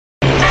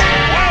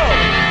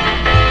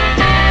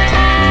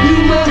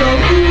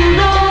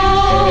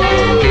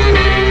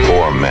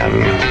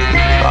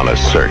a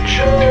search.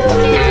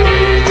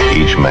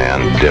 Each man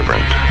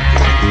different,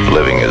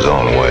 living his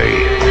own way,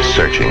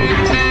 searching,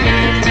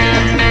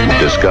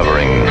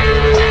 discovering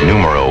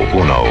numero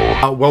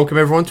uno. Welcome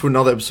everyone to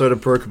another episode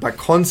of Broken by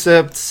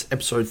Concepts,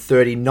 episode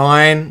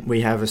 39.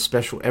 We have a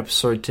special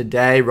episode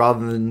today.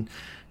 Rather than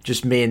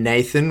just me and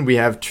Nathan, we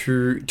have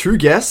two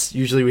guests.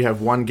 Usually we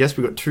have one guest.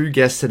 We've got two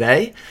guests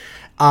today.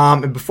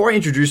 And before I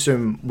introduce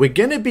them, we're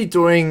going to be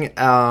doing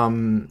a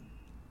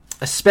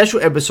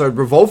special episode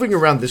revolving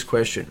around this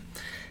question.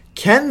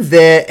 Can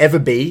there ever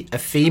be a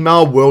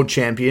female world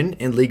champion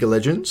in League of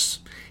Legends?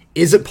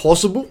 Is it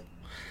possible?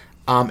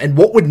 And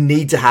what would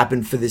need to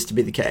happen for this to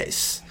be the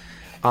case?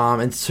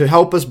 And to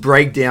help us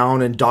break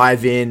down and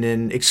dive in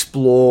and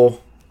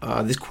explore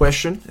this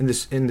question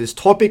in this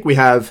topic, we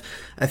have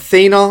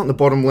Athena in the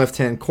bottom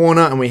left-hand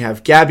corner, and we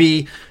have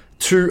Gabby,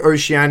 two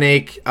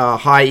Oceanic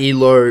high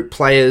elo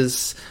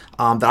players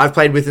that I've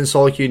played with in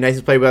solo queue.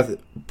 Nathan's played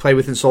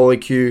with in solo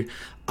queue.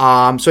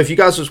 So if you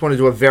guys just want to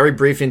do a very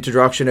brief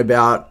introduction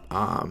about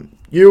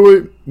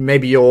you,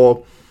 maybe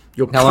your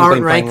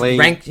current rank,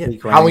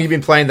 how long you've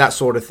been playing, that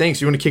sort of thing.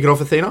 So you want to kick it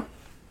off, Athena?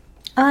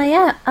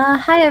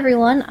 Hi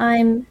everyone.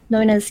 I'm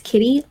known as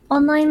Kitty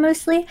online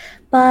mostly,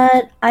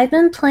 but I've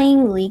been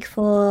playing League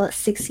for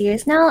 6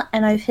 years now,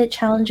 and I've hit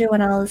Challenger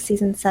when I was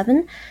Season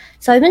 7.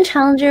 So I've been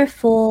Challenger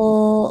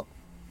for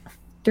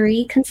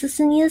 3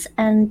 consistent years,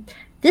 and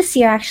this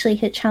year I actually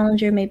hit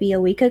Challenger maybe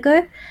a week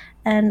ago,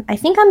 and I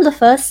think I'm the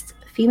first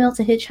female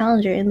to hit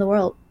Challenger in the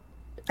world.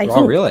 I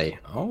think. Really?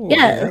 Oh,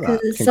 yeah, because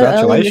it's so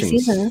early in the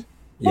season.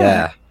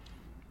 Yeah.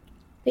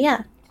 But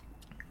yeah.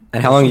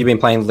 And how long have you been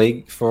playing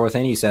League for,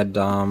 Athena? You said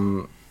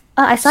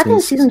I started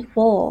in Season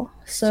 4.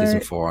 So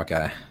Season 4,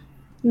 okay.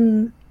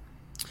 And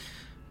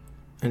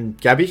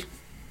Gabby?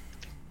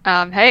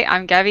 Hey,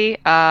 I'm Gabby.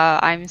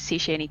 I'm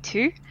Seashani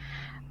 2.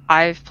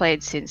 I've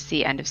played since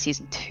the end of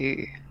Season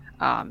 2.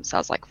 So I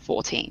was like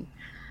 14.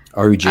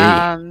 OG.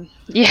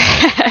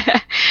 Yeah.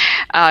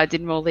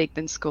 Did more League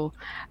than school.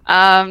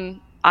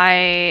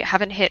 I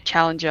haven't hit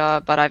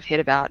Challenger, but I've hit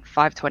about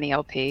 520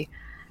 LP.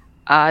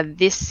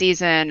 This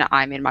season,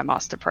 I'm in my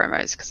Master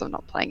promos because I'm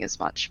not playing as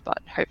much, but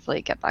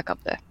hopefully get back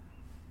up there.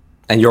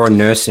 And you're a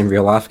nurse in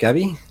real life,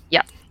 Gabby?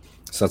 Yeah.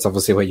 So that's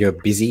obviously where you're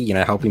busy,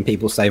 helping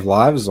people save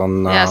lives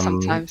on... Yeah,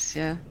 sometimes,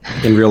 yeah.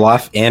 In real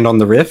life and on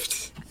the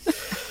Rift.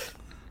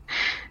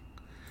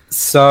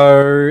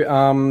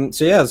 So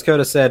yeah, as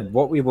Curtis said,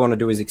 what we want to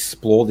do is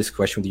explore this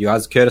question with you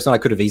guys. Curtis and I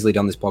could have easily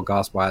done this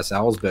podcast by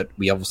ourselves, but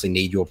we obviously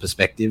need your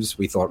perspectives.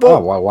 We thought,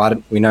 why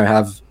don't we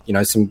have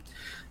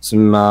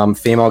some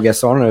female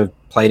guests on who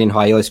have played in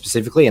high elo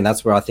specifically, and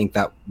that's where I think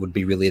that would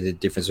be really the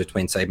difference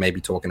between, say,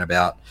 maybe talking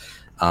about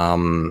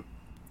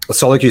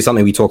solo queue is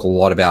something we talk a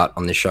lot about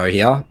on the show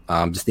here.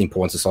 Just the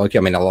importance of solo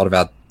queue. I mean, a lot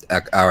of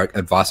our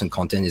advice and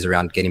content is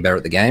around getting better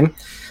at the game.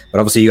 But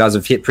obviously, you guys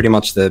have hit pretty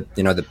much the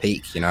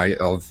peak,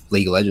 of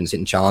League of Legends.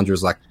 Hitting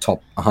challengers like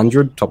top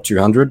 100, top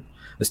 200.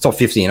 It's top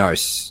 50 in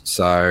OS.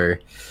 So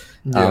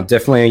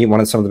definitely one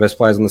of some of the best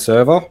players on the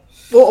server.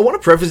 Well, I want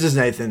to preface this,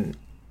 Nathan.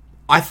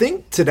 I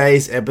think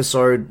today's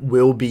episode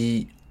will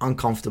be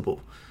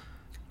uncomfortable.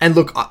 And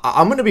look,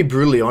 I'm going to be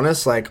brutally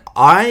honest. Like,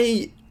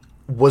 I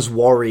was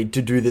worried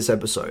to do this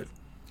episode.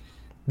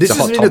 This is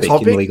a hot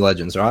topic in League of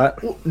Legends, right?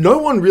 No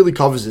one really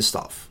covers this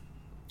stuff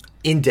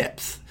in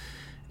depth.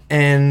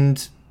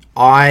 And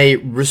I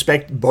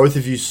respect both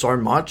of you so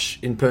much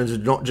in terms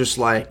of not just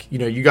like,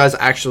 you guys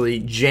are actually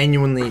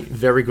genuinely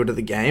very good at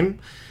the game.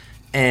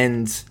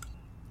 And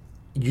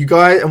you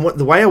guys, and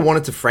the way I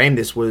wanted to frame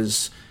this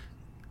was,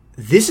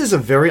 this is a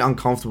very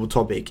uncomfortable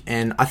topic.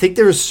 And I think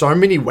there are so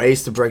many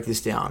ways to break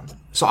this down.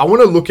 So I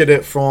want to look at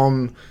it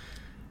from,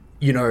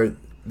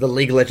 the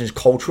League of Legends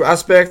cultural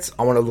aspect.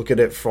 I want to look at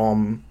it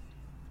from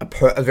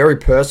a very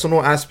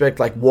personal aspect,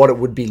 like what it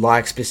would be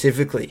like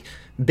specifically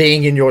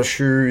being in your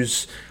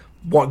shoes,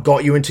 what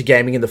got you into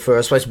gaming in the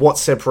first place, what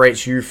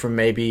separates you from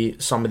maybe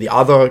some of the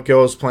other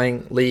girls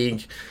playing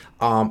League,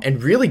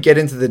 and really get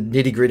into the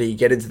nitty-gritty,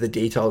 get into the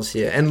details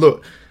here. And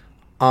look,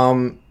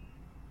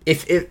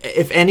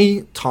 if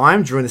any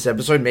time during this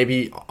episode,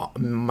 maybe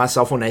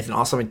myself or Nathan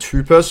ask something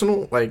too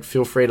personal, like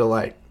feel free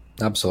to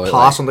absolutely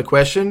pass on the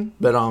question.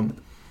 But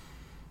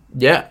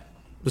yeah.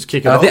 Let's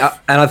kick it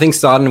off. I think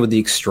starting with the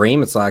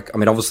extreme, it's like, I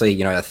mean,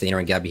 obviously, Athena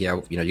and Gabby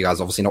here, you guys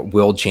are obviously not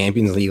world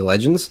champions in League of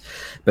Legends,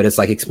 but it's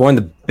like exploring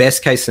the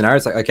best case scenario.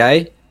 It's like,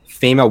 okay,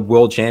 female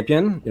world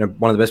champion,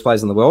 one of the best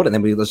players in the world, and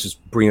then let's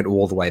just bring it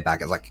all the way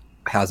back. It's like,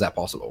 how's that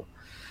possible?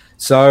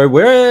 So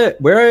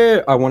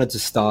where I wanted to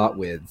start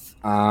with,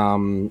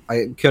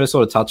 I could have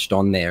sort of touched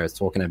on there, is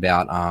talking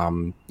about,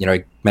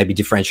 maybe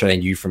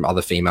differentiating you from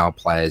other female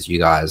players, you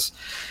guys.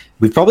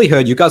 You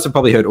guys have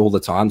probably heard all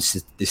the time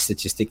this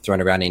statistic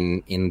thrown around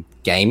in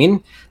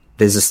gaming.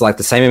 There's just like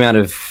the same amount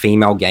of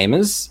female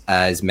gamers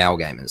as male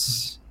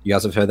gamers. You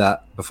guys have heard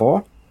that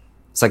before?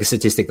 It's like a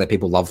statistic that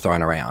people love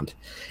throwing around.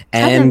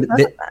 And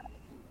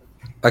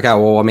okay,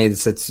 well, I mean,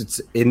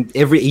 it's in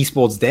every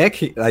esports deck.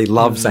 They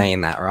love saying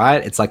that,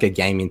 right? It's like a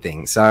gaming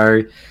thing.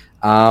 So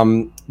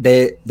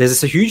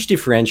there's a huge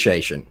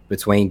differentiation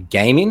between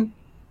gaming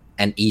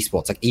and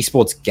esports, like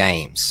esports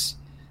games.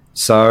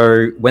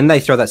 So when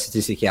they throw that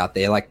statistic out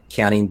there, like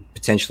counting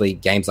potentially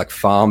games like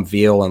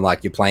Farmville and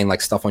like you're playing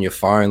like stuff on your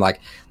phone, like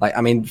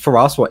I mean, for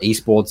us, what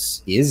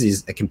esports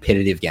is a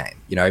competitive game.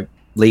 You know,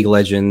 League of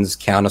Legends,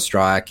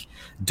 Counter-Strike,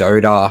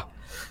 Dota,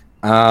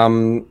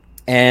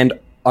 and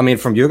I mean,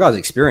 from your guys'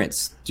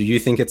 experience, do you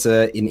think it's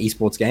in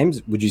esports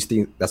games? Would you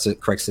think that's a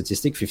correct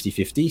statistic,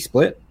 50-50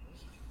 split?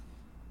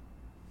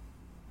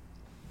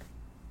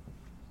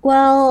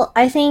 Well,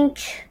 I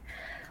think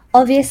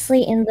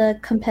obviously in the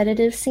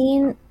competitive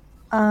scene,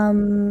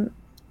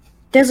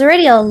 there's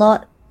already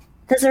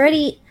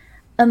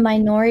a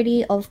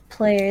minority of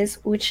players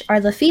which are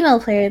the female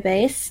player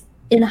base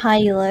in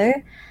high elo,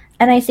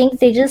 and I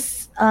think they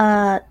just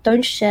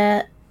don't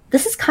share.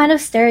 This is kind of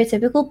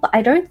stereotypical, but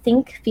I don't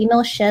think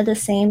females share the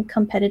same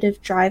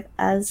competitive drive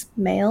as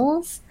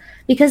males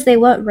because they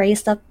weren't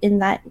raised up in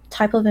that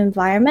type of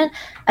environment.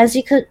 As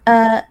you could,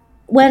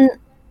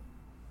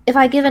 if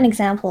I give an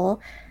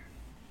example,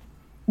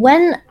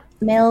 when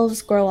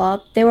males grow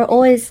up, they were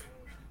always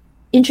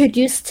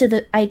introduced to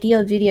the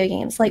idea of video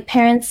games. Like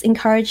parents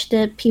encouraged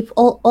it,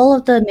 all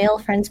of the male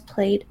friends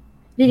played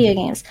video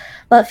games.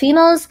 But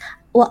females,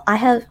 well, I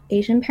have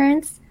Asian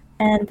parents,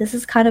 and this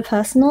is kind of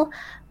personal,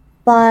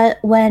 but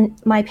when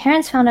my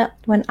parents found out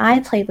when I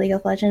played League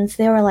of Legends,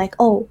 they were like,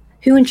 "Oh,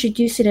 who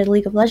introduced you to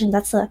League of Legends?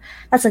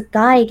 That's a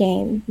guy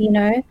game, you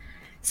know?"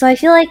 So I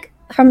feel like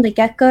from the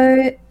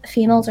get-go,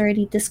 females are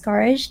already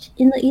discouraged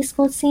in the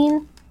esports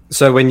scene.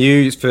 So when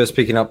you first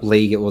picking up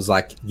League, it was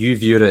like you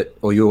viewed it,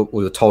 or you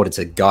were told it's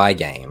a guy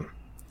game.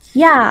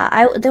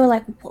 Yeah, they were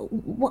like,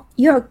 what,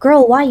 "You're a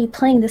girl. Why are you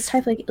playing this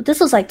type of?"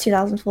 This was like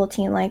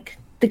 2014. Like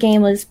the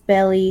game was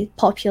barely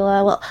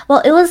popular.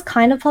 Well, it was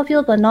kind of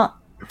popular, but not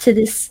to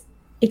this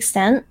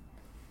extent.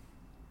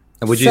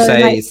 And would you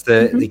say it's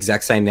the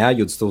exact same now?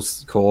 You'd still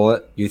call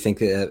it? You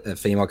think a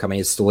female coming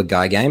is still a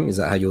guy game? Is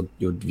that how you'd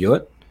view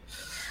it?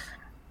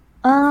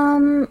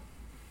 Well,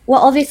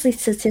 obviously,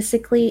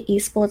 statistically,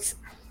 esports,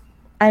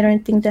 I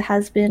don't think there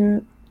has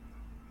been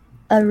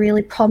a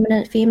really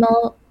prominent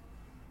female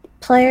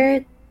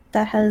player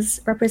that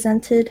has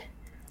represented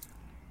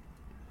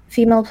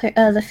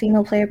the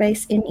female player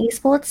base in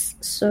esports.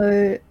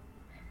 So,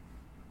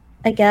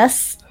 I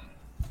guess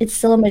it's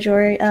still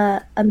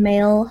a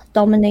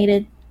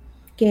male-dominated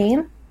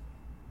game,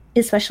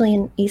 especially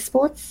in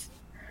esports.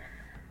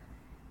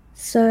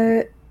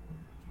 So,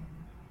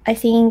 I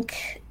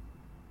think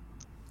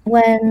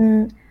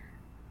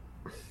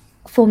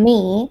for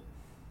me,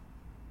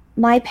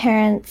 my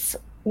parents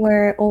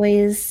were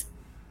always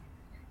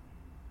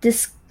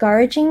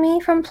discouraging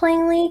me from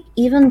playing League,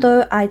 even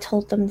though I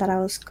told them that I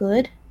was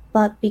good,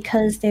 but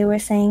because they were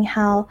saying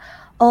how,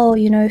 oh,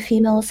 you know,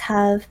 females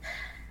have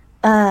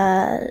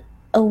a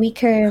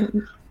weaker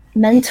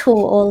mental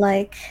or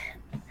like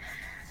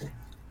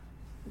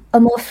a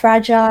more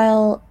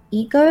fragile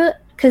ego,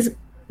 because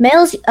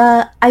males,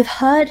 I've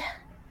heard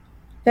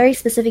very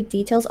specific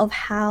details of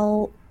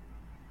how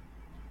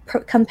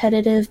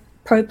competitive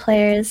pro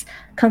players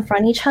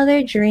confront each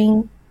other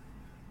during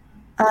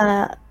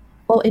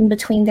or in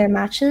between their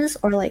matches,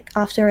 or like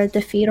after a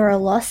defeat or a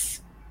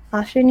loss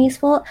after an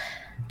esport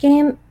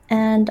game,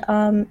 and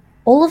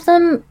all of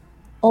them,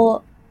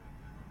 or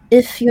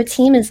if your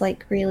team is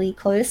like really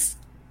close,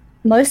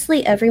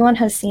 mostly everyone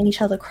has seen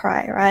each other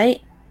cry,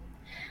 right?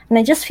 And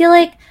I just feel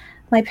like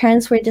my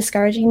parents were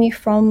discouraging me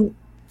from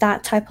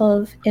that type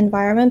of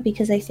environment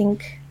because I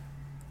think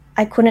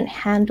I couldn't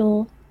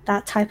handle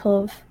that type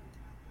of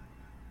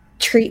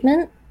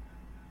treatment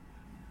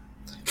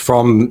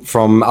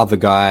from other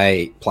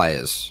guy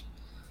players.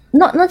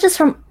 Not just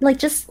from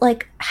just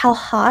like how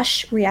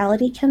harsh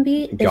reality can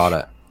be. Got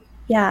it.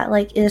 Yeah,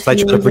 like if so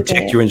they try to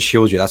protect you and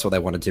shield you. That's what they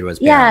want to do as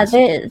parents.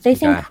 Yeah, they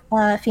think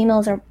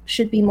females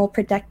should be more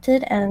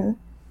protected and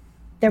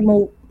they're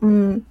more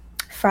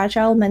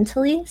fragile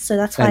mentally. So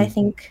that's why I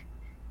think.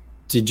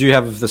 Did you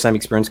have the same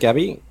experience,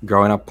 Gabby,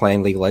 growing up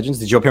playing League of Legends?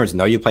 Did your parents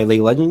know you play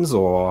League of Legends,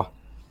 or?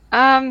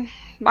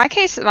 My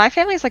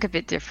family is like a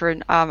bit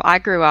different. I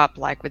grew up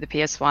like with the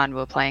PS1. We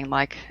were playing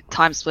like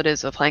Time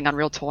Splitters, we were playing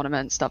Unreal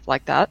Tournament, stuff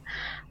like that.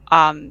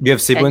 You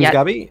have siblings,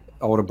 Gabby?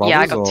 Older brothers? Yeah,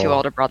 I got 2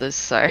 older brothers.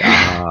 So.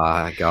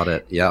 Got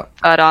it. Yeah.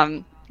 But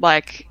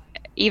like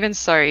even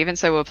so,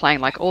 we were playing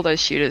like all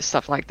those shooters,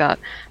 stuff like that.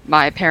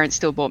 My parents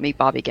still bought me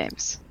Barbie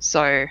games.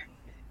 So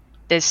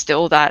there's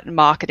still that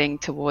marketing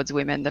towards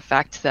women. The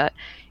fact that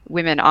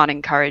women aren't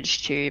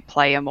encouraged to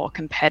play a more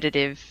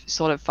competitive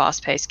sort of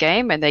fast-paced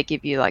game, and they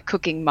give you like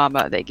Cooking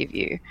Mama, they give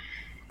you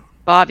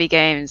Barbie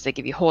games, they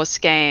give you horse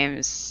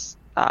games,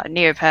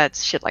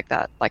 Neopets, shit like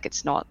that. Like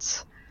it's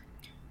not,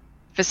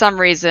 for some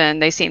reason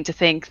they seem to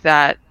think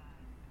that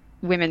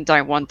women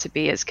don't want to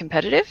be as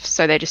competitive,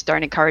 so they just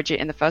don't encourage it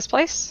in the first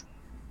place,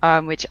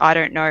 which I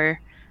don't know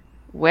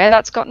where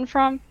that's gotten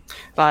from.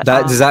 But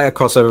does that a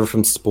crossover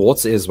from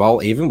sports as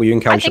well? Even were you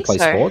encouraged to play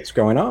sports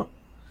growing up?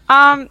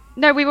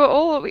 No, we were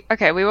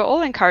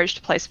all encouraged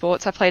to play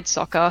sports. I played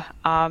soccer,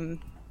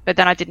 but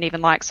then I didn't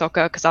even like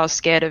soccer because I was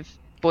scared of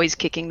boys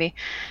kicking me.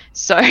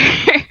 So,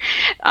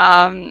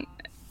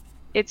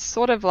 it's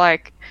sort of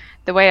like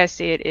the way I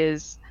see it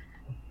is.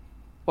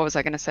 What was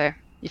I going to say?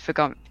 You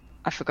forgot.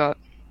 I forgot.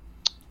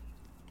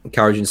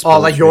 Encouraging Oh,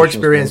 sports, like your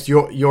traditional experience,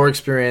 sports. your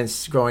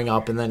experience growing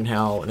up, and then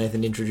how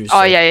Nathan introduced. Oh,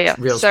 like, yeah.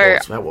 real So-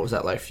 sports. What was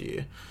that like for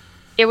you?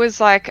 It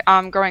was like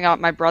growing up,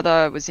 my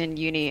brother was in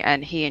uni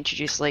and he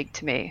introduced League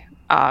to me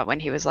when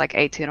he was like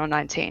 18 or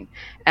 19.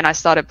 And I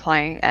started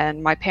playing,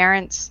 and my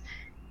parents,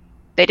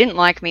 they didn't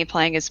like me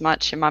playing as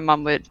much, and my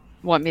mum would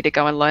want me to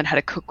go and learn how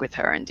to cook with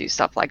her and do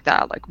stuff like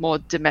that, like more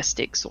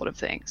domestic sort of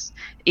things.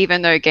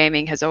 Even though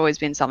gaming has always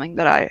been something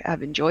that I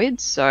have enjoyed,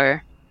 so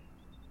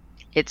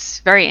it's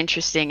very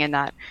interesting in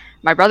that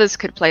my brothers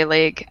could play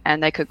League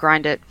and they could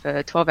grind it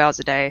for 12 hours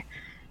a day.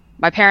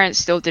 My parents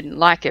still didn't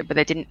like it, but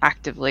they didn't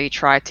actively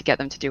try to get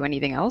them to do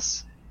anything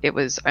else. It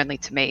was only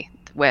to me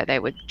where they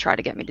would try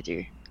to get me to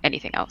do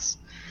anything else.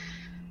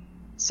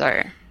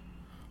 So,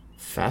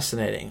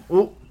 Fascinating.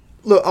 Well,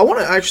 look, I want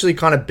to actually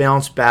kind of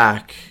bounce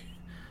back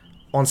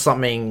on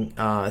something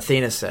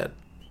Athena said.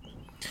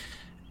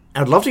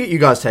 I'd love to get you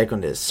guys' take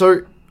on this.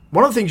 So,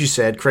 one of the things you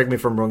said, correct me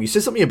if I'm wrong, you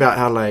said something about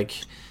how, like,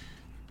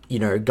 you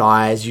know,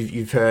 guys,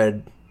 you've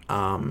heard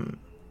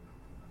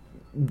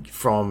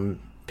from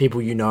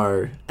people you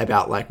know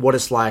about, like, what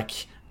it's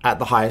like at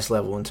the highest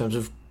level in terms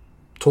of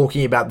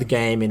talking about the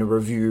game in a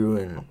review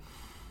and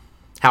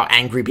how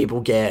angry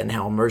people get and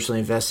how emotionally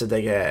invested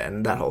they get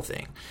and that whole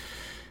thing.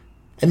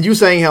 And you were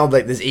saying how,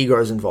 like, there's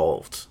egos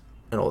involved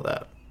and all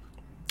that.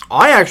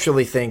 I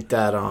actually think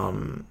that,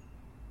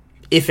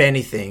 if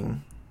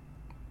anything,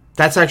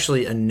 that's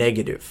actually a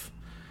negative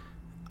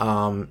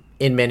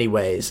in many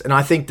ways. And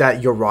I think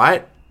that you're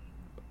right.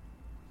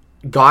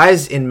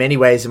 Guys, in many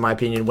ways, in my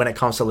opinion, when it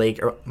comes to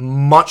League, are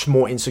much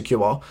more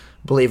insecure,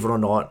 believe it or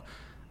not,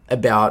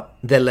 about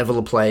their level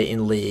of play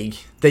in League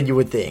than you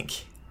would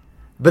think.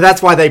 But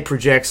that's why they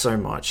project so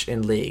much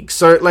in League.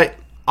 So, like,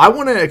 I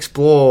want to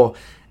explore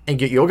and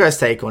get your guys'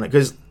 take on it,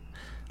 because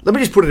let me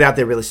just put it out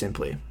there really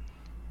simply.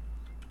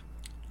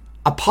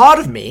 A part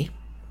of me,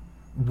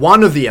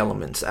 one of the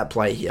elements at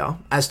play here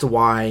as to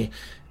why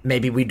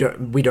maybe we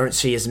don't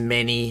see as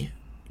many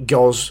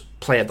girls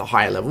play at the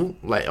higher level.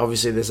 Like,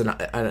 obviously there's an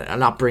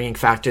upbringing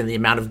factor in the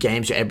amount of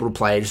games you're able to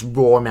play, just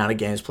raw amount of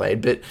games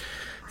played. But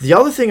the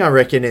other thing I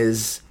reckon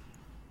is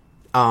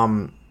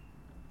the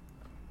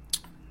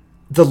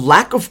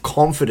lack of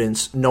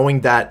confidence,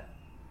 knowing that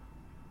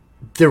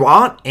there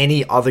aren't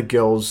any other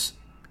girls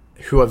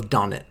who have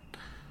done it.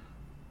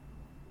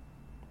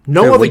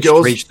 No other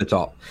girls reach the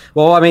top.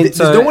 Well, I mean, there's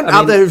no one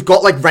out there who's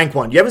got, like, rank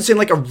 1. You haven't seen,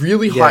 like, a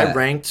really high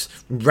ranked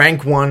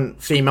rank 1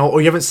 female,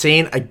 or you haven't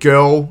seen a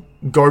girl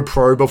go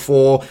pro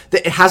before.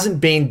 That it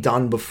hasn't been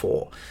done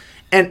before.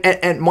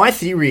 And my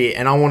theory,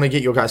 and I want to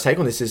get your guys' take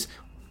on this, is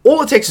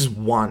all it takes is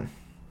one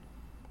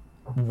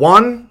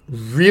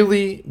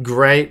really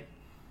great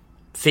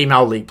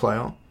female League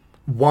player,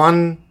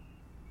 one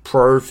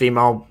pro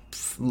female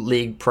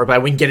League pro player.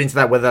 We can get into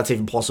that, whether that's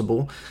even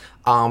possible.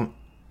 All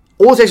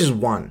it takes is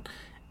one.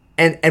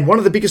 And one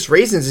of the biggest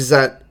reasons is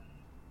that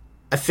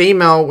a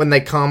female, when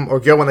they come, or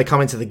a girl, when they come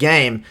into the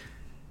game,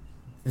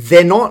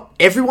 they're not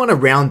everyone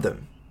around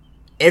them.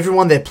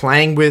 Everyone they're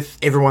playing with,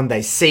 everyone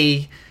they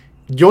see,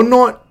 you're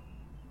not...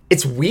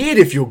 It's weird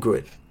if you're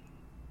good.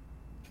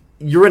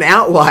 You're an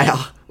outlier.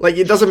 Like,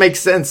 it doesn't make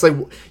sense. Like,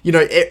 you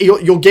know,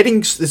 you're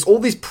getting... There's all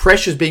these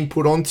pressures being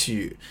put onto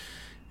you.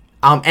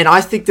 And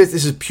I think that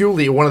this is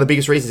purely one of the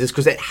biggest reasons, is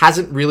because it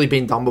hasn't really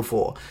been done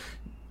before.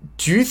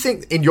 Do you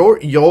think, in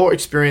your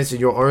experience, in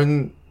your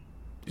own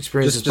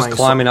experience, just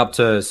climbing up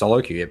to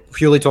solo queue,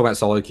 purely talking about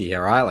solo queue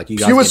here, right? Like, you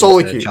guys pure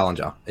solo queue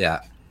challenger,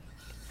 yeah.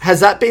 Has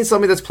that been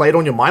something that's played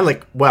on your mind?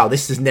 Like, wow,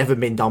 this has never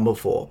been done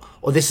before,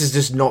 or this is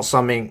just not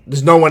something.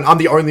 There's no one. I'm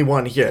the only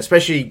one here.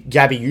 Especially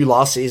Gabby, you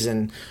last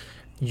season,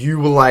 you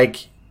were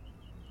like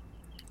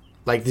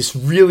this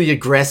really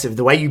aggressive.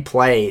 The way you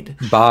played,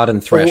 Bard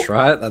and Thresh,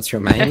 right? That's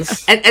your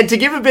mains. and to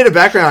give a bit of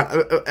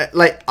background,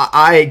 like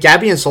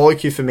Gabby and solo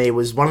queue for me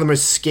was one of the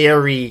most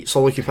scary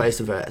solo queue players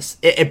to verse.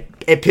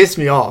 It pissed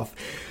me off.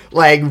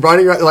 Like,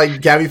 running around,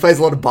 like, Gabby plays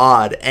a lot of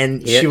Bard,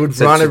 and she would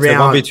run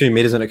around. It's a 1v2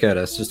 mid, isn't it,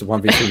 Curtis? Just a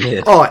 1v2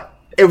 mid. Oh,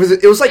 it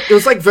was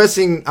like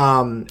versing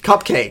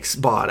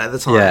Cupcakes Bard at the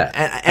time. Yeah,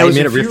 and it was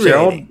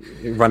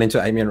infuriating. Run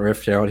into Amy and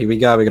Rift Gerald. Here we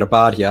go. We got a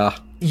Bard here.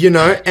 You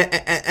know,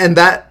 and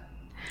that,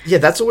 yeah,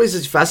 that's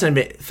always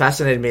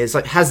fascinated me. It's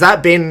like, has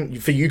that been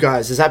for you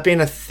guys? Has that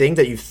been a thing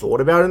that you've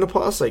thought about in the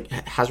past? Like,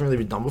 hasn't really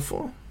been done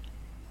before.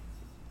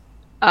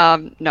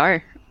 No.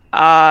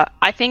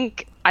 I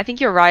think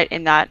you're right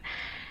in that.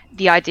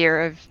 The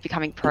idea of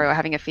becoming pro or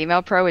having a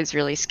female pro is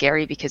really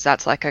scary, because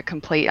that's like a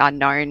complete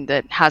unknown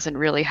that hasn't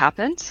really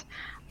happened.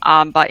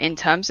 But in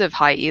terms of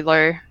high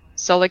elo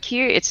solo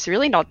queue, it's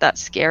really not that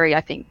scary,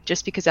 I think,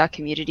 just because our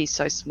community is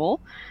so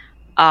small.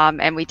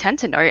 And we tend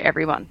to know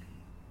everyone.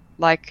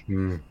 Like,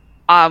 when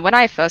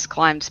I first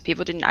climbed,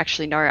 people didn't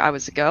actually know I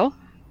was a girl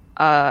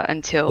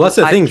until... Well, that's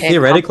the thing.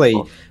 Theoretically,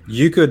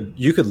 you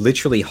could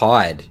literally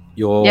hide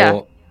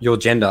your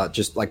gender.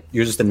 Just like,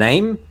 you're just a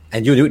name,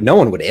 and no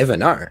one would ever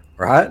know,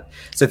 right?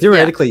 So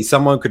theoretically,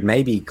 someone could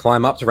maybe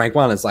climb up to rank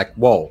 1. It's like,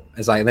 whoa!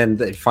 It's like, and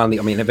then finally,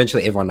 I mean,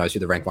 eventually, everyone knows who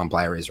the rank 1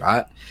 player is,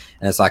 right?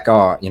 And it's like,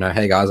 oh,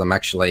 hey guys, I'm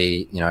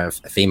actually, a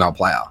female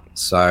player.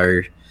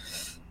 So,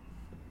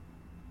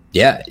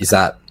 yeah, is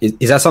that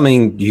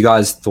something you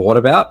guys thought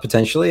about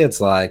potentially?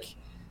 It's like,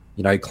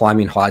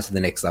 climbing high to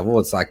the next level.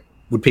 It's like,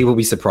 would people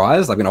be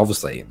surprised? I mean,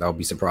 obviously, they'll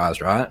be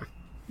surprised, right?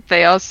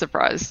 They are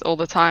surprised all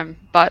the time,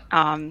 but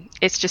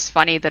it's just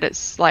funny that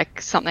it's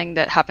like something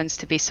that happens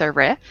to be so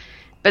rare.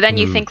 But then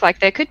you think like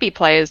there could be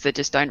players that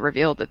just don't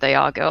reveal that they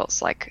are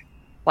girls, like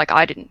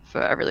I didn't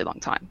for a really long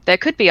time. There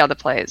could be other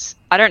players.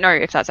 I don't know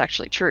if that's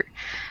actually true,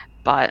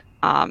 but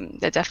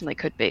there definitely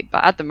could be.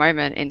 But at the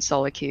moment in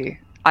solo queue,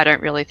 I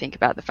don't really think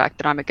about the fact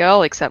that I'm a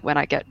girl, except when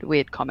I get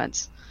weird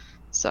comments.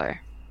 So,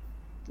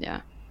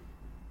 yeah.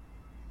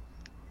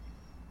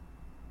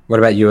 What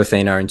about you,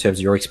 Athena, in terms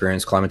of your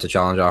experience climbing to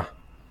Challenger?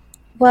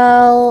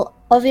 Well,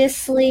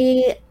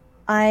 obviously,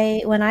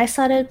 when I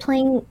started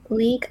playing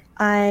League,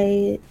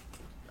 when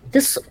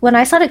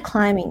I started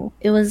climbing,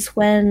 it was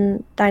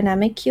when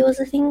dynamic queue was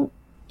a thing.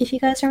 If you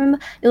guys remember,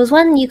 it was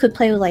when you could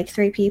play with like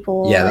 3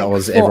 people. Yeah, that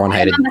was everyone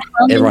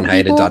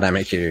hated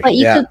dynamic queue. But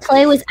you could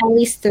play with at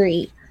least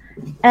 3.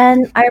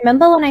 And I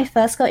remember when I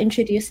first got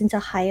introduced into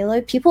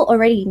high-elo, people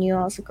already knew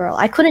I was a girl.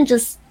 I couldn't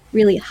just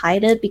really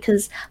hide it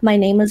because my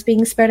name was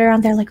being spread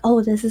around. They're like,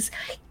 oh, this is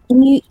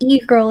new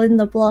e-girl in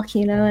the block,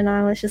 and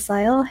I was just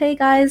like, oh, hey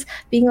guys,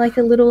 being like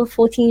a little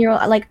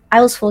 14-year-old. Like,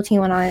 I was 14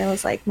 when I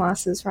was like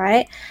masters,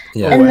 right?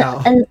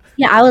 Yeah. And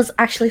yeah, I was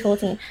actually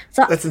 14.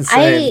 So That's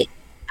insane.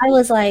 I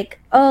was like,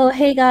 oh,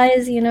 hey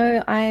guys,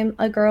 I'm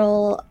a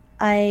girl.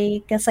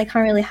 I guess I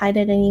can't really hide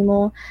it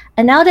anymore.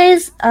 And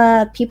nowadays,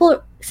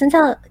 people, since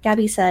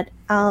Gabby said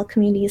our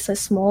community is so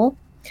small,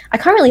 I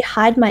can't really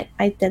hide my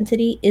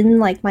identity in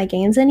like my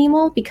games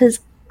anymore because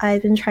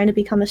I've been trying to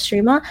become a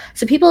streamer.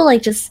 So people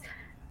like just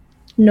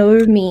know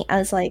me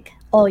as like,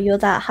 oh, you're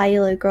that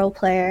high-elo girl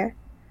player.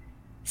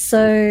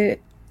 So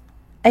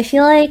I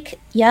feel like,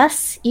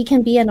 yes, you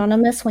can be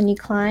anonymous when you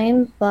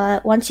climb,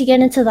 but once you get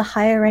into the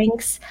higher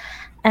ranks,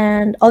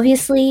 and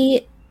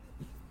obviously,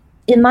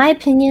 in my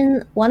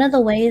opinion, one of the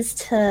ways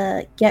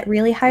to get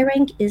really high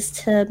rank is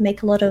to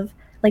make a lot of,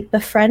 like,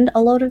 befriend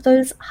a lot of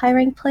those high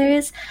rank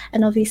players,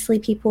 and obviously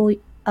people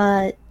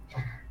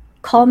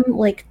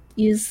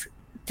use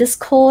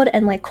Discord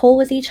and like call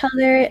with each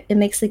other. It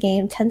makes the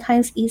game 10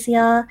 times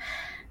easier,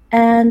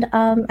 and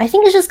I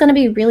think it's just going to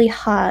be really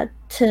hard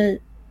to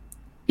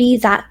be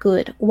that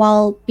good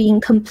while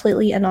being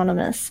completely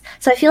anonymous.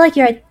 So I feel like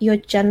your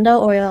gender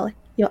or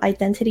your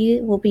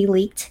identity will be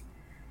leaked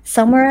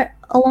somewhere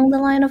along the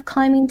line of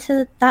climbing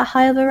to that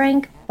high of a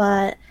rank,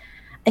 but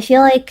I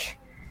feel like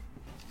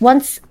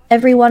once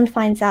everyone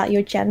finds out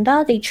your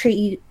gender, they treat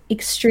you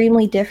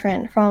extremely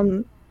different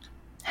from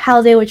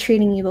how they were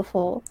treating you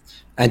before.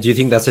 And do you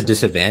think that's a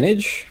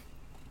disadvantage?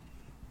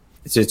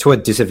 Is it to a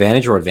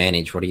disadvantage or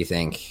advantage? What do you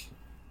think?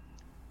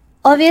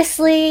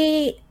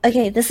 Obviously,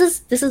 okay, this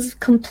is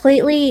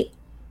completely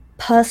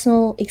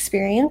personal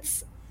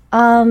experience.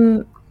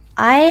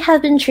 I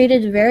have been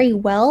treated very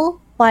well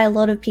by a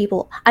lot of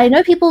people. I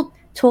know people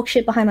talk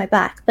shit behind my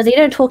back, but they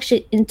don't talk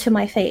shit into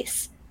my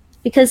face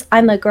because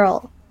I'm a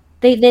girl.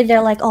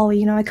 They're like, oh,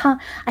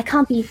 I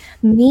can't be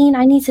mean.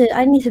 I need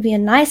to be a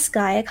nice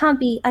guy. I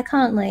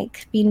can't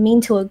like be mean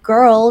to a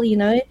girl. You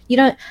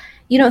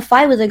don't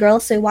fight with a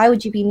girl, so why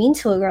would you be mean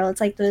to a girl?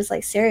 It's like those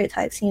like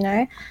stereotypes,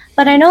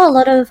 But I know a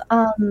lot of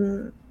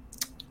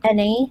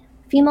NA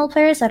female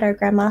players that are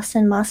Grandmaster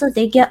and Master.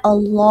 They get a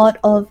lot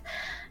of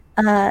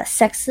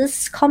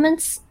sexist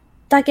comments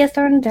that get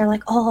thrown. They're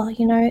like, oh,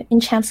 in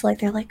Champ Select,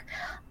 they're like,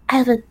 I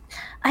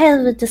have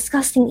a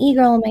disgusting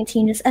e-girl on my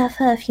team, just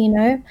FF,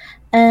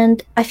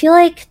 And I feel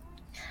like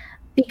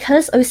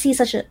because OC is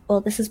such a,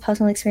 well, this is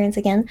personal experience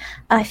again,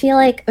 I feel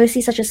like OC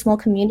is such a small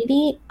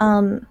community,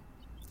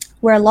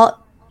 we're a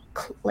lot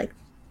like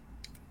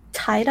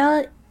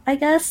tighter, I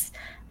guess.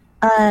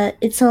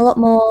 It's a lot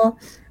more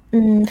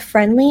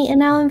friendly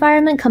in our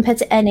environment compared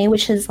to NA,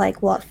 which is like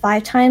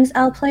 5 times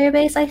our player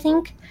base, I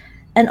think.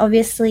 And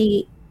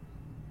obviously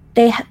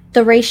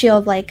the ratio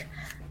of like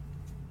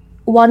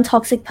 1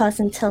 toxic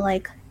person to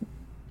like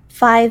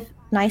 5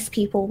 nice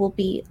people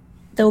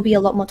there will be a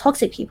lot more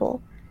toxic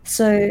people.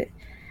 So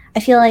I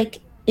feel like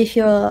if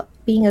you're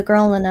being a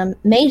girl in a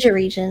major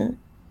region,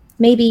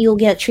 maybe you'll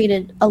get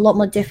treated a lot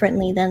more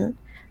differently than...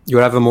 You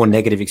would have a more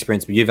negative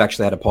experience, but you've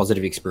actually had a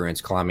positive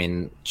experience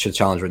climbing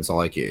Challenger and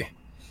solo queue.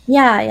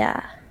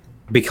 Yeah.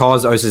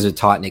 Because OS is a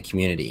tight-knit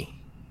community.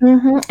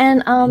 Mm-hmm.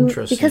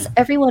 And because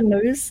everyone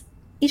knows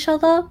each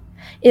other,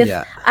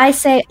 if I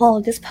say,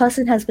 oh, this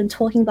person has been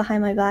talking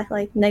behind my back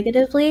like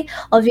negatively,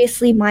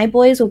 obviously my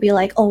boys will be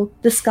like, oh,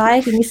 this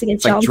guy, he needs to get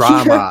it's jumped.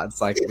 Like drama. It's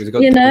like we've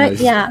got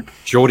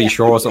Geordie Yeah.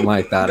 Shore or something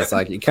like that. It's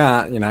like you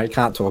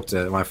can't talk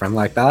to my friend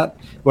like that.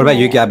 What about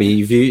you,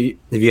 Gabby?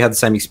 Have you had the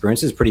same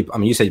experiences?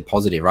 You said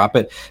positive, right?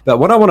 But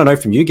what I want to know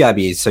from you,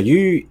 Gabby, is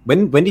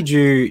when did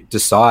you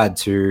decide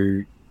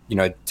to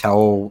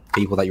tell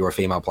people that you're a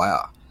female player?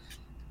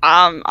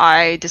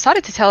 I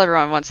decided to tell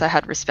everyone once I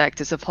had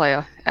respect as a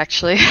player,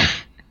 actually.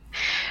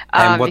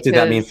 And what did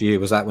that mean Because, for you?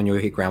 Was that when you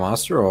hit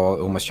Grandmaster or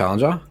almost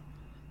Challenger?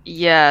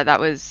 yeah, that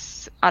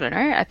was, I don't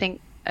know, I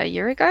think a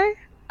year ago,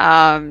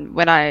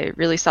 when I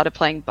really started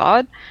playing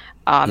Bard.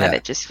 And Yeah.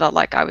 it just felt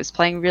like I was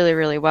playing really,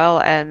 really well,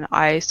 and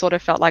I sort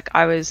of felt like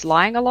I was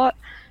lying a lot,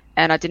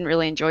 and I didn't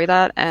really enjoy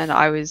that, and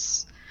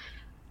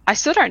I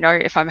still don't know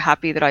if I'm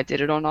happy that I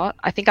did it or not.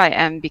 I think I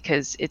am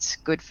because it's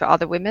good for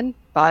other women,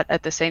 but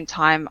at the same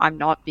time, I'm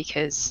not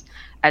because,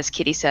 as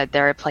Kitty said,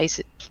 there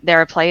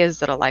are players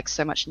that are like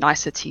so much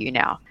nicer to you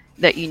now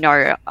that you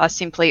know are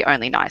simply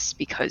only nice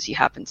because you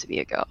happen to be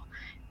a girl.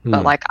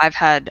 But like I've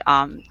had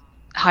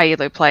high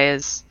elo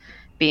players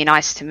be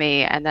nice to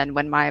me, and then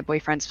when my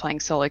boyfriend's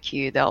playing solo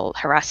queue, they'll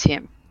harass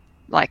him,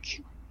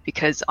 like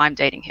because I'm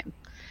dating him.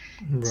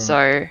 Right.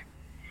 So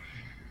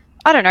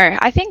I don't know.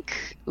 I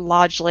think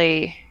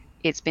largely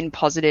it's been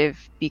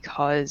positive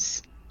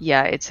because,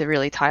 yeah, it's a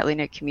really tightly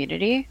knit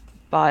community,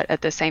 but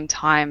at the same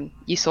time,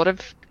 you sort of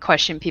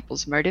question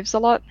people's motives a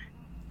lot,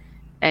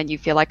 and you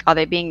feel like, are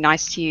they being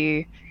nice to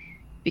you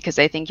because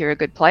they think you're a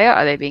good player?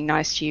 Are they being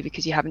nice to you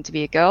because you happen to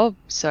be a girl?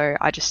 So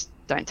I just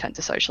don't tend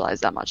to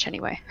socialize that much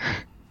anyway.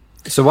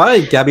 So why,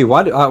 Gabby?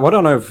 Why? I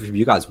don't know from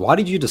you guys. Why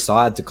did you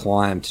decide to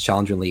climb to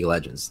Challenger in League of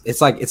Legends? It's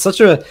like it's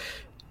such a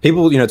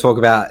people, talk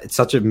about it's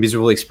such a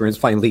miserable experience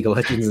playing League of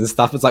Legends and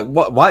stuff. It's like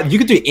what? Why you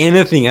could do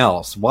anything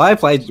else? Why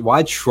play?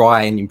 Why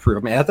try and improve?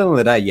 I mean, at the end of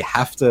the day, you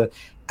have to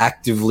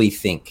actively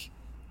think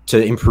to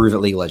improve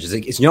at League of Legends.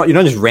 It's you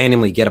don't just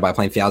randomly get it by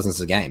playing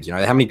thousands of games.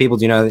 How many people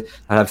do you know that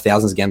have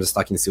thousands of games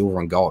stuck in silver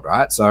and gold,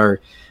 right? So,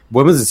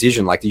 what was the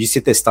decision? Like, did you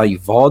sit there study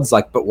VODs?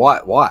 Like, but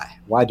why?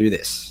 Why do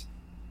this?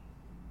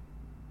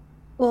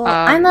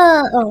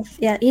 Well,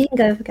 you can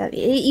go, Gabby.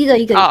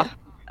 You go. Oh,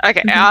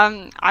 okay.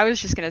 I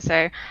was just gonna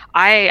say,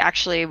 I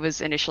actually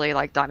was initially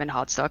like Diamond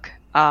Hardstock.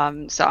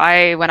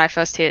 So when I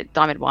first hit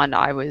Diamond 1,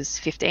 I was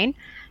 15,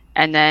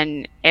 and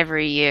then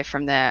every year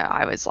from there,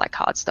 I was like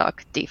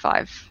Hardstock,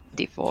 D5,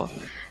 D4,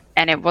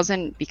 and it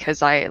wasn't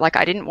because I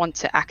didn't want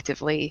to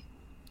actively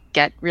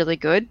get really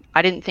good.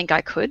 I didn't think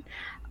I could.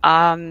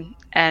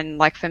 And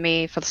like for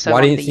me, for so Why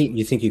long, do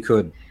you think you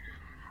could?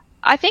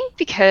 I think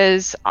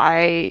because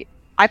I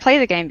play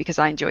the game because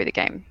I enjoy the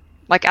game.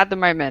 Like at the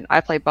moment,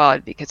 I play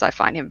Bard because I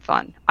find him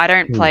fun. I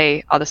don't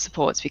play other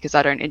supports because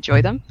I don't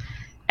enjoy them,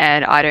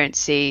 and I don't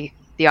see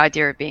the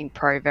idea of being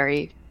pro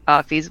very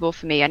feasible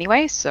for me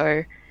anyway.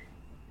 So,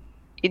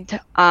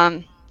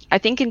 I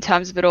think in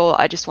terms of it all,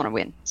 I just want to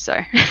win.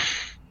 So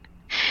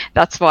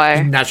that's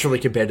why. Naturally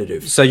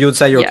competitive. So you would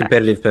say you're a Yeah.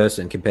 competitive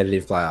person,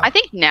 competitive player. I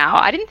think now,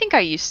 I didn't think I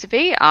used to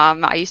be.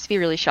 I used to be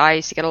really shy. I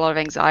used to get a lot of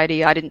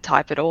anxiety. I didn't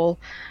type at all.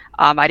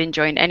 I didn't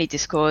join any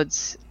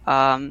Discords.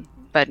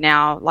 But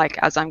now, like,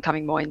 as I'm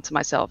coming more into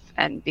myself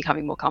and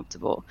becoming more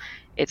comfortable,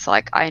 it's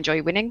like I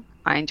enjoy winning.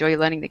 I enjoy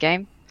learning the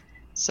game.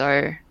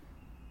 So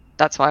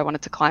that's why I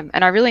wanted to climb.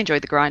 And I really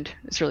enjoyed the grind.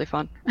 It's really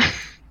fun.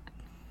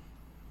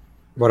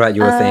 What about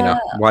you,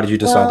 Athena? Why did you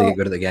decide to well- get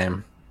good at the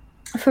game?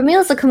 For me, it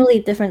was a completely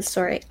different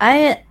story.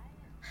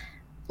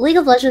 League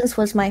of Legends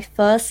was my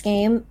first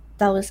game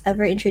that was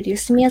ever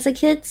introduced to me as a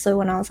kid. So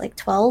when I was like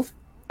 12,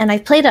 and I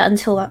played it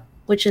until, I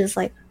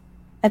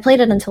played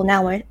it until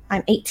now where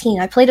I'm 18.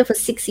 I played it for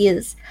 6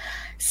 years.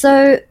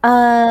 So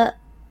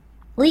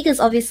League is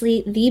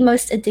obviously the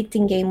most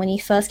addicting game when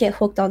you first get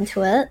hooked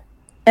onto it.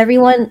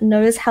 Everyone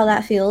knows how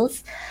that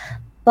feels.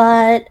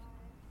 But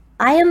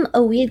I am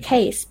a weird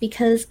case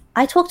because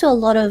I talk to a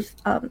lot of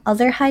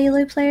other high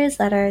elo players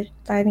that are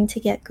striving to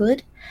get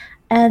good,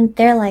 and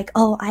they're like,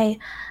 "Oh, I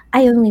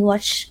only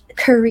watch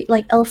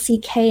like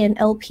LCK and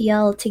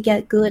LPL to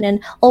get good,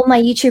 and all my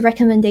YouTube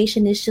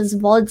recommendation is just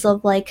VODs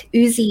of like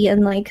Uzi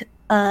and like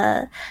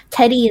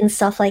Teddy and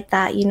stuff like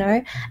that,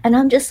 And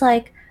I'm just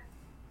like,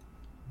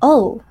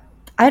 oh,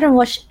 I don't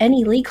watch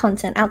any League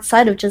content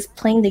outside of just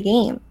playing the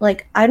game.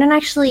 Like, I don't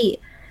actually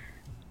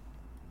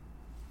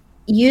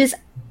use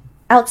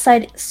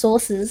outside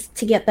sources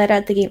to get better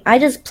at the game. I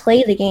just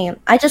play the game.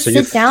 I just So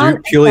you sit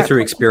down purely and start through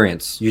playing.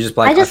 experience. You just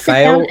like, I just sit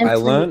fail, down and I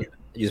play. learn,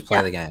 you just play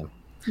Yeah. the game.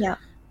 Yeah.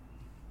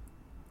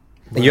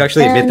 And you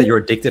actually admit that And- you're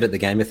addicted at the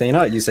game,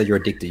 Athena? You said you're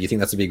addicted. You think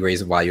that's a big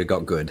reason why you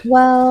got good?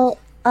 Well,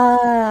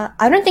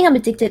 I don't think I'm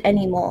addicted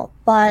anymore.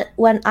 But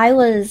when I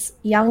was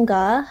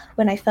younger,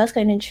 when I first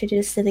got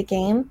introduced to the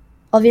game,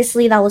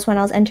 obviously that was when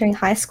I was entering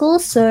high school,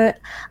 so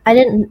I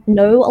didn't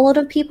know a lot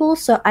of people,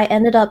 so I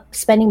ended up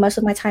spending most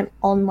of my time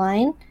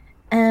online.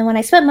 And when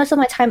I spent most of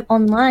my time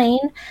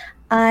online,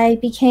 I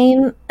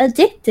became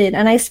addicted,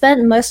 and I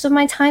spent most of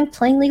my time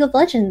playing League of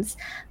Legends.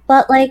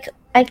 But like,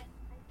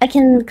 I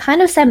can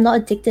kind of say I'm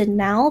not addicted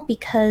now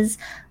because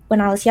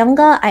when I was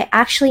younger, I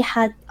actually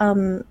had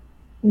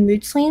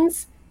mood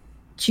swings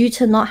due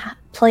to not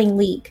playing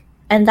League,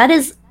 and that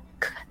is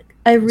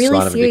a really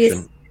Sign of serious.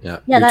 addiction. Yeah. Yeah,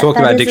 We've that- talked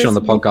that about is addiction a on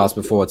the significant- podcast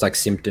before. It's like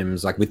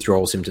symptoms, like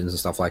withdrawal symptoms and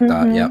stuff like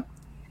that. Mhm. Yeah.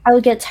 I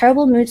would get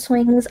terrible mood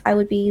swings. I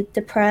would be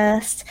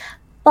depressed,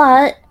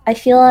 but I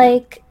feel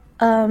like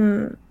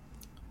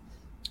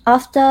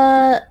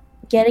after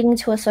getting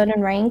to a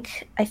certain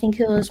rank, I think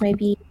it was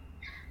maybe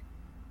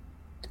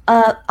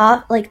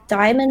like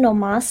Diamond or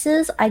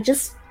Masters, I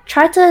just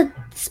try to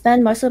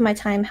spend most of my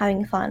time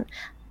having fun.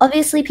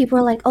 Obviously, people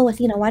are like, "Oh,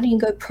 Athena, why don't you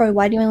go pro?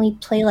 Why do you only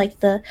play like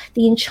the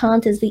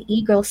enchanters, the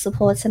e-girl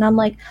supports?" And I'm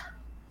like,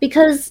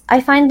 because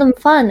I find them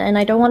fun, and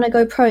I don't want to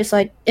go pro.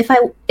 So if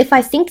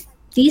I think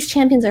these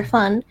champions are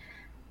fun,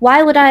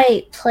 why would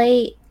I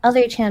play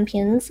other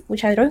champions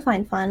which I don't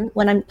find fun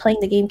when I'm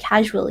playing the game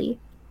casually?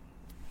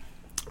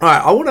 All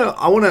right,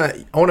 I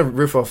wanna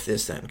riff off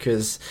this then,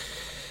 because,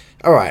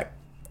 all right,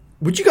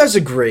 would you guys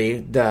agree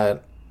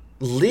that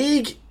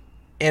League,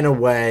 in a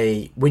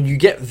way, when you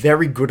get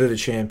very good at a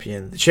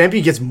champion, the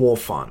champion gets more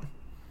fun?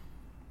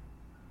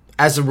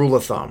 As a rule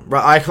of thumb,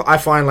 right? I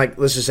find, like,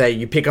 let's just say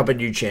you pick up a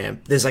new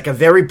champ. There's like a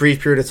very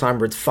brief period of time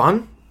where it's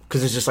fun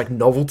because it's just like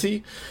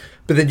novelty,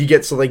 but then you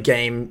get to like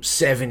game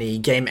 70,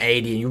 game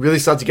 80, and you really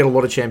start to get a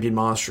lot of champion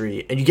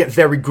mastery, and you get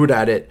very good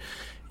at it.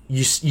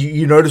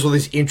 You notice all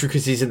these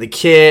intricacies in the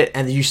kit,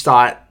 and then you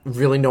start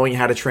really knowing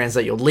how to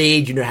translate your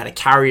lead. You know how to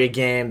carry a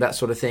game, that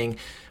sort of thing.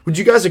 Would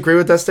you guys agree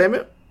with that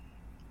statement?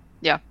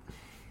 Yeah.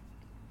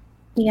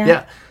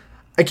 Yeah.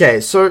 Okay,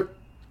 so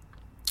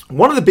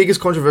one of the biggest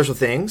controversial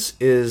things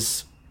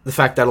is the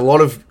fact that a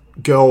lot of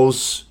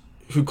girls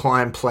who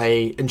climb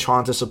play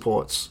enchanter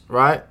supports,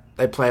 right?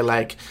 They play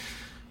like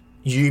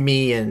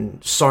Yuumi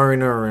and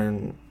Sona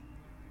and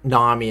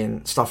Nami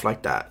and stuff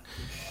like that.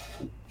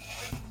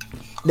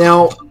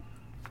 Now,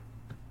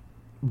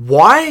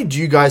 why do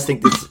you guys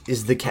think this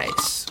is the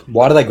case?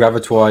 Why do they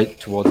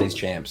gravitate towards these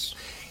champs?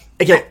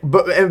 Okay,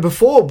 but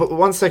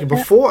one second,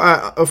 before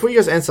you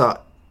guys answer,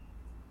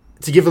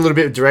 to give a little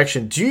bit of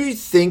direction, do you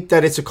think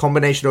that it's a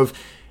combination of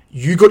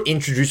you got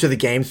introduced to the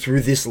game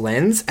through this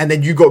lens, and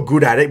then you got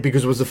good at it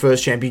because it was the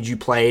first champion you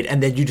played,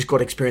 and then you just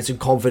got experience and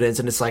confidence,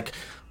 and it's like,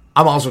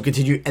 I might as well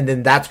continue, and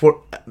then that's what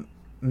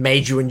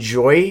made you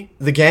enjoy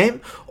the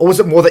game? Or was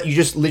it more that you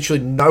just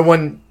literally, no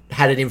one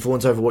had an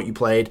influence over what you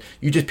played,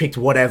 you just picked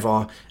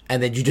whatever,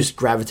 and then you just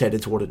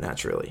gravitated toward it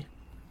naturally?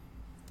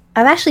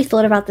 I've actually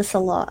thought about this a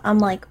lot. I'm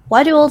like,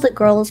 why do all the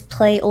girls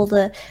play all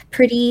the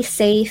pretty,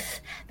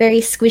 safe, very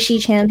squishy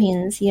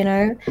champions, you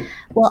know?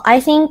 Well, I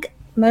think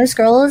most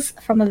girls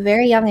from a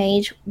very young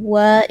age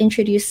were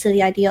introduced to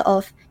the idea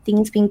of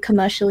things being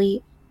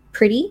commercially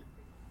pretty.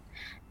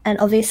 And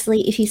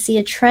obviously, if you see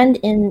a trend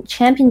in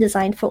champion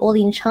design for all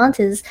the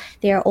enchanters,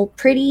 they're all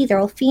pretty, they're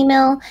all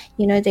female,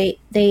 you know, they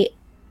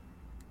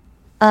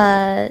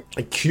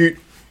like cute.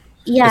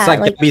 Yeah, it's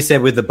like Gabby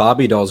said with the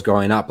Barbie dolls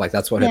growing up, like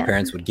that's what her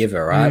parents would give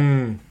her,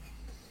 right?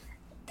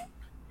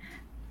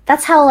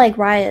 That's how, like,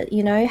 Riot,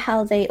 you know,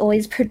 how they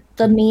always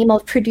the meme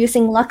of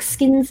producing Lux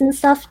skins and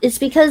stuff. It's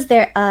because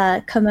they're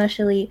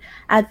commercially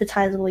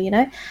advertisable, you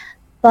know.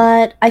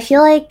 But I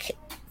feel like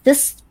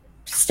this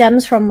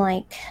stems from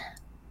like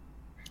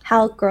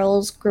how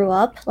girls grew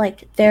up,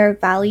 like their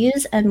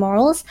values and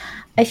morals.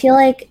 I feel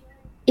like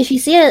if you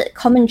see a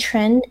common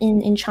trend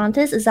in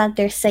enchanters is that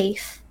they're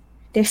safe.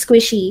 They're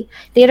squishy.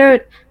 They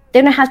don't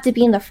have to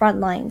be in the front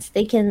lines.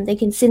 They can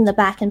sit in the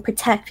back and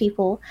protect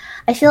people.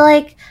 I feel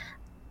like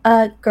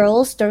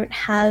girls don't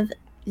have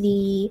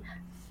the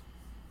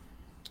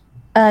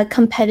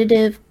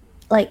competitive,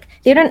 like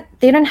they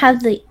don't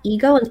have the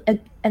ego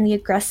and the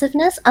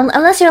aggressiveness.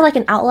 Unless you're like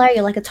an outlier,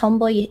 you're like a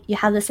tomboy, you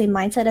have the same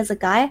mindset as a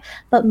guy.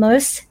 But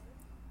most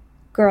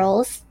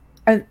girls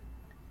are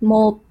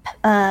more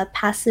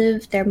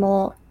passive. They're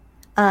more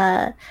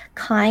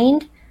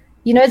kind.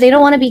 You know, they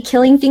don't want to be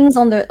killing things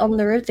on the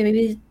roof.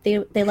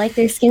 They like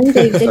their skins.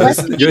 They like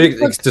You're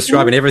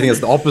describing everything as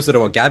the opposite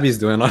of what Gabby's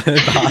doing.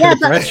 Yeah,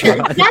 but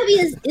Gabby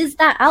is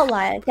that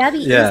outlier.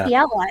 Gabby is the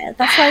outlier.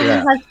 That's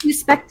why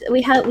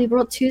we have we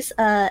brought two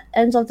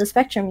ends of the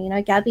spectrum. You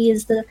know, Gabby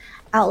is the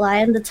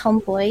outlier and the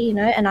tomboy. You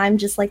know, and I'm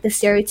just like the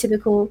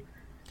stereotypical,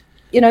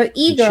 you know,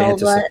 e-girl.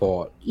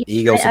 Support.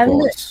 E-girl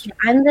supports.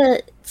 I'm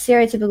the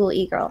stereotypical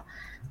e-girl.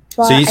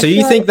 So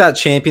you think that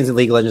champions in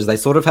League of Legends, they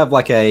sort of have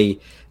like a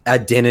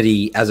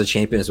identity as a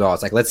champion as well?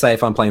 It's like, let's say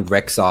if I'm playing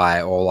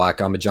Rek'Sai or like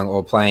I'm a jungle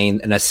or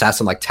playing an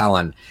assassin like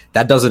Talon,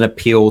 that doesn't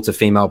appeal to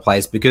female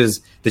players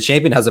because the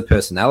champion has a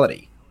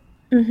personality.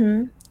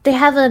 Mm-hmm. They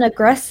have an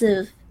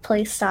aggressive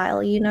play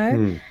style, you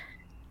know?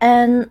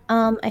 And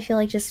I feel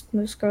like just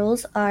most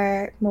girls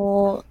are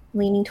more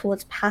leaning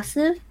towards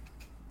passive,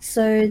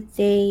 so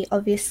they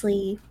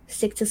obviously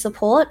stick to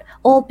support.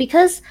 Or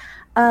because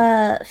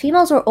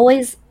females are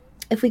always,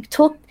 if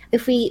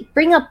we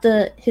bring up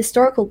the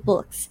historical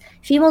books,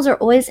 females are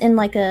always in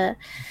like a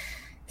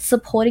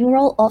supporting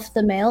role of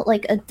the male,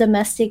 like a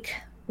domestic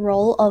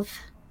role of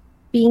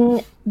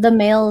being the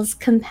male's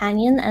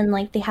companion, and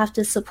like they have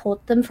to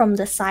support them from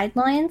the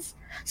sidelines.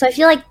 So I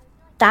feel like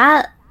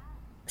that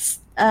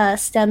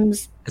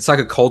stems. It's like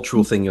a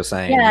cultural thing you're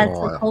saying. Yeah, it's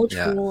a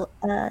cultural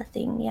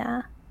thing.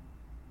 Yeah.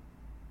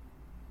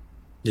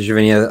 Did you have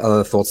any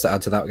other thoughts to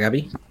add to that,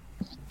 Gabby?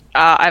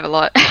 I have a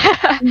lot.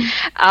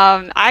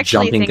 I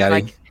actually Jumping think Gabby.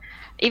 like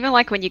even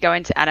like when you go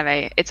into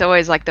anime, it's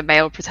always like the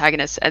male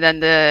protagonist, and then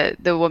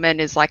the woman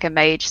is like a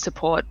mage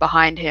support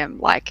behind him.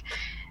 Like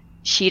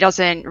she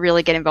doesn't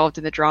really get involved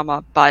in the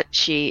drama, but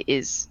she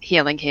is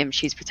healing him,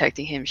 she's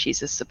protecting him,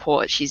 she's a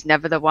support. She's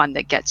never the one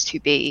that gets to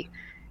be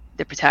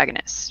the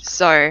protagonist.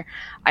 So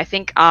I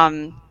think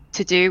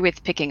to do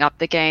with picking up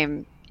the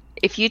game,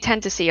 if you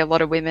tend to see a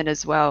lot of women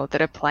as well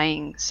that are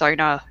playing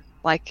Sona,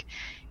 like,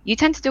 you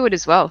tend to do it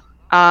as well,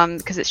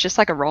 because it's just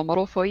like a role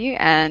model for you.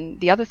 And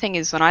the other thing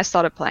is, when I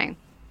started playing,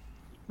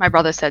 my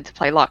brother said to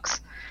play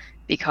Lux,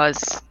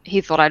 because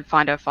he thought I'd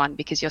find her fun,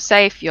 because you're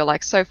safe, you're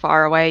like so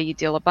far away, you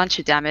deal a bunch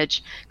of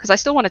damage, because I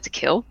still wanted to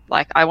kill,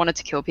 like I wanted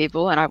to kill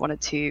people and I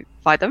wanted to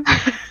fight them.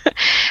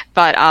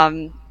 But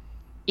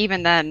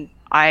even then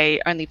I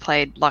only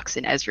played Lux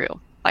and Ezreal.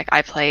 Like,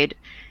 I played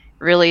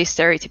really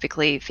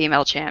stereotypically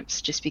female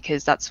champs just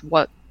because that's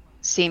what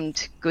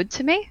seemed good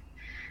to me.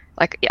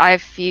 Like,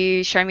 if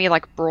you show me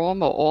like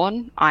Braum or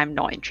Ornn, I'm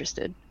not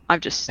interested. I'm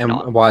just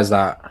not. And why is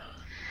that?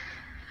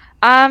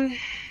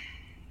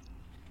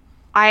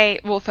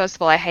 Well, first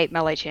of all, I hate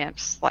melee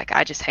champs. Like,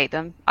 I just hate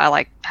them. I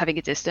like having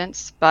a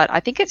distance, but I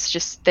think they're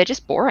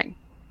just boring.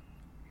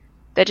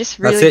 They're just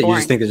really That's it. boring. You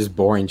just think they're just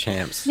boring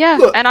champs. Yeah,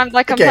 Look, and I'm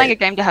okay. playing a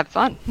game to have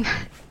fun.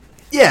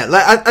 Yeah,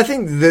 like I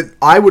think that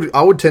I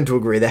would tend to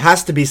agree. There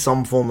has to be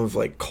some form of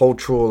like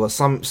cultural or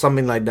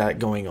something like that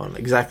going on.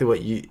 Exactly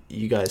what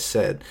you guys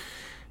said.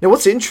 Now,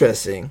 what's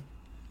interesting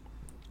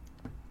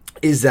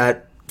is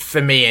that,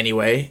 for me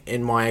anyway,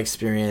 in my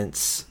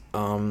experience,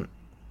 I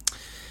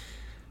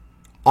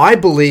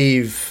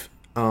believe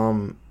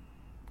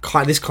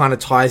this kind of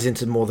ties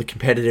into more the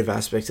competitive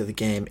aspect of the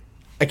game.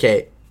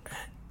 Okay,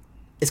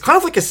 it's kind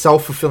of like a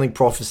self-fulfilling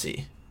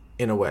prophecy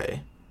in a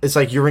way. It's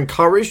like you're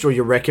encouraged or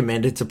you're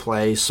recommended to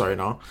play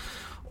Sona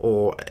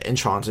or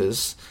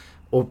Enchanters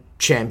or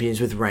champions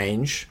with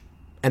range,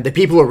 and the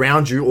people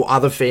around you or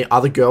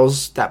other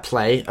girls that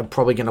play are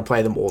probably going to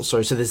play them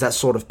also. So there's that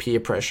sort of peer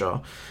pressure.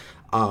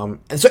 And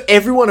so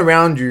everyone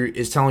around you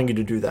is telling you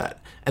to do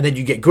that. And then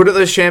you get good at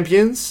those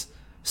champions,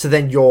 so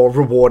then you're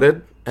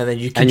rewarded, and then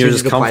you continue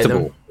to play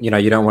them. You know,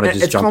 you don't want to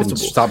just jump and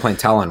comfortable. start playing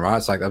Talon, right?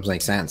 It's like, that doesn't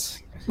make sense.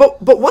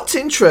 But what's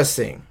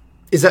interesting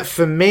is that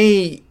for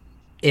me,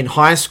 in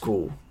high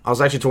school, I was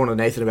actually talking to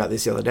Nathan about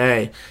this the other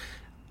day,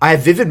 I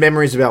have vivid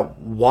memories about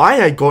why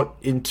I got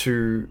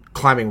into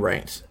climbing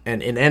ranked.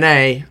 And in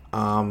NA,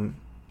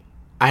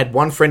 I had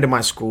one friend in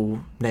my school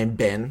named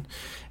Ben,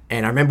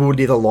 and I remember we'd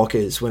do the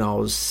lockers when I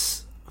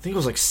think it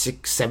was like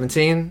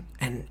 17,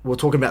 and we're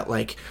talking about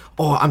like,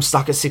 oh, I'm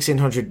stuck at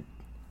 1600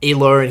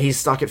 ELO, and he's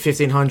stuck at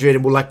 1500,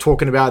 and we're like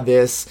talking about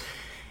this.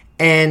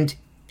 And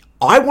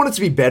I wanted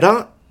to be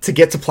better to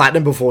get to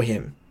platinum before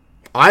him.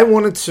 I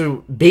wanted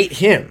to beat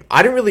him.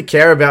 I didn't really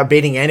care about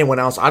beating anyone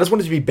else. I just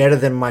wanted to be better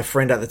than my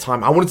friend at the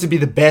time. I wanted to be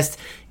the best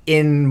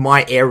in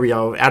my area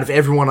out of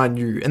everyone I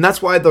knew. And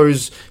that's why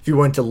if you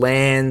went to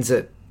LANs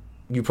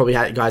you probably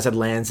guys had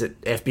LANs at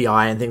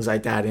FBI and things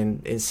like that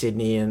in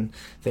Sydney and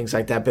things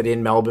like that. But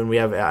in Melbourne, we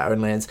have our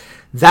own LANs.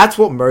 That's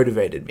what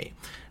motivated me.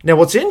 Now,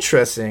 what's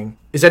interesting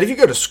is that if you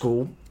go to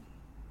school,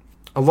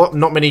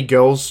 not many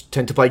girls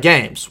tend to play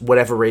games,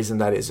 whatever reason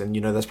that is. And,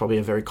 that's probably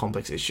a very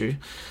complex issue.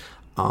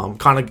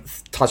 Kind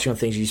of touching on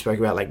things you spoke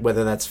about, like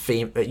whether that's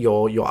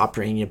your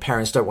upbringing, your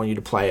parents don't want you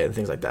to play it and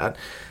things like that.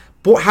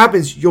 But what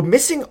happens, you're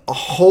missing a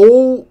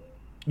whole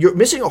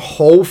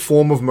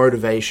form of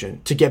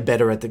motivation to get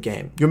better at the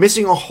game. You're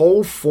missing a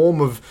whole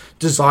form of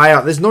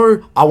desire. There's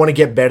no, I want to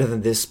get better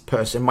than this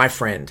person, my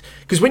friend.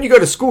 Because when you go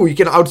to school,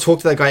 I would talk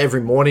to that guy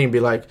every morning and be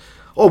like,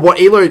 oh, what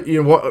ELO,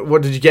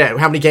 what did you get?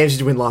 How many games did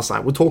you win last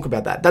night? We'll talk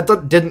about that.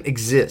 That didn't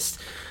exist.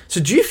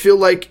 So do you feel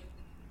like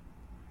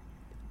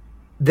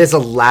there's a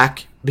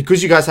lack,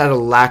 because you guys had a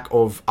lack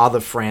of other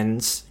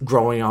friends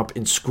growing up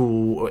in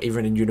school or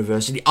even in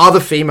university,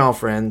 other female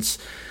friends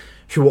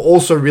who were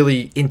also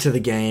really into the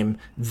game,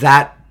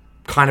 that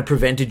kind of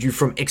prevented you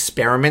from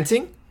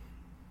experimenting?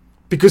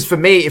 Because for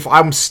me, if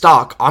I'm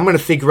stuck, I'm going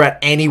to figure out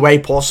any way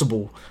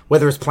possible,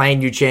 whether it's playing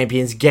new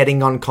champions,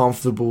 getting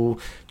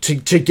uncomfortable, to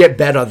get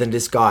better than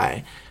this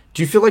guy.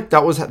 Do you feel like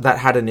that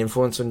had an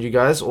influence on you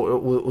guys, or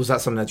was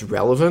that something that's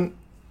relevant?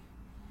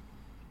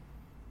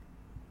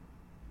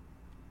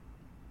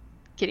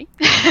 Kitty?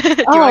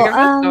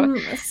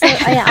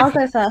 I'll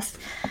go first.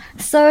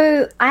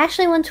 So I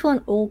actually went to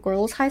an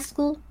all-girls high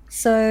school.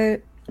 So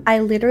I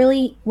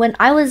literally, when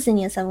I was in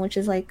year 7, which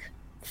is like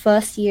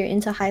first year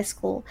into high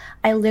school,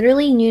 I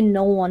literally knew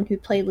no one who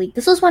played League.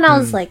 This was when I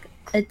was like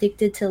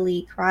addicted to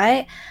League,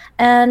 right?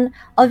 And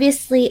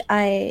obviously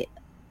I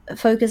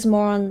focused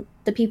more on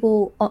the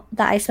people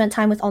that I spent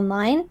time with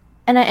online,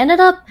 and I ended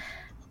up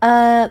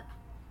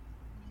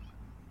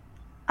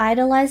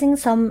idolizing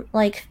some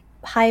like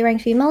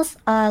high-ranked females,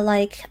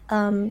 like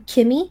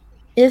Kimmy,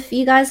 if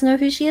you guys know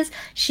who she is.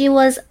 She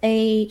was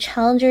a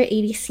Challenger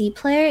ADC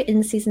player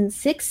in Season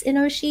 6 in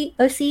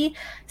OC,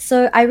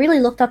 so I really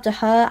looked up to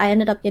her. I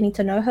ended up getting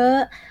to know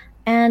her,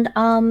 and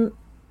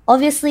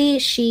obviously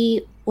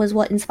she was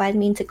what inspired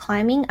me into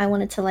climbing. I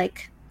wanted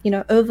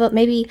to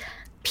maybe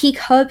peak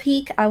her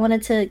peak. I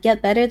wanted to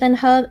get better than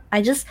her.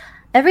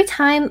 Every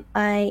time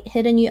I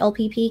hit a new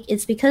LP peak,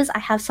 it's because I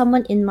have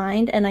someone in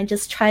mind, and I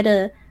just try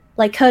to,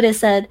 like Curtis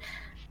said,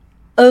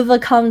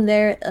 overcome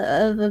their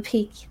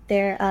peak.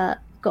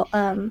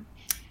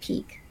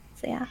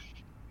 So yeah.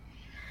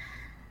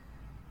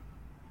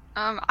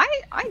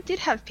 I did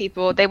have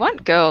people. They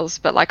weren't girls,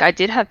 but like I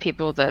did have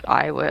people that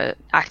I were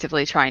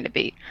actively trying to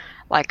beat.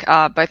 Like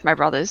both my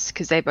brothers,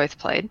 because they both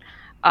played.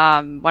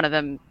 One of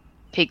them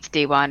peaked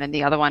D1, and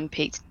the other one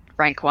peaked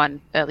rank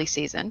 1 early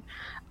season.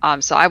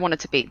 So I wanted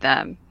to beat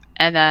them,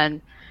 and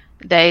then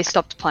they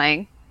stopped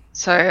playing.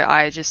 So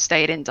I just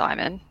stayed in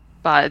Diamond.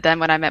 But then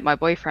when I met my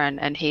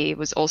boyfriend, and he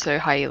was also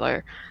high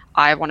elo,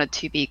 I wanted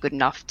to be good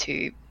enough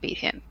to beat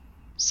him.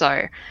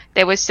 So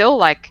there were still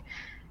like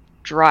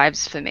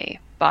drives for me.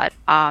 But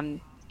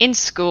in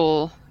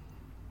school,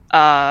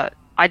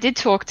 I did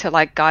talk to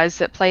like guys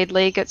that played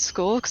League at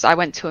school, because I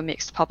went to a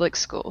mixed public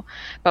school.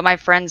 But my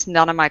friends,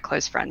 none of my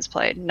close friends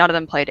played. None of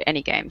them played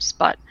any games.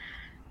 But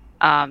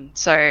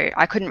so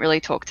I couldn't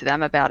really talk to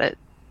them about it.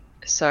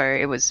 So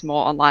it was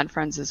more online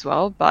friends as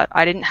well. But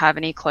I didn't have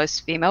any close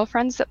female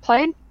friends that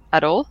played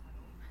at all.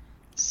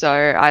 So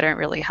I don't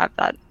really have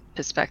that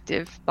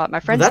perspective. But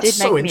my friends did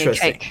make me a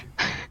cake.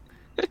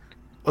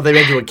 Well, they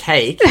made you a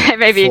cake. They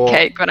made me a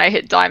cake when I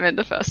hit Diamond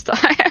the first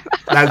time.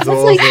 That's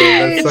awesome.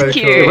 That's so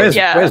cute. cool.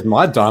 Where's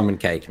my diamond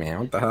cake, man?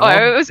 What the hell?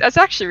 Oh, it's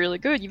actually really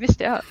good. You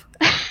missed out.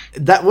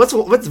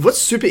 What's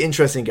super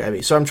interesting,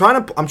 Gabby. So I'm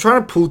trying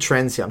to pull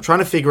trends here. I'm trying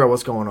to figure out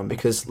what's going on,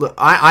 because look,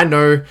 I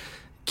know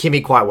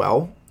Kimmy quite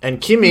well,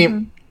 and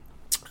Kimmy,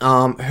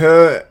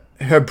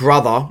 her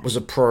brother was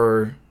a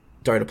pro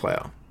Dota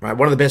player, right?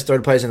 One of the best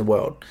Dota players in the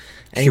world,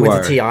 and he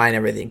went to TI and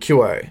everything,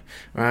 QO,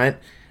 right?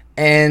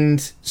 And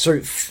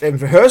so,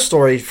 for her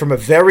story, from a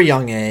very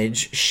young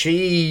age,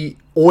 she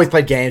always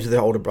played games with her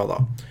older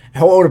brother.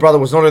 Her older brother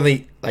was not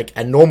only like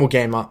a normal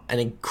gamer, an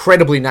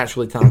incredibly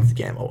naturally talented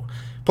gamer,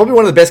 probably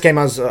one of the best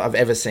gamers I've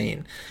ever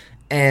seen.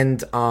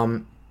 And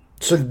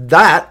so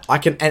that I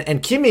can,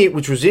 and Kimmy,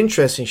 which was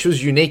interesting, she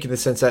was unique in the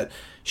sense that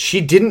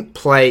she didn't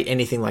play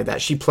anything like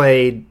that. She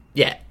played,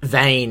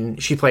 Vayne.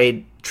 She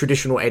played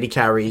traditional 80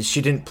 carries.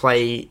 She didn't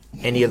play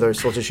any of those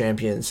sorts of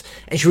champions,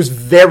 and she was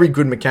very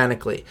good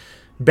mechanically.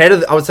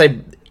 Better, I would say,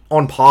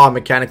 on par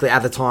mechanically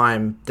at the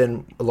time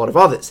than a lot of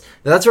others.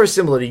 Now, that's very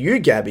similar to you,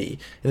 Gabby,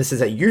 in the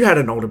sense that you had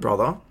an older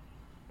brother,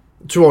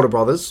 two older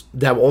brothers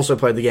that also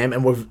played the game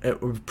and were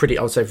pretty,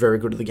 I would say, very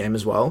good at the game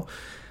as well.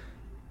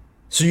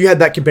 So you had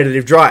that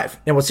competitive drive.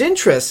 Now, what's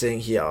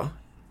interesting here,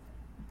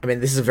 I mean,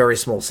 this is a very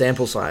small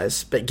sample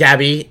size, but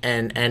Gabby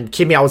and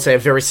Kimmy, I would say, are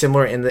very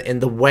similar in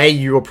the way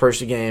you approach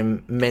the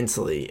game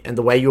mentally and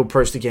the way you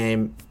approach the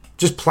game.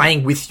 Just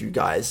playing with you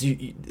guys,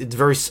 it's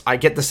very. I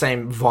get the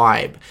same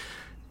vibe.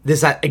 There's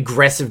that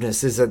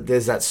aggressiveness. There's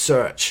that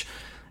search,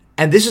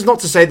 and this is not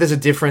to say there's a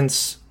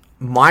difference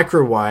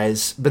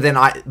micro-wise. But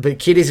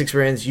Kitty's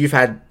experience, you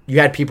had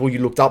people you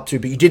looked up to,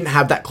 but you didn't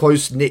have that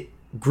close knit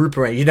group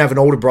around you. You didn't have an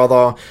older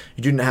brother.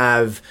 You didn't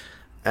have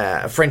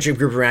a friendship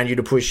group around you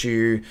to push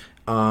you.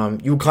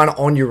 You were kind of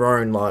on your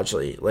own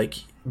largely, like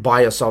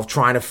by yourself,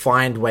 trying to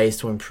find ways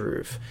to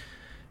improve.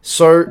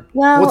 So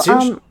what's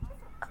interesting?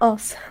 Oh,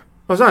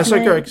 no,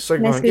 so go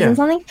on, yeah.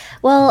 Something?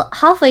 Well,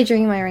 halfway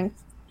during my rank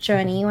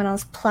journey, when I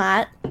was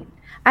plat,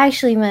 I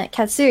actually met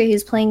Katsuri,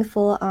 who's playing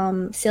for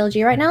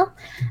CLG right now,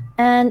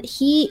 and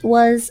he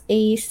was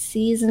a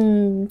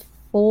season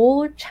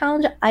 4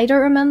 challenger. I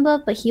don't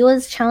remember, but he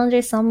was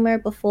challenger somewhere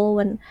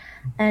before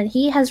and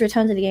he has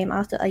returned to the game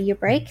after a year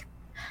break.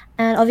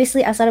 And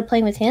obviously, I started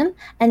playing with him,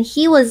 and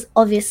he was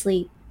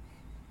obviously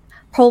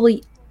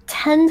probably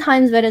 10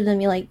 times better than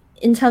me, like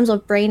in terms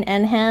of brain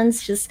and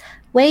hands, just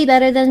way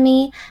better than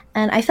me.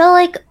 And I felt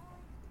like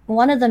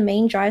one of the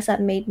main drives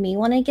that made me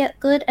want to get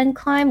good and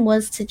climb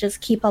was to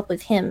just keep up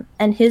with him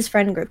and his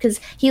friend group, because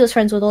he was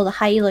friends with all the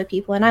high elo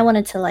people, and I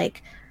wanted to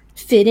like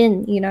fit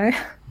in, you know.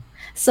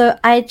 So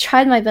I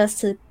tried my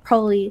best to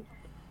probably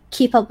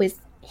keep up with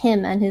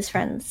him and his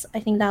friends. I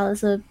think that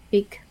was a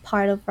big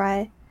part of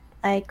why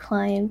I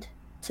climbed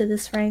to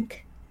this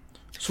rank.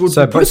 So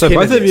both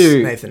of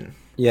you, Nathan.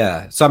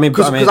 Yeah. So I mean,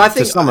 I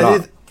think to sum it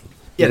up.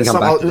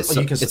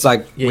 It's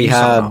like we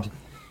had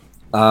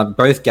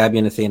both Gabby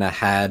and Athena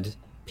had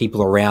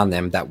people around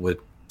them that were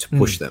to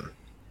push them.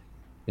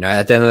 You know,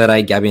 at the end of the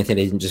day, Gabby and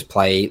Athena didn't just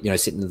play,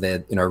 sit in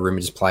their room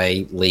and just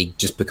play League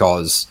just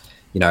because,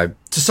 to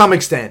some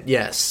extent,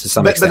 yes. To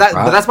some extent,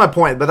 but that's my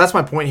point. But that's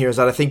my point here, is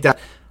that I think that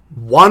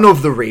one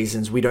of the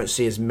reasons we don't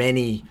see as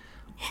many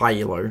high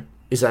elo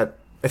is that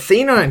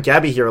Athena and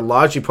Gabby here are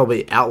largely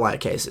probably outlier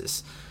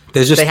cases.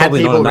 There's just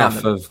probably not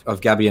enough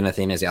of Gabby and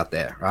Athena's out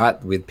there,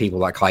 right? With people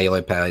like high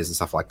elo players and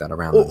stuff like that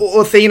around them.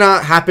 Or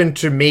Athena happened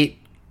to meet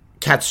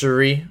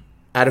Katsuri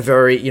at a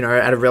very,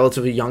 at a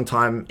relatively young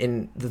time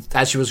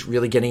as she was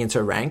really getting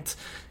into ranked.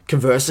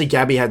 Conversely,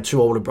 Gabby had two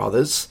older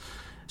brothers.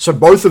 So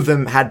both of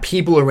them had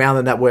people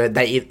around them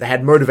they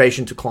had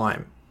motivation to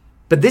climb.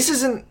 But this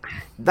isn't,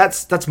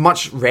 that's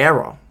much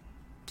rarer.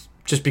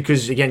 Just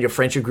because, again, your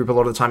friendship group a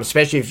lot of the time,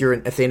 especially if you're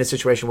in Athena's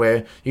situation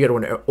where you go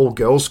to an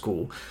all-girls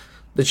school,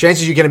 the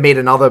chances you're going to meet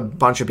another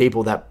bunch of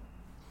people that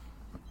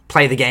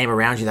play the game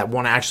around you that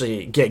want to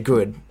actually get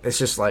good, it's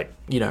just like,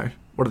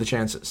 what are the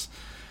chances?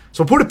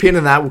 So we'll put a pin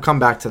in that. We'll come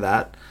back to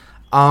that.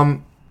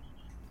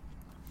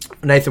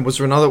 Nathan, was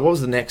there another? What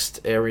was the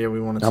next area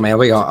we wanted? I mean,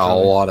 we got a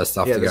lot of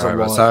stuff to there's go a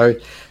over. lot.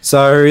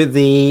 So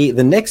the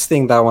next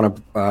thing that I want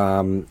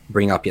to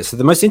bring up here. So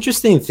the most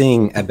interesting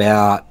thing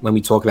about when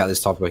we talk about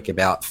this topic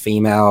about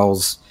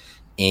females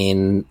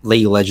in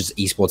League of Legends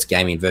esports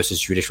gaming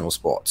versus traditional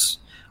sports.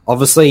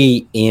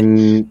 Obviously,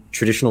 in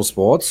traditional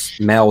sports,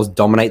 males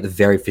dominate the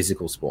very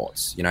physical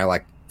sports. You know,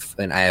 like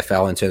in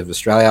AFL in terms of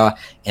Australia,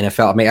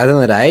 NFL. I mean, at the end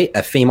of the day,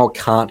 a female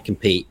can't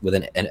compete with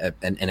an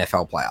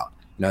NFL player.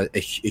 You know,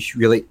 it's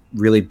really,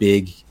 really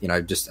big, you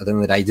know, just at the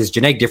end of the day, there's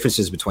genetic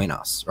differences between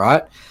us,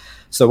 right?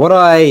 So what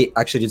I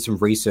actually did some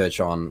research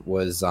on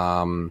was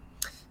what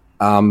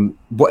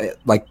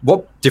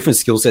different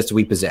skill sets do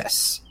we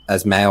possess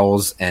as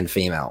males and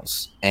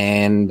females?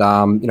 And,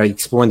 you know,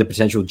 exploring the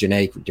potential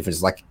genetic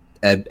differences, like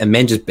are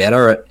men just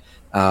better at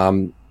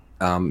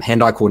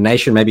hand-eye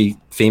coordination? Maybe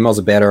females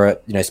are better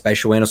at, you know,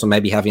 spatial awareness, or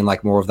maybe having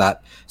like more of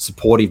that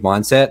supportive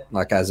mindset,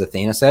 like as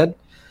Athena said.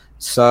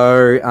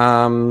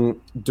 So,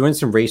 doing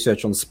some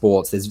research on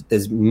sports,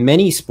 there's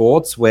many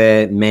sports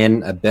where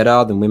men are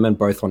better than women,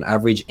 both on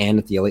average and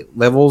at the elite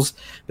levels,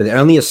 but there are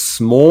only a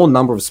small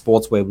number of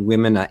sports where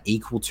women are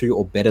equal to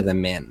or better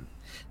than men.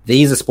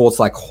 These are sports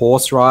like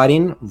horse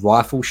riding,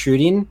 rifle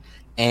shooting,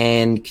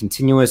 and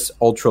continuous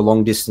ultra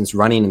long distance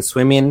running and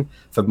swimming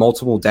for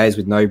multiple days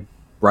with no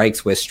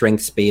breaks, where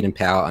strength, speed, and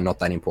power are not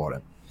that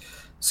important.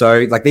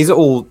 So, like, these are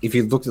all, if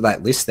you looked at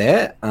that list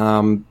there,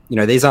 you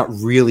know, these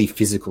aren't really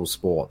physical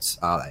sports,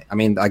 are they? I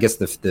mean, I guess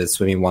the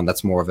swimming one,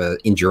 that's more of an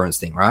endurance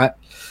thing, right?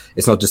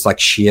 It's not just like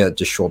sheer,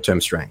 just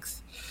short-term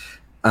strength.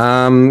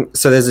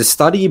 So there's a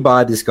study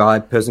by this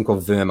person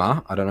called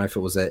Verma. I don't know if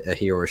it was a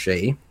he or a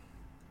she.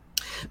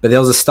 But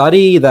there was a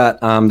study that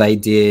they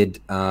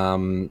did,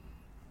 and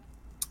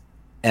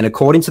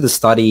according to the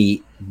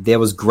study, there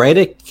was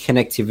greater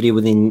connectivity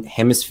within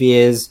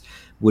hemispheres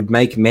would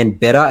make men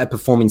better at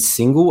performing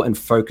single and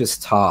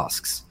focused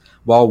tasks,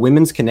 while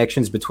women's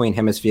connections between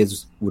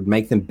hemispheres would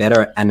make them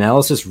better at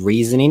analysis,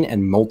 reasoning,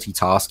 and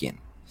multitasking.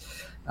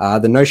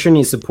 The notion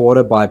is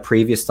supported by a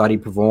previous study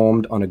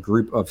performed on a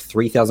group of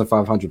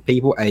 3,500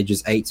 people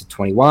ages 8 to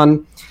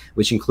 21,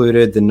 which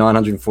included the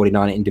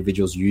 949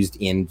 individuals used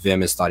in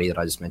Verma's study that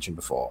I just mentioned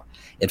before.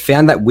 It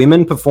found that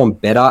women perform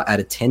better at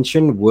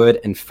attention,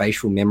 word, and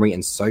facial memory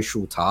and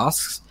social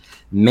tasks.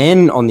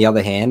 Men, on the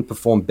other hand,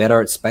 perform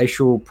better at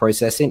spatial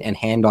processing and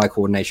hand-eye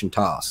coordination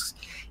tasks.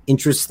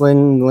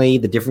 Interestingly,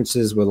 the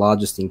differences were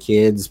largest in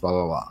kids, blah,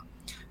 blah, blah.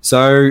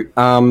 So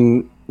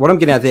what I'm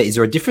getting at there, is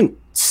there a different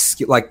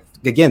skill, like,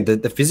 again,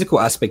 the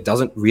physical aspect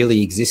doesn't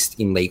really exist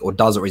in League, or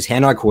does it? Or is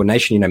hand-eye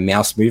coordination, you know,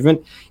 mouse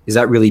movement, is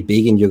that really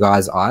big in your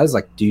guys' eyes?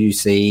 Like, do you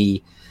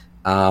see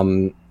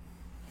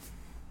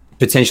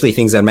potentially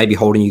things that are maybe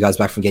holding you guys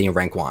back from getting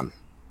rank 1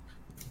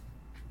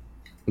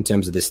 in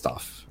terms of this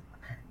stuff?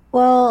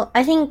 Well,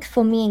 I think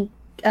for me,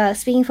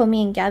 speaking for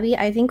me and Gabby,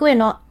 I think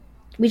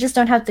we just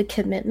don't have the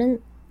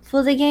commitment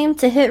for the game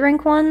to hit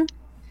rank 1.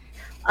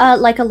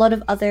 Like a lot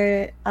of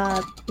other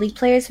League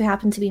players who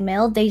happen to be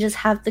male, they just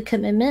have the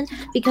commitment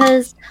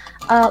because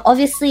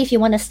obviously if you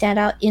want to stand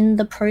out in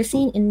the pro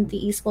scene, in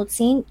the esports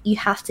scene, you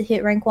have to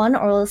hit rank 1,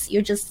 or else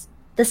you're just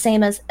the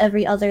same as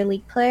every other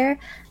League player,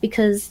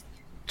 because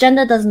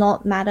gender does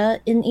not matter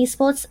in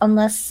esports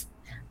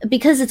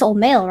because it's all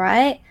male,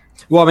 right?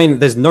 Well, I mean,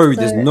 there's no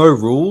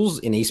rules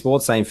in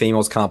esports saying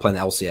females can't play in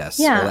the LCS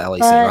or the LEC,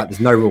 right? There's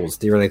no rules.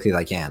 Theoretically,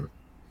 they can.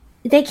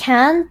 They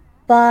can,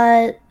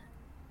 but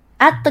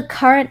at the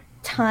current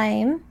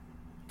time,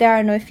 there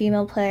are no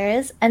female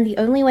players, and the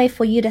only way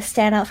for you to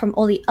stand out from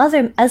all the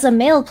other, as a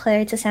male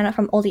player, to stand out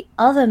from all the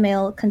other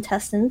male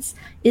contestants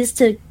is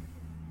to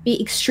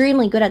be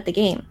extremely good at the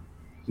game.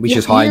 Which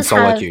is high in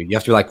solo queue. You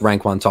have to be like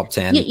rank 1, top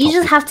 10. You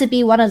just have to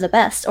be one of the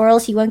best, or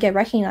else you won't get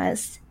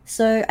recognized.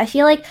 So I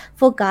feel like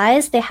for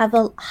guys, they have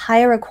a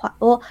higher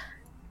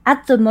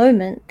at the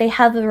moment, they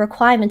have a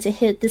requirement to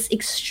hit this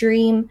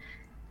extreme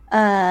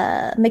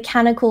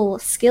mechanical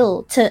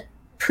skill to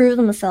prove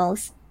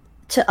themselves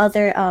to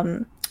other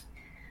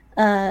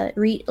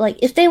like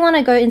if they want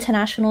to go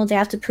international, they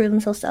have to prove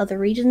themselves to other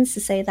regions to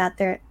say that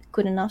they're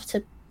good enough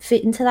to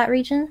fit into that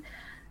region.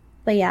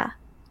 But yeah.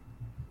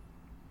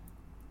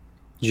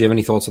 Do you have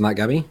any thoughts on that,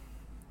 Gabby?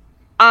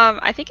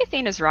 I think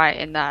Athena's right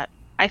in that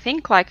I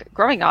think, like,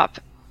 growing up,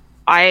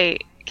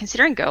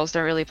 considering girls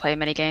don't really play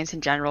many games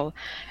in general,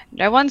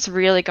 no one's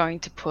really going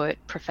to put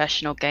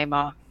professional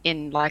gamer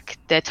in like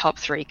their top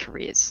 3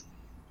 careers.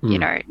 You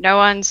know, no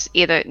one's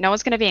going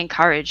to be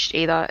encouraged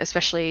either,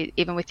 especially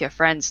even with your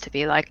friends, to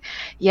be like,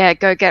 yeah,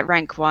 go get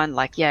rank 1,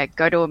 like, yeah,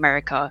 go to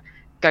America,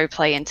 go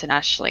play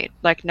internationally.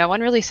 Like, no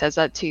one really says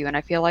that to you, and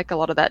I feel like a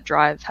lot of that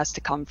drive has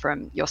to come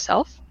from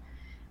yourself.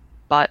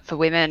 But for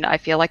women, I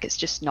feel like it's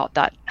just not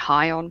that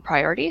high on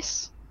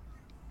priorities.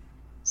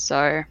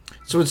 So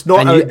it's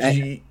not.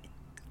 I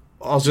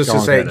was just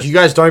gonna say, you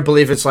guys don't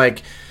believe it's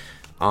like,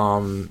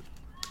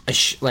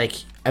 like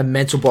a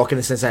mental block in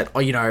the sense that, oh,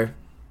 you know,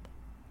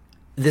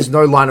 there's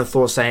no line of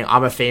thought saying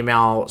I'm a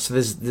female, so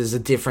there's a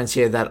difference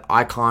here that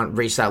I can't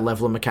reach that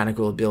level of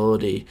mechanical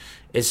ability.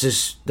 It's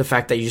just the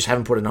fact that you just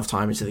haven't put enough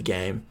time into the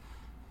game.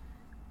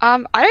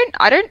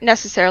 I don't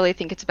necessarily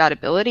think it's about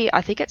ability.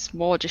 I think it's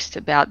more just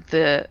about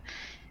the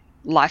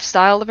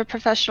lifestyle of a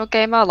professional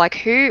gamer.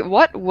 Like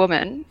what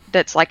woman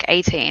that's like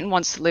 18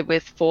 wants to live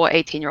with 4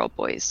 18-year-old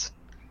boys?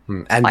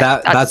 And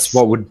like, that's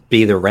what would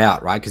be the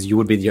route, right? Because you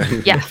would be the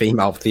only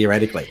female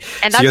theoretically.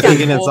 And so you're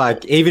thinking it's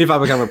like, even if I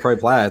become a pro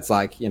player, it's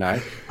like, you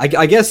know,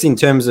 I guess in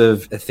terms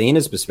of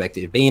Athena's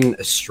perspective, being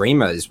a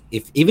streamer is,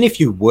 even if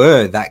you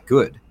were that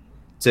good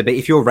to be,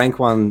 if you're a rank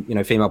 1, you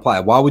know, female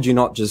player, why would you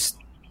not just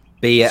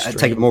be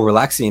take a more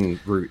relaxing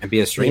route and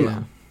be a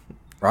streamer,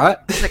 right?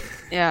 Like,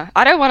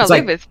 I don't want to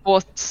live with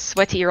 4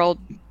 sweaty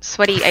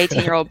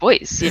 18-year-old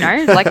boys, you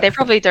know? Like, they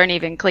probably don't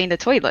even clean the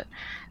toilet.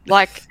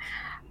 Like,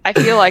 I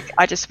feel like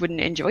I just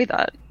wouldn't enjoy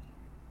that.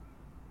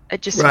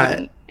 It just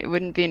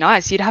wouldn't be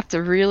nice. You'd have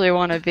to really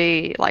want to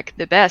be like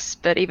the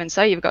best, but even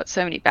so, you've got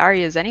so many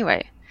barriers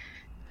anyway.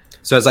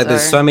 So it's like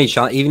there's so many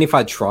challenges. Even if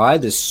I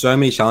tried, there's so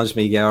many challenges for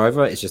me to get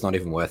over. It's just not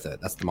even worth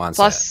it. That's the mindset.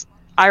 Plus,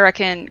 I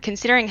reckon,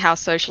 considering how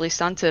socially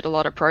stunted a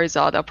lot of pros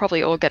are, they'll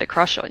probably all get a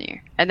crush on you,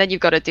 and then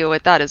you've got to deal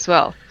with that as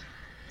well.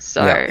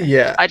 So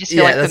I just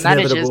feel like for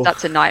managers, inevitable.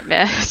 That's a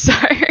nightmare. So.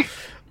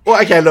 Well,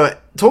 okay, look,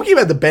 talking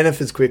about the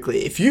benefits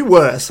quickly, if you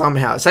were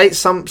somehow, say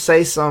some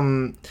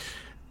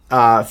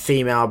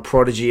female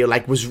prodigy,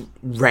 like, was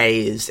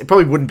raised, it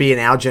probably wouldn't be in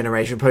our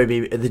generation, it'd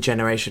probably be the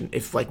generation,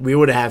 if, like, we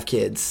were to have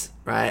kids,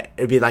 right?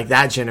 It'd be like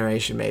that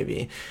generation,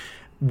 maybe,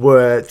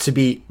 were to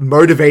be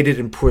motivated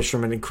and pushed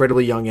from an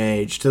incredibly young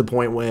age to the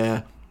point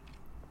where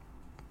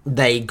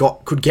they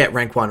could get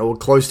rank 1 or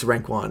close to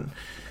rank 1.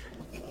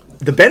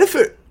 The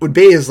benefit would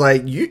be is,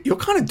 like, you're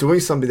kind of doing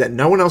something that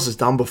no one else has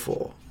done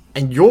before.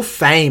 And your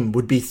fame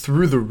would be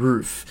through the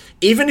roof.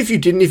 Even if you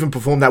didn't even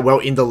perform that well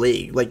in the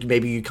league. Like,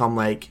 maybe you come,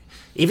 like...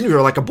 Even if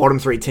you're, like, a bottom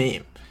 3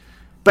 team.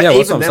 But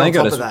even then, on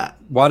top of that...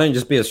 Why don't you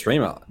just be a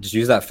streamer? Just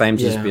use that fame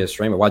to just be a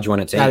streamer. Why'd you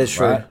want a team? That is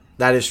true. Right?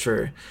 That is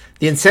true.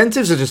 The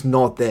incentives are just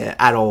not there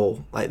at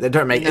all. Like, they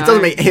don't make... No. It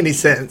doesn't make any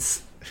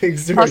sense.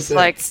 Plus,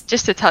 like,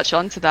 just to touch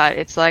on to that,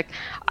 it's like...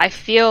 I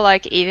feel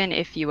like even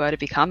if you were to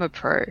become a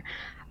pro...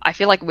 I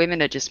feel like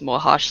women are just more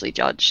harshly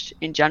judged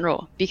in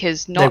general.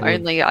 Because not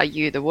only are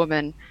you the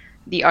woman...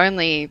 the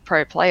only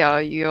pro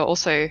player, you're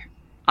also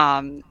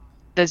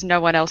there's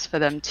no one else for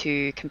them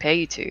to compare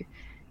you to,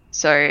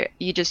 so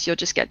you'll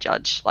just get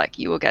judged. Like,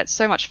 you will get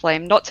so much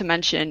flame, not to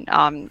mention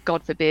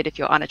God forbid if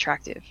you're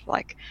unattractive.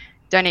 Like,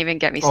 don't even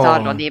get me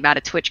started on the amount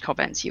of Twitch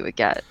comments you would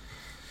get.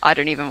 I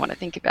don't even want to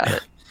think about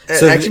it.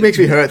 It actually makes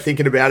me hurt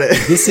thinking about it.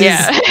 This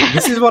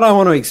is what I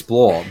want to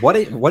explore. What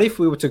if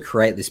we were to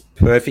create this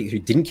perfect, who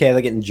didn't care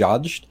they're getting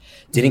judged,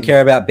 didn't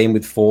care about being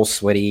with 4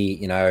 sweaty,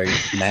 you know,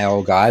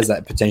 male guys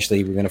that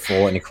potentially were going to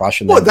fall in a crush.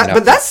 And these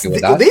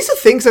are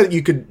things that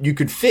you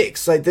could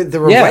fix. Like,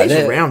 there are ways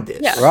around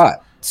this. Yeah. Right.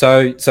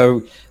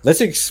 So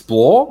let's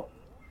explore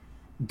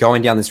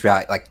going down this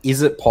route. Like,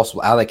 is it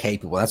possible? Are they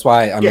capable? That's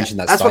why I mentioned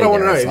that. That's what I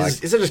want to know.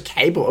 Is it just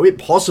capable? Are it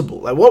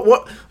possible? Like,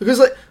 what? Because,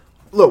 like,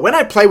 look, when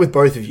I play with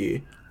both of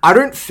you, I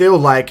don't feel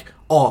like,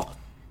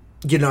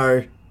 you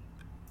know,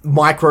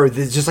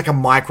 there's just like a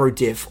micro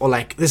diff, or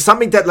like there's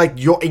something that like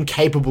you're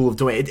incapable of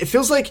doing. It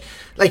feels like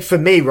for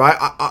me, right,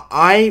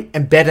 I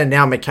am better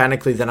now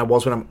mechanically than I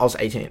was when I was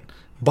 18,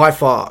 by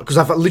far, because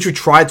I've literally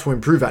tried to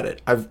improve at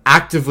it. I've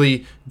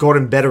actively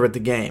gotten better at the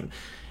game,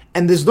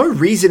 and there's no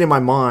reason in my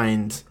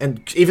mind,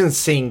 and even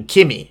seeing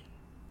Kimmy,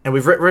 and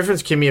we've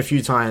referenced Kimmy a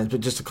few times,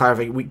 but just to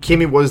clarify,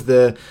 Kimmy was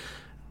the,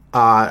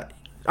 I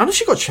don't know if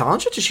she got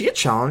Challenger. Did she get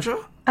Challenger?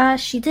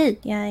 She did,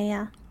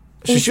 yeah.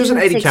 She was an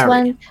 80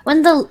 carry.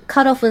 When the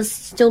cutoff was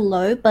still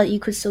low, but you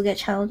could still get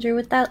Challenger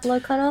with that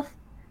low cutoff.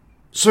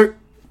 So,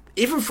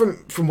 even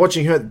from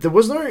watching her, there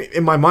was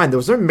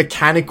no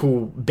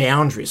mechanical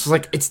boundaries. It's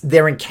like,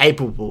 they're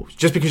incapable.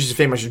 Just because she's a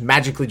female, she's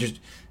magically just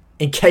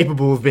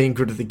incapable of being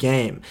good at the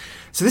game.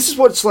 So this is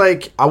what's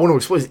like, I want to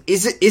explore.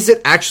 Is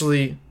it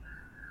actually,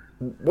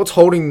 what's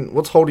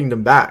holding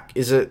them back?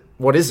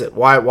 What is it?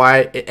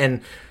 Why,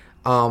 and,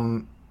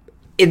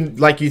 in,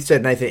 like you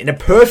said, Nathan, in a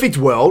perfect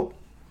world,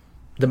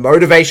 the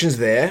motivation's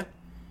there.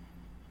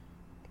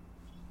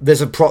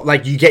 There's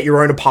like, you get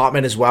your own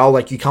apartment as well.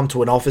 Like, you come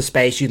to an office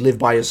space, you live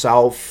by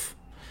yourself,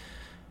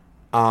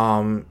 so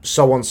on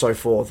and so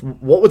forth.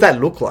 What would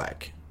that look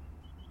like?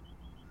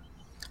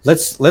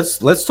 Let's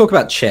talk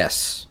about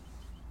chess,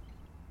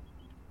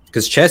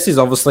 because chess is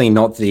obviously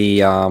not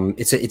the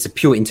it's a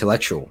pure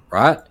intellectual,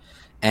 right?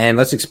 And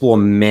let's explore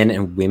men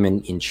and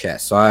women in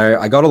chess. So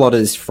I got a lot of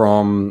this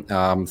from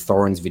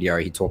Thorin's video.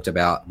 He talked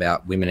about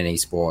women in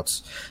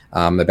esports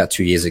about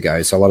 2 years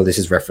ago. So a lot of this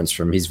is referenced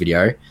from his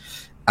video.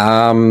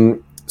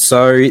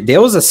 So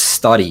there was a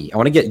study. I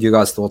want to get you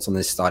guys' thoughts on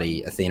this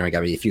study, Athena and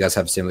Gabby, if you guys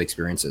have similar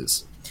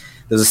experiences.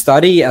 There's a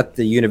study at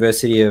the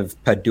University of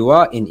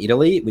Padua in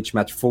Italy, which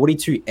matched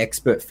 42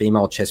 expert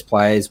female chess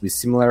players with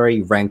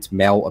similarly ranked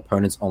male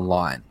opponents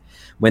online.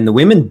 When the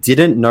women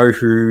didn't know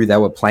who they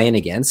were playing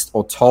against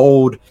or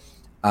told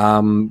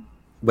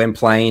when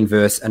playing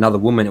versus another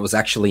woman, it was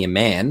actually a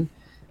man,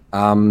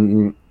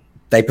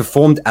 they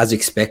performed as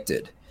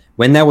expected.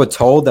 When they were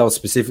told they were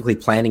specifically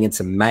playing against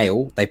a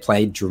male, they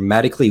played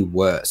dramatically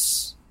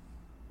worse.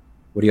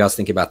 What do you guys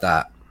think about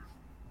that?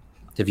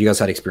 Have you guys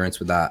had experience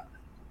with that?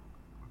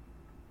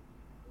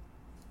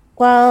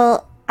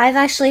 Well, I've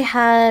actually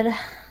had...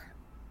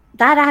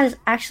 That has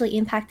actually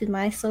impacted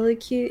my solo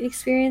queue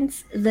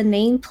experience. The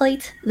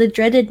nameplate, the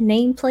dreaded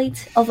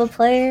nameplate of a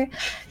player.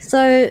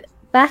 So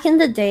back in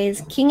the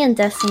days, King and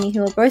Destiny,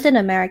 who are both in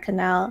America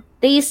now,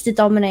 they used to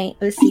dominate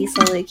OC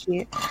solo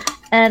queue.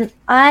 And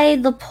I,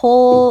 the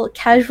poor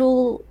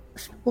casual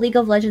League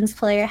of Legends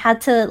player,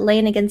 had to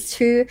lane against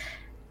two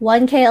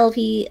 1k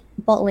LP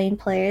bot lane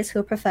players who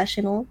are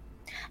professional.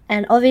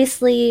 And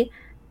obviously,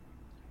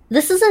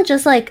 this isn't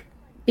just like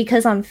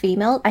because I'm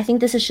female. I think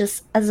this is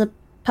just as a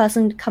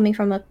person coming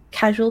from a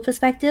casual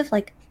perspective,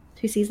 like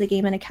who sees the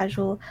game in a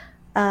casual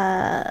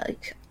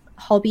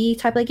hobby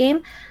type of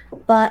game.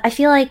 But I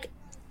feel like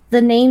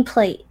the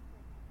nameplate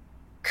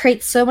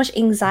creates so much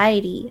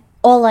anxiety,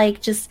 or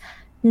like just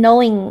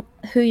knowing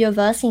who you're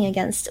versing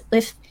against.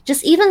 If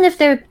just even if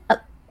they're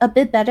a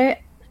bit better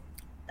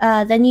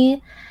than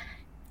you,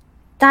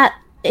 that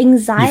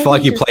anxiety. You feel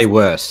like you play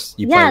worse.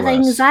 You play worse. The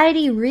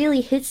anxiety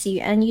really hits you,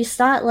 and you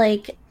start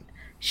like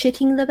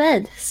shitting the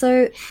bed.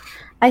 So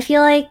I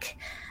feel like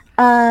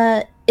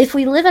if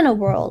we live in a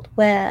world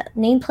where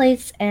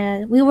nameplates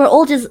and we were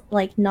all just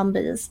like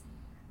numbers,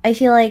 I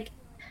feel like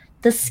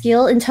the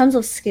skill, in terms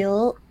of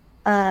skill,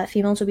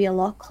 females would be a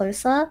lot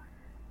closer.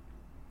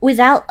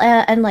 Without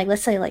and like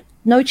let's say like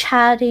no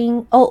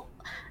chatting,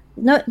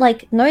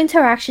 no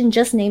interaction,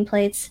 just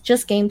nameplates,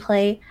 just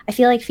gameplay. I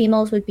feel like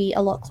females would be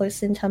a lot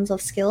closer in terms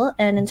of skill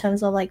and in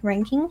terms of like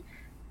ranking.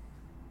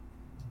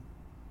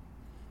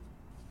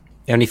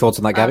 Any thoughts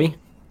on that, Gabby?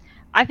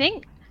 I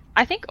think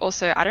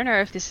also, I don't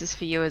know if this is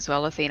for you as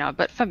well, Athena,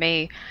 but for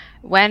me,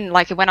 when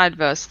I'd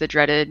verse the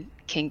dreaded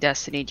King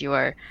Destiny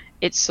duo,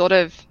 it's sort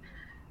of,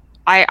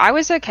 I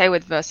was okay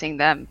with versing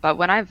them, but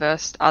when I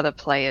versed other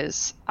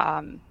players,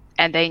 and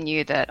they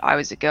knew that I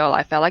was a girl,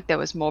 I felt like there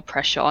was more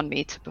pressure on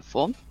me to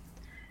perform.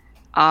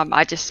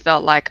 I just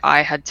felt like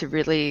I had to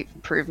really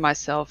prove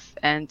myself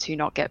and to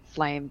not get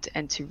flamed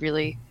and to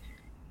really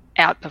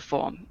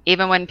outperform.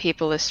 Even when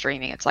people are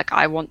streaming, it's like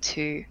I want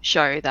to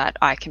show that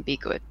I can be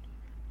good.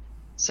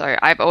 So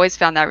I've always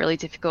found that really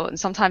difficult, and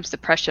sometimes the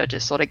pressure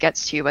just sort of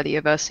gets to you, whether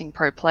you're versing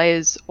pro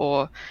players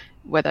or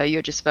whether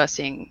you're just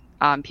versing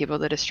people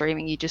that are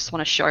streaming. You just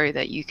want to show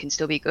that you can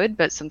still be good,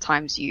 but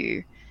sometimes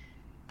you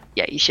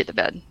shit the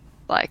bed.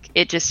 Like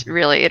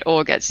it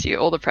all gets to you,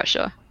 all the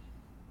pressure.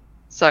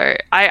 So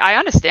I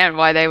understand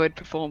why they would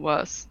perform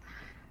worse,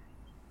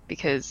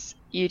 because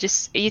you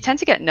tend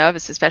to get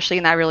nervous, especially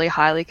in that really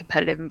highly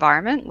competitive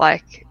environment.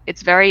 Like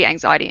it's very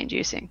anxiety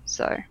inducing.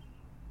 So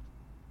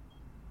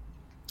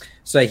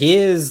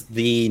here's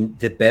the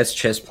best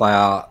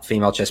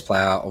female chess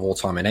player of all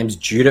time. Her name's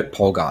Judith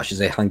Polgar.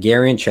 She's a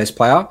Hungarian chess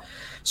player,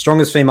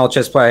 strongest female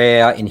chess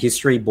player in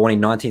history, born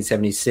in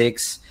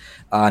 1976.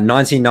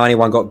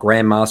 1991 got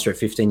Grandmaster at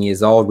 15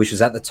 years old, which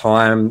was at the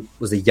time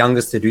was the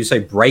youngest to do so,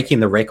 breaking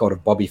the record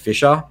of Bobby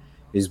Fischer,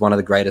 who's one of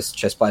the greatest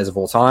chess players of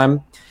all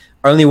time.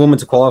 Only woman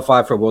to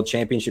qualify for a World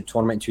Championship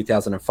tournament in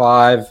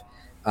 2005.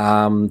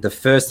 The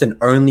first and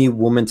only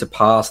woman to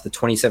pass the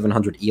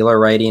 2700 ELO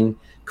rating.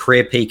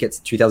 Career peak at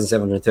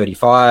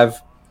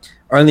 2,735.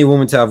 Only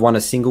woman to have won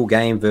a single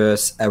game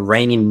versus a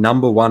reigning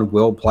 #1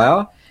 world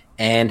player,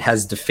 and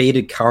has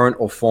defeated current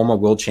or former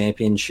world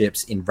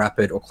championships in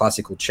rapid or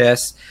classical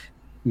chess.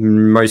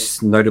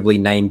 Most notably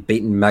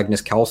beaten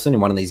Magnus Carlsen in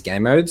one of these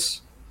game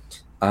modes.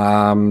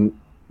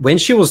 When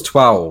she was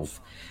 12,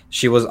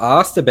 she was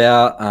asked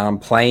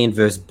about playing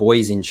versus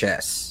boys in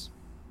chess.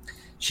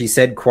 She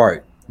said,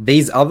 quote,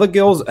 "These other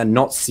girls are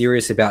not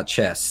serious about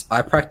chess.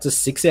 I practice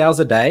 6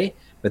 hours a day,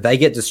 but they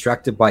get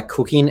distracted by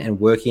cooking and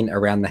working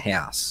around the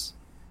house."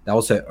 That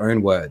was her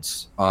own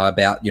words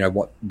about,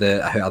 what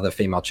her other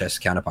female chess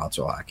counterparts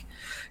are like.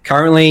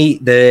 Currently,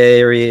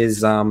 there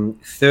is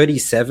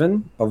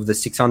 37 of the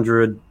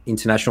 600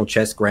 international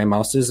chess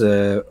grandmasters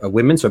are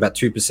women, so about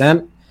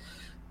 2%.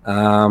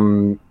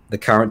 The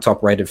current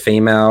top-rated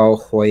female,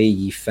 Hui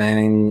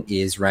Yifeng,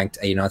 is ranked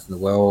 89th in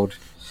the world.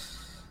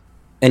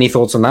 Any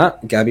thoughts on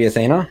that, Gabby,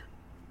 Athena?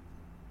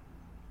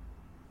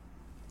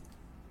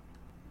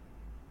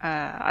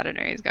 I don't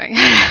know who's going.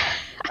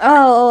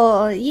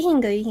 Oh, you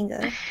can go.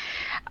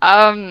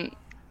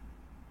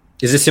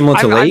 Is this similar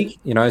to League?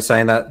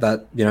 Saying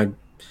that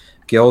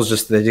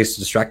girls they're just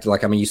distracted.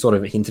 Like, I mean, you sort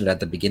of hinted at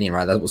the beginning,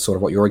 right? That was sort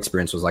of what your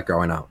experience was like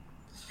growing up.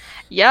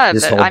 Yeah,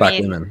 just hold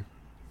back women.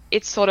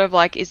 It's sort of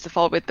like, is the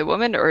fault with the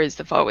woman, or is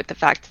the fault with the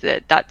fact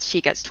that she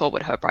gets told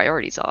what her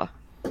priorities are?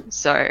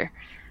 So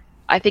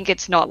I think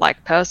it's not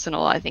like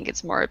personal. I think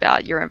it's more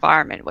about your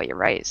environment where you're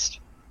raised.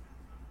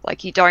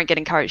 Like, you don't get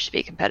encouraged to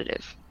be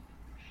competitive.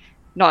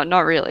 Not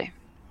really.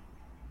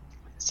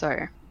 So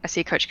I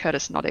see Coach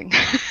Curtis nodding.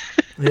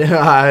 Yeah,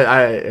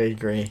 I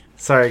agree.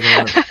 Sorry, go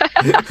on.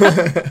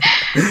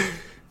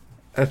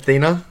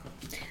 Athena?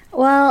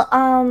 Well,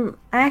 I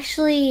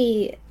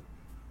actually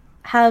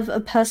have a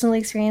personal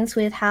experience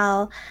with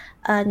how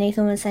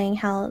Nathan was saying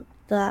how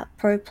that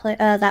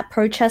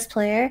pro chess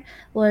player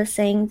was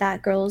saying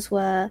that girls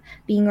were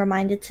being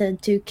reminded to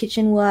do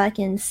kitchen work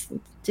and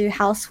do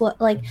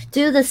housework, like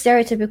do the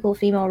stereotypical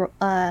female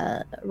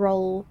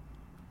role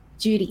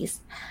duties.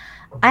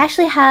 I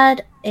actually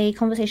had a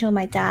conversation with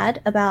my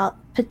dad about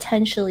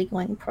potentially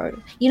going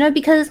pro. You know,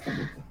 because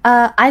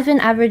I've been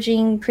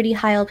averaging pretty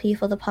high LP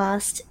for the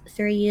past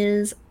 3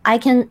 years.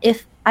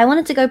 If I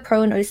wanted to go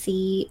pro in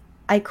OC,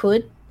 I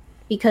could,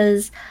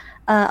 because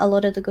a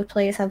lot of the good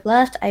players have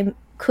left. I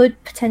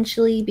could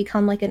potentially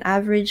become like an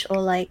average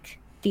or like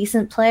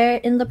decent player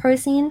in the pro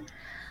scene.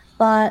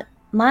 But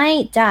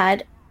my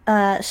dad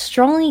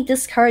strongly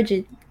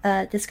discouraged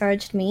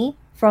me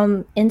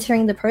from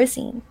entering the pro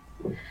scene.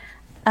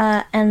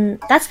 And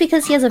that's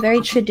because he has a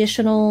very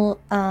traditional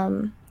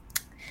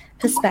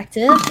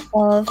perspective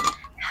of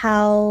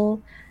how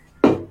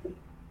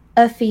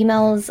a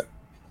female's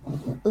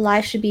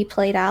life should be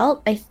played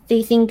out.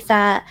 They think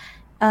that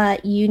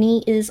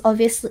uni is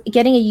obviously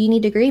getting a uni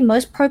degree.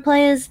 Most pro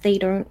players, they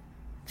don't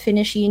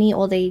finish uni,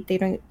 or they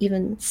don't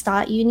even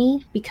start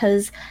uni,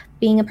 because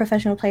being a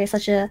professional player is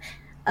such a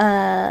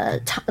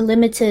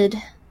limited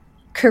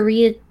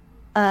career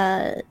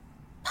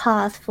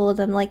path for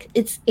them. Like,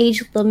 it's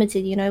age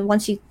limited, you know.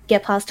 Once you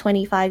get past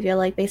 25, you're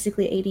like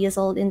basically 80 years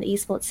old in the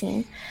esports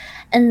scene.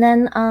 And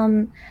then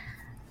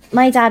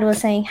my dad was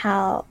saying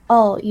how,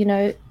 oh, you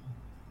know,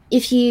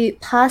 if you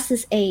pass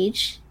this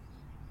age,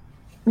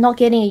 not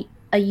getting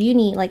a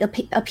uni, like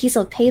a piece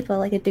of paper,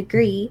 like a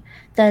degree,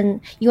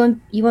 then you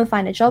won't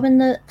find a job in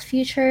the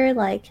future.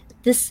 Like,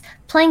 this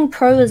playing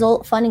pro is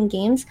all fun and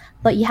games,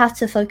 but you have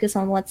to focus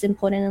on what's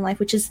important in life,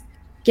 which is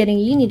getting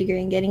a uni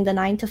degree and getting the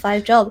 9 to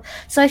 5 job.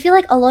 So I feel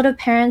like a lot of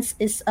parents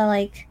is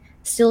like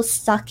still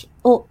stuck.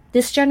 Oh,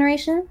 this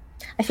generation,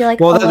 I feel like.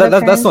 Well,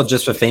 that's not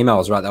just for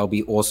females, right? That'll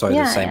be also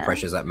the same yeah.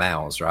 pressures at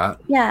males, right?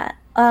 Yeah.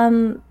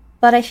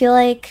 But I feel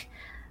like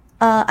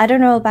I don't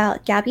know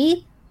about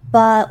Gabby,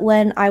 but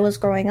when I was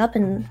growing up,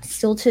 and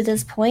still to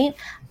this point,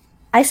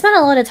 I spent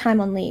a lot of time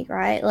on League,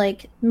 right?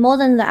 Like, more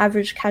than the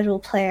average casual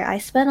player. I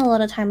spent a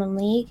lot of time on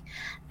League,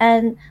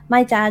 and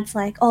my dad's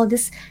like, oh,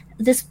 this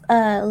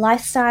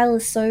lifestyle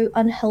is so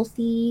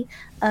unhealthy.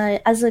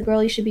 As a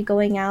girl, you should be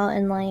going out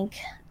and like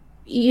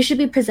you should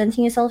be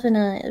presenting yourself in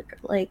a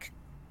like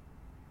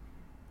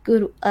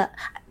good.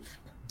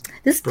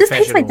 This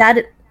paints my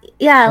dad.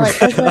 Yeah,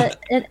 like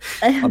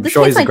I'm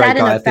sure he's a great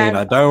guy,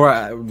 Athena. Don't worry.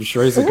 I'm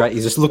sure he's a great.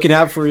 He's just looking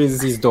out for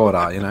his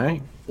daughter, you know.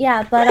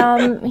 Yeah,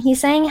 but he's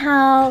saying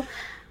how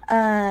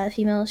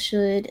females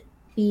should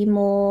be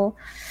more.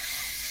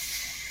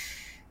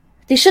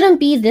 They shouldn't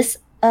be this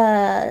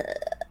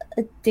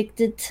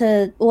addicted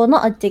to, well,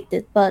 not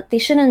addicted, but they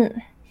shouldn't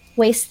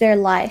waste their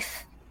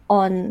life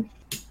on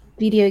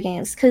video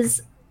games,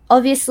 because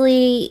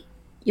obviously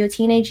your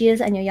teenage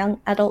years and your young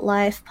adult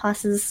life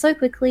passes so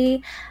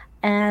quickly,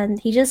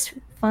 and he just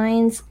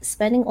finds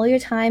spending all your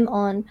time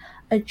on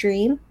a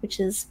dream, which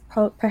is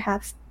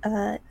perhaps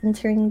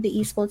entering the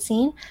esports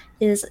scene,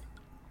 is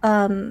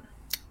gonna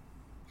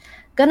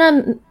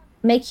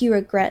make you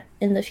regret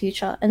in the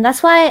future. And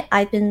that's why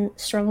I've been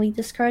strongly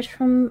discouraged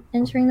from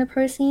entering the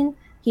pro scene.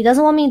 He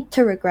doesn't want me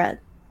to regret,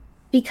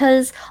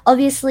 because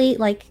obviously,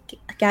 like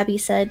Gabby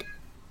said,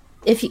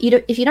 if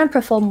you don't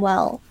perform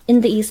well in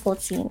the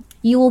esports scene,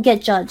 you will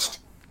get judged,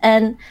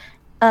 and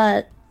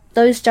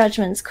those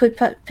judgments could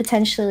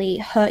potentially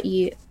hurt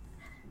you,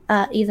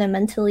 either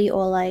mentally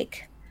or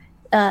like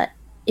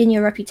in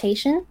your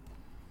reputation.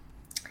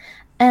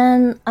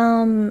 And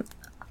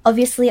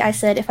obviously, I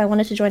said if I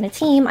wanted to join a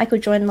team, I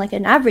could join like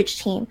an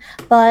average team.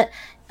 But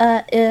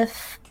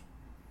if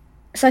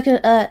so, I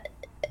could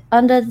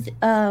under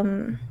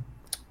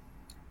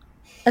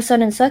a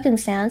certain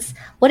circumstance,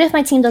 what if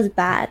my team does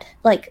bad?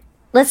 Like,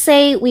 let's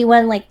say we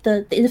went like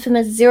the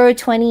infamous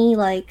 0-20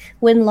 like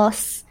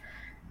win-loss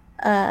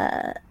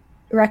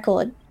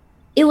record.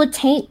 It would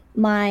taint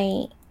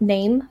my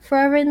name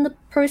forever in the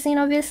pro scene,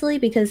 obviously,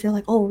 because they're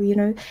like, oh, you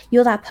know,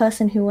 you're that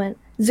person who went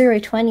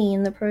 0-20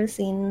 in the pro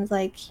scene. It's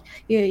like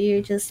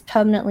you're just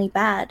permanently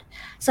bad.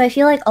 So I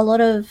feel like a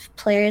lot of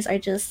players are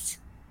just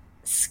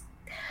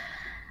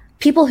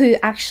people who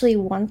actually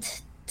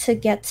want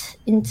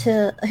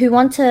to who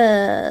want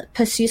to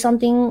pursue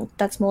something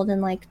that's more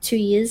than like 2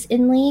 years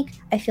in League.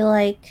 I feel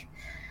like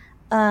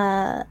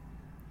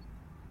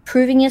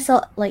proving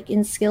yourself like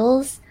in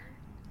skills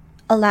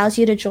allows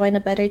you to join a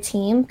better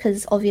team,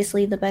 because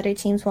obviously the better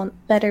teams want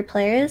better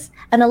players,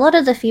 and a lot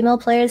of the female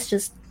players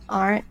just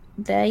aren't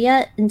there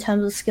yet in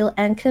terms of skill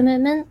and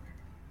commitment.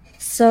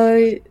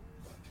 So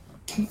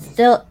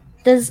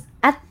there's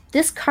at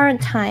this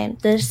current time,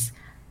 there's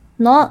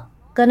not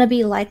gonna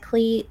be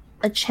likely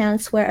a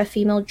chance where a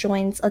female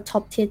joins a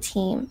top tier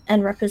team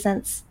and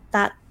represents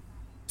that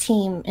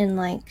team in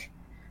like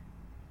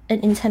an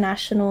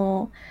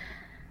international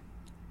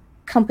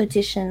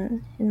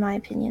competition, in my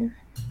opinion.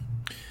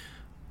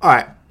 All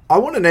right, I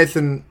want to,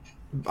 Nathan,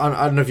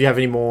 I don't know if you have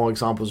any more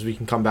examples. We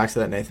can come back to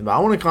that, Nathan, but I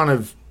want to kind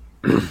of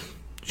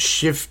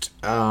shift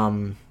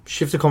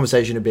the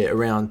conversation a bit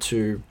around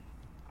to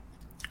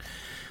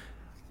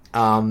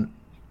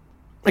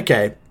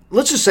okay,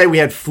 let's just say we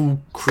had full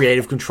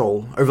creative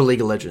control over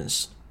League of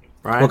Legends,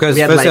 right? Because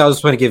we had, firstly, I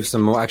just want to give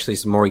some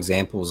more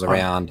examples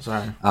around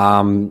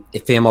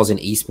females in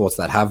esports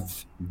that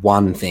have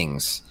won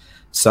things.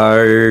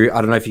 So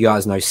I don't know if you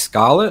guys know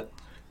Scarlet.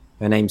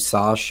 Her name's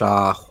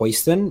Sasha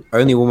Hoiston,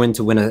 only woman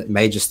to win a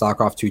major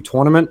StarCraft 2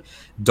 tournament,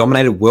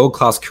 dominated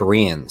world-class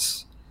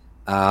Koreans.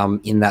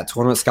 In that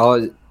tournament,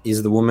 Scarlet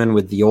is the woman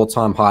with the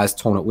all-time highest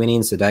tournament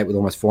winnings to date, with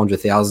almost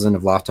 400,000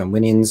 of lifetime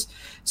winnings.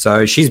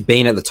 So she's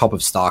been at the top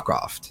of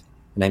StarCraft.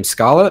 Her name's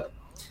Scarlet.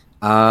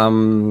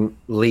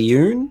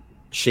 Leeune,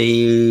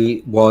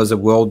 she was a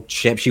world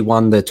champ. She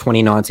won the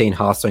 2019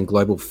 Hearthstone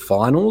Global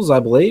Finals, I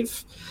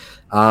believe.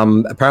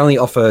 Apparently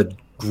off a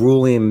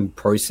grueling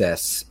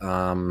process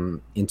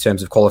in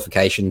terms of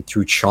qualification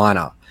through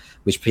China,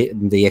 which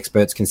the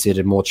experts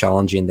considered more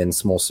challenging than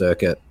small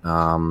circuit.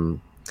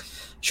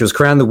 She was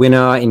crowned the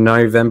winner in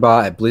November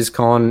at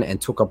BlizzCon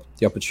and took up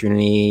the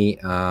opportunity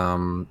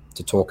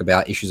to talk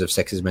about issues of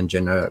sexism and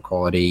gender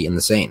equality in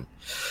the scene.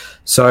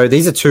 So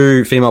these are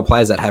two female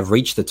players that have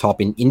reached the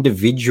top in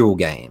individual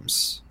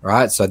games,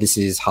 right? So this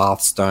is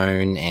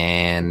Hearthstone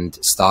and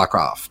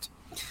StarCraft.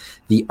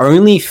 The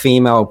only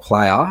female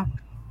player,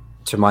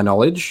 to my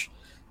knowledge,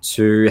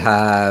 to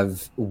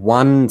have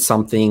won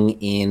something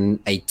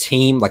in a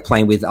team, like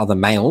playing with other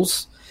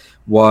males,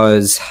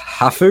 was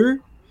Hafu,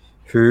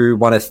 who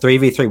won a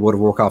 3v3 World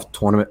of Warcraft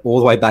tournament all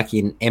the way back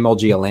in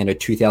MLG Orlando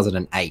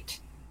 2008.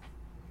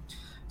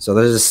 So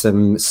those are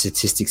some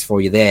statistics for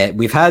you there.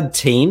 We've had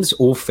teams,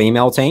 all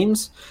female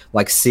teams,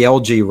 like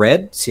CLG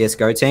Red,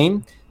 CSGO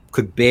team,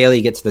 could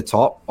barely get to the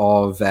top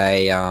of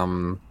the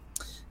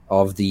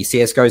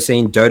CSGO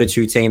scene. Dota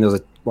 2 team, there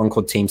was one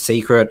called Team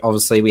Secret.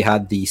 Obviously, we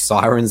had the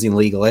Sirens in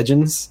League of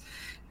Legends,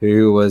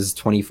 who was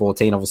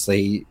 2014,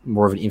 obviously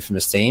more of an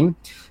infamous team.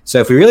 So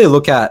if we really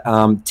look at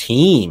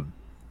team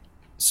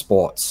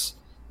sports,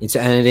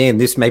 and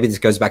this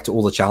goes back to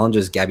all the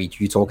challenges, Gabby,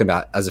 you talk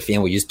about as a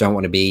fan. We just don't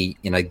want to be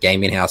in a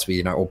gaming house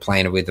with, all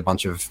playing with a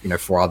bunch of,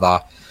 4 other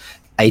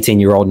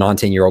 18-year-old,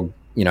 19-year-old,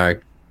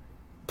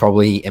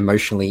 probably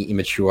emotionally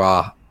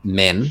immature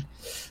men,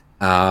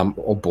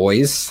 or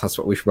boys. That's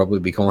what we should probably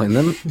be calling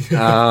them.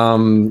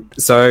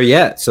 So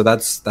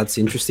that's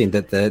interesting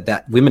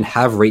that women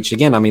have reached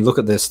again. I mean, look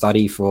at the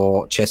study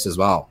for chess as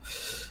well.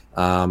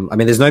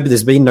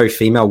 There's been no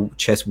female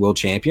chess world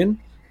champion,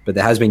 but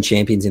there has been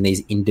champions in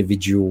these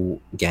individual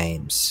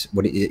games.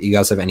 What do you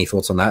guys have any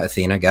thoughts on that,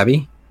 Athena,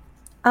 Gabby?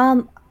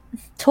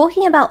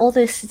 Talking about all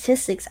those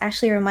statistics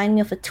actually reminded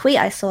me of a tweet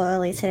I saw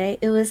earlier today.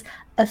 It was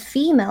a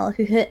female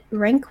who hit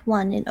rank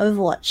 1 in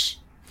Overwatch.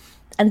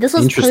 And this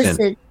was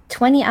posted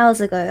 20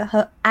 hours ago.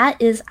 Her @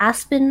 is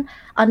Aspen_OW,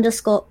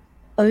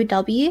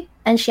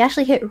 and she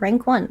actually hit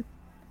rank 1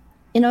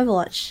 in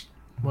Overwatch.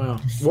 Wow.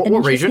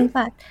 What region?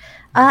 Fact.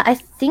 I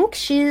think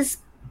she's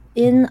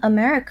in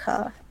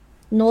America.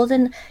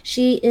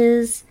 She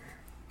is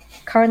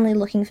currently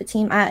looking for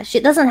team.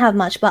 She doesn't have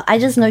much, but I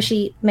just know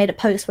she made a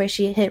post where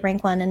she hit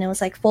rank 1, and it was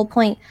like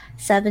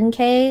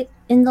 4.7k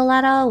in the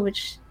ladder,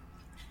 which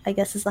I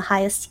guess is the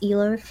highest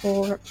elo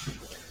for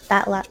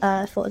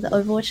that for the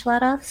Overwatch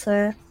ladder.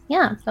 So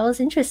yeah, that was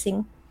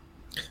interesting.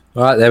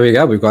 All right, there we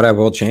go. We've got our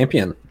world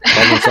champion.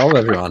 Problem solved,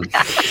 everyone.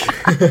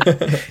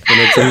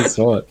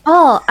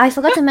 Oh, I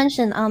forgot to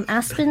mention,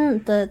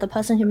 Aspen, the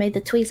person who made the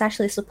tweet, is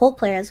actually a support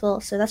player as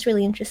well. So that's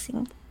really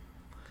interesting.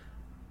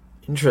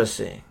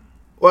 Interesting.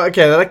 Well,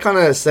 okay, that kind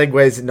of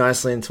segues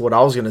nicely into what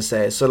I was going to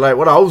say. So,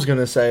 what I was going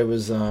to say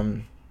was,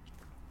 okay,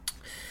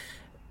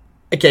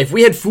 if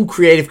we had full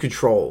creative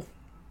control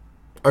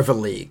over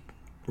League,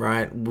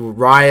 right?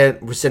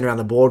 Riot, we're sitting around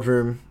the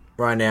boardroom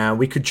right now.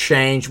 We could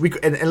change.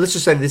 And let's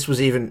just say this was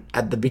even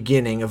at the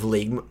beginning of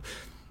League.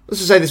 Let's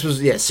just say this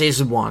was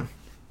season 1,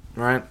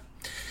 right?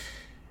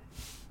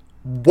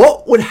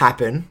 What would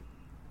happen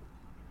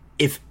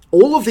if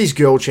all of these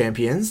girl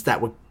champions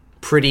that were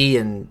pretty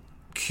and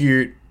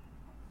cute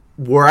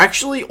were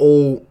actually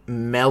all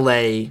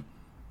melee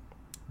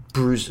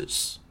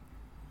bruisers?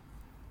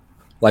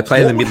 Like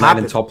playing the mid lane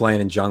and top lane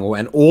and jungle,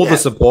 and all the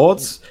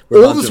supports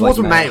were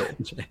male.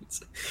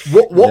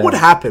 What would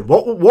happen?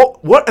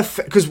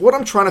 Because what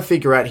I'm trying to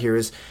figure out here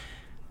is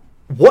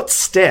what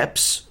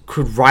steps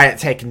could Riot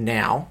take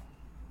now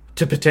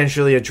to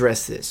potentially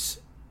address this?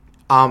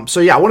 I want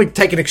to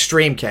take an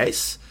extreme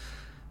case,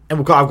 and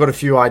I've got a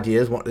few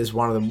ideas. There's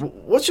one of them.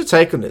 What's your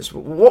take on this?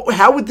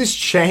 How would this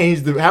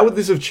change? How would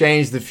this have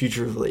changed the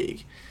future of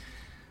League?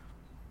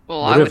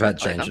 Well, I would have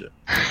changed it.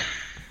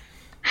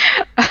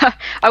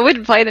 I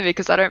wouldn't play them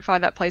because I don't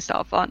find that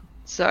playstyle fun.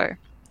 So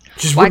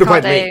just wouldn't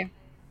have played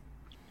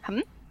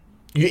League.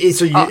 You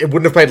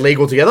wouldn't have played League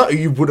altogether, or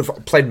you would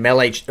have played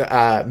melee,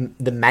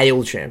 the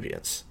male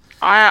champions.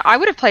 I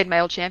would have played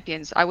male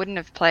champions. I wouldn't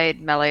have played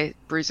melee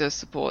bruiser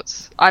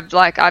supports. I've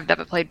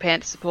never played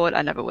Panther support.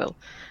 I never will.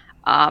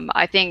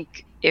 I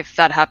think if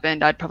that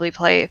happened, I'd probably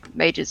play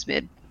mages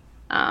mid.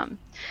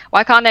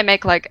 Why can't they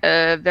make like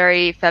a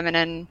very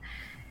feminine,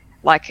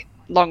 like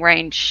long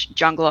range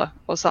jungler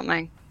or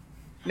something.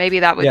 Maybe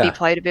that would be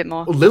played a bit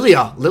more. Well,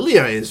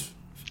 Lilia is.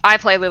 I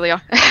play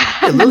Lilia.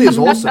 Yeah, Lilia's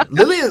awesome.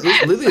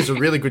 Lilia's a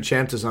really good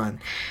champ design.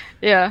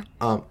 Yeah.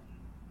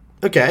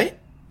 Okay,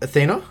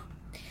 Athena.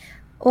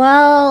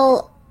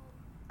 Well,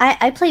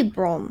 I play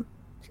Braum.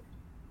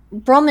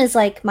 Braum is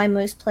like my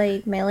most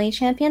played melee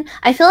champion.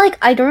 I feel like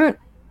I don't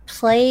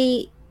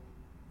play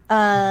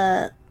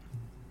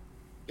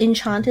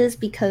enchanters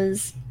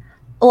because,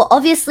 well,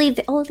 obviously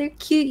they're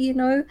cute, you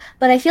know,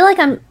 but I feel like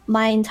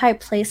my entire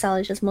playstyle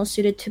is just more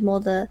suited to more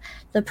the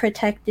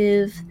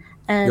protective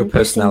and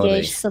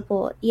disengaged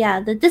support.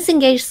 Yeah, the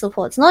disengaged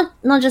supports, not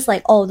just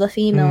like the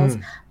females,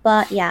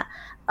 but yeah.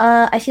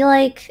 I feel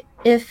like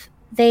if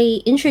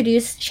they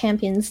introduced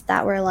champions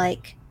that were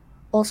like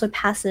also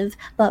passive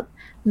but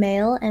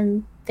male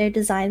and their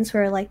designs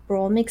were like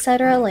Braum,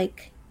 etc.,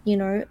 like, you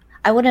know,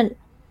 I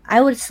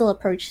would still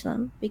approach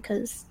them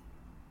because.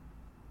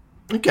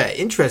 Okay,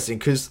 interesting.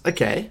 Because let's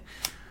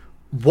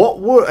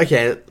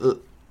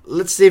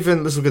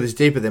look at this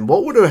deeper. Then,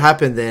 what would have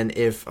happened then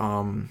if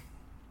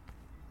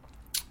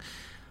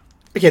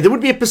there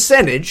would be a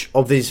percentage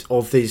of these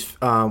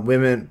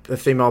women,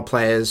 female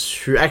players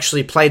who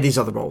actually played these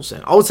other roles.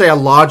 Then I would say a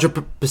larger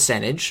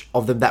percentage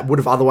of them that would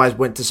have otherwise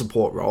went to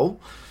support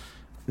role,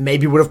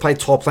 maybe would have played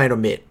top lane or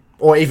mid,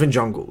 or even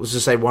jungle. Let's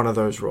just say one of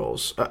those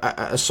roles,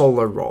 a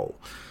solo role.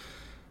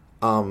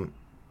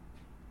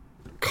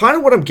 Kind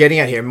of what I'm getting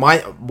at here,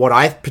 what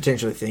I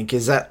potentially think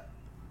is that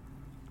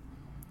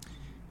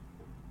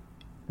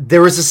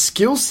there is a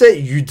skill set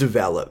you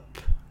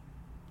develop,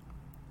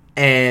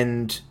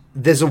 and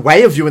there's a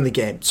way of viewing the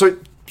game. So,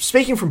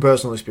 speaking from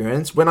personal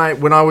experience, when I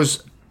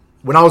was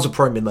a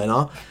pro mid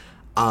laner,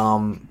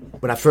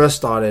 when I first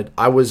started,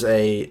 I was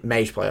a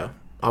mage player.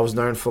 I was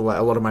known for like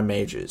a lot of my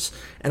mages,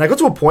 and I got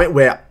to a point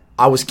where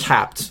I was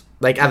capped.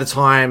 Like at the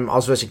time, I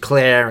was versing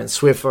Claire and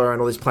Swiffer and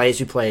all these players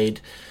who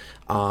played.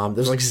 There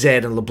was like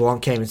Zed and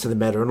LeBlanc came into the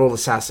meta and all the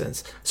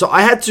assassins. So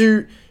I had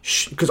to,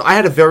 because I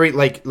had a very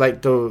like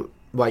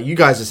you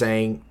guys are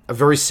saying, a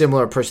very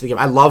similar approach to the game.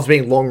 I loved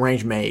being long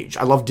range mage.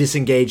 I loved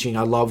disengaging.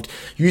 I loved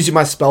using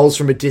my spells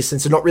from a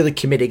distance and not really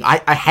committing.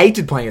 I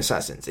hated playing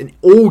assassins in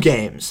all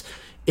games.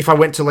 If I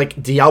went to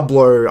like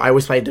Diablo, I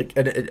always played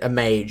a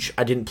mage.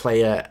 I didn't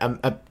play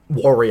a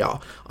warrior.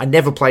 I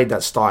never played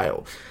that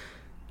style.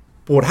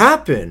 But what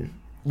happened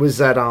was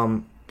that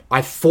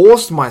I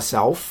forced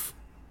myself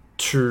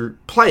to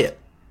play it.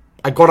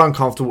 I got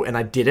uncomfortable and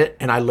I did it,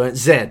 and I learnt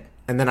Zed,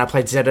 and then I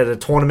played Zed at a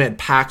tournament,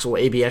 PAX or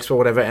ABX or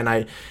whatever, and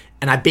I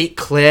beat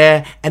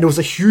Claire, and it was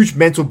a huge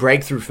mental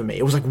breakthrough for me.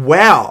 It was like,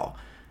 wow,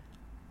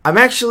 I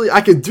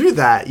can do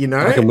that, you know?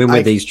 I can win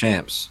with these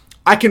champs.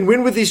 I can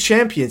win with these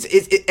champions.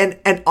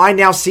 And I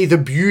now see the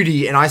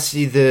beauty, and I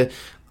see the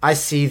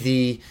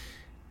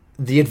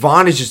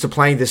advantages to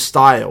playing this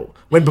style.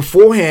 When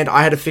beforehand,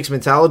 I had a fixed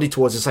mentality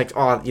towards it. It's like,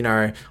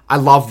 I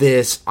love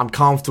this. I'm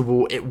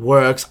comfortable. It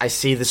works. I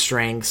see the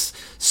strengths.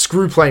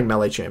 Screw playing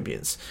melee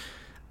champions.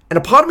 And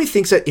a part of me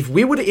thinks that if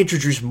we were to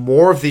introduce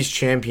more of these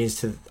champions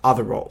to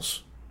other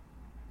roles,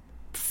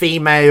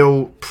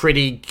 female,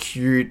 pretty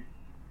cute,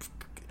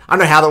 I don't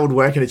know how that would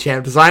work in a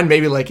champ design.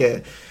 Maybe like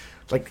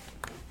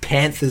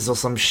Panthers or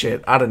some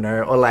shit. I don't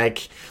know. Or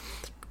like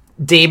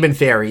demon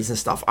fairies and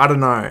stuff. I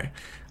don't know.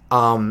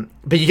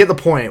 But you get the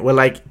point. Where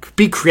like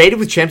be creative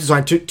with champ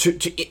design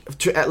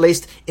to at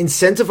least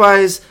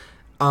incentivize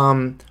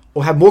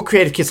or have more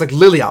creative kits. Like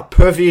Lilia,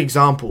 perfect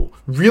example.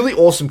 Really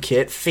awesome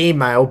kit,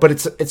 female, but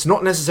it's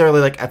not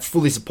necessarily like a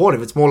fully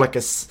supportive. It's more like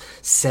a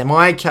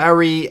semi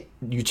carry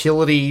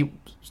utility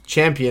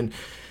champion.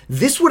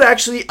 This would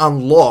actually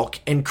unlock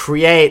and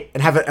create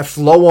and have a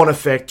flow on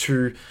effect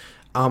to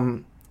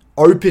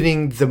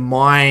opening the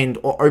mind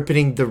or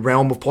opening the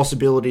realm of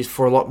possibilities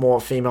for a lot more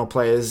female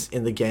players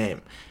in the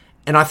game.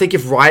 And I think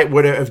if Riot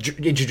were to have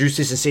introduced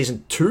this in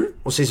Season 2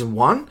 or Season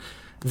 1,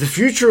 the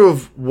future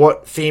of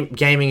what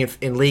gaming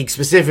in League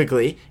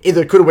specifically,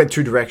 either could have went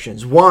two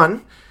directions.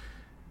 One,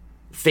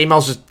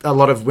 females, a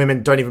lot of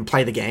women don't even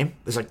play the game.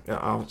 It's like,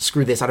 oh,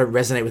 screw this, I don't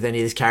resonate with any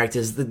of these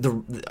characters.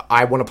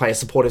 I want to play a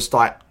supportive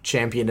style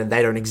champion and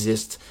they don't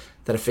exist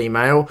that are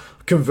female.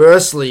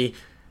 Conversely,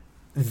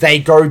 they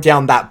go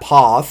down that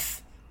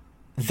path,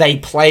 they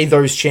play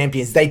those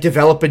champions, they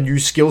develop a new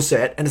skill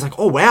set, and it's like,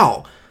 oh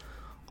wow,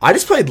 I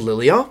just played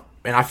Lilia,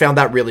 and I found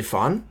that really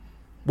fun.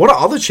 What are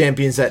other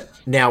champions that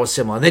now are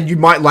similar? And then you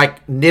might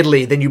like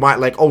Nidalee, then you might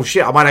like, oh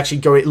shit, I might actually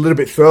go a little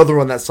bit further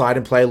on that side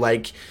and play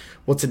like,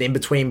 what's an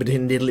in-between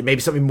between Nidalee, maybe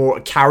something more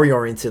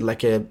carry-oriented,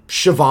 like a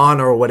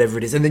Shyvana or whatever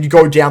it is, and then you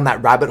go down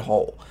that rabbit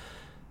hole.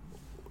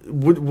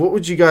 What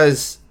would you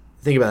guys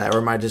think about that, or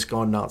am I just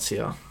going nuts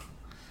here?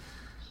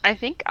 I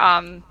think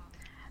a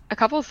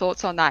couple of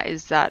thoughts on that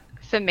is that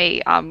for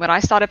me, when I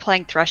started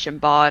playing Thresh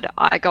and Bard,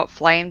 I got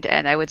flamed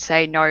and they would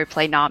say, no,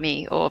 play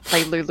Nami or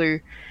play Lulu.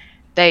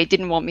 They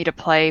didn't want me to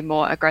play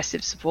more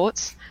aggressive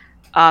supports.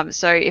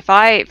 So if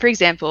for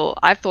example,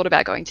 I've thought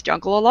about going to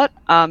jungle a lot,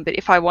 but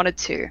if I wanted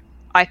to,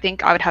 I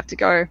think I would have to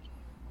go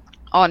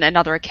on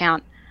another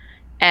account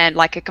and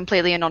like a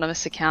completely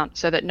anonymous account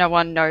so that no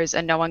one knows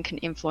and no one can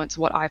influence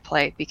what I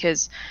play.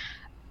 Because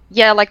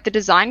yeah, like the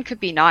design could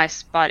be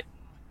nice, but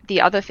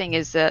the other thing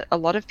is that a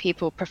lot of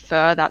people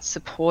prefer that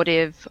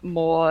supportive,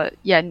 more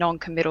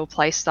non-committal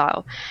play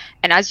style.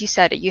 And as you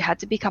said, you had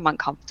to become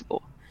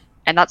uncomfortable,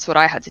 and that's what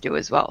I had to do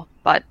as well.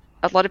 But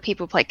a lot of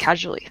people play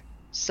casually,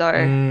 so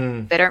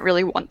they don't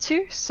really want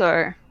to.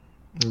 So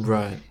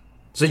right.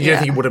 So you don't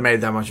think it would have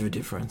made that much of a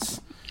difference?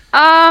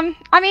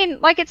 I mean,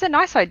 like, it's a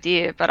nice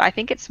idea, but I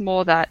think it's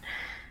more that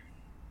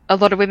a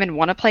lot of women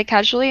want to play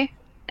casually,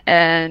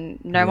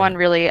 and no one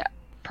really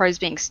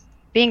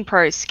being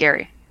pro is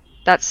scary.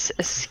 That's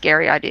a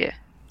scary idea.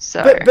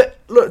 So, but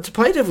look, to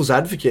play devil's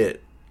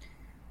advocate,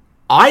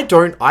 I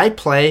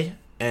play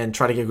and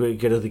try to get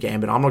good at the game,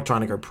 but I'm not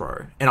trying to go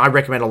pro. And I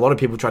recommend a lot of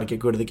people try to get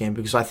good at the game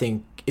because I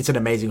think it's an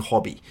amazing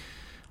hobby.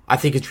 I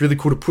think it's really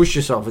cool to push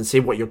yourself and see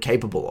what you're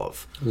capable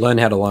of. Learn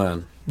how to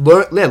learn.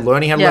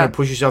 Learning how to learn and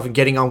push yourself and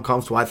getting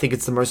uncomfortable. I think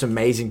it's the most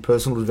amazing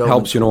personal development.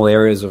 Helps you in all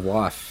areas of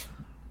life.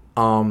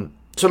 So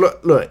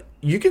look,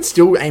 you can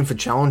still aim for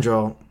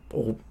Challenger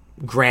or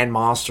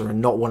Grandmaster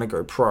and not want to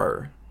go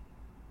pro.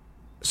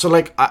 So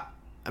like, I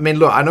mean,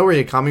 look, I know where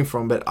you're coming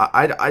from, but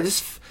I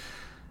just...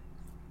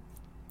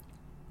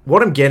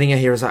 What I'm getting at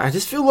here is I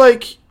just feel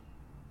like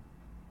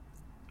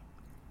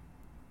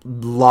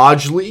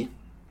largely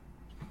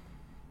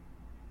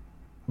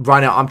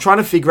right now I'm trying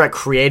to figure out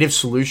creative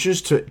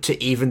solutions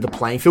to even the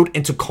playing field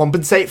and to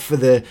compensate for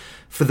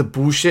the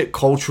bullshit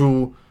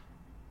cultural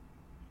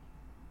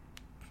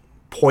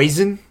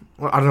poison.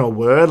 I don't know a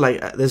word.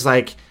 Like there's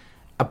like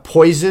a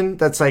poison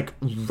that's like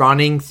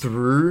running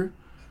through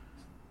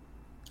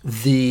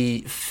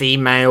the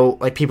female,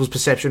 like people's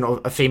perception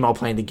of a female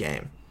playing the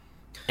game,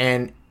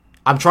 and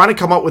I'm trying to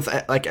come up with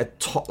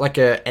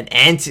an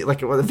anti,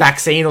 like a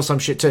vaccine or some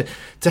shit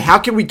to how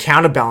can we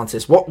counterbalance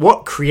this?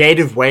 What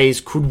creative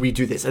ways could we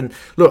do this? And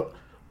look,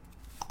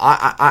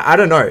 I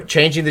don't know.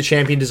 Changing the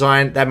champion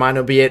design, that might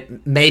not be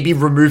it. Maybe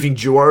removing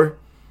duo.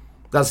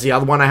 That's the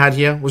other one I had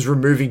here, was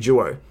removing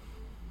duo.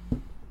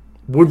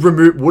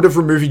 Would have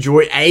removed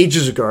duo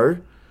ages ago,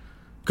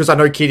 because I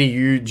know Kitty,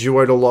 you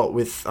duoed a lot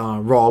with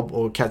Rob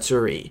or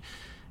Katsuri.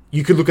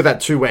 You could look at that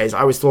two ways.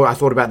 I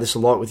thought about this a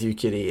lot with you,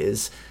 Kitty.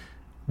 Is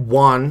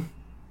one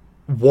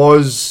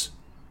was,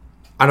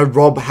 I know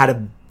Rob had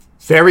a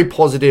very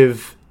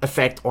positive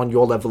effect on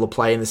your level of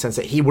play in the sense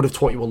that he would have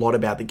taught you a lot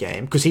about the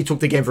game because he took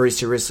the game very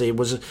seriously,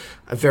 was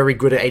a very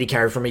good at 80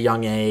 carry from a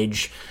young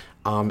age,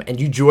 and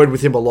you duoed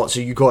with him a lot,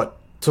 so you got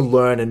to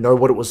learn and know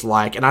what it was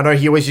like. And I know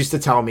he always used to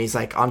tell me, he's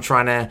like, I'm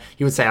trying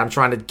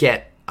to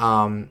get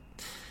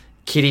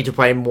Kitty to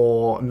play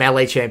more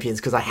melee champions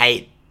because I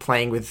hate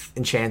playing with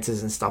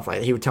enchanters and stuff like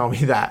that. He would tell me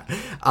that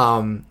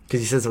because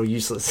he says they're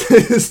useless.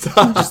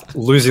 Just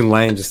losing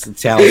lane, just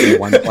towers in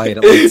one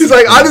plate. He's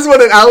like, I just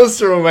want an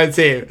Alistair on my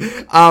team.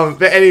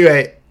 But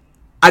anyway,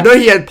 I know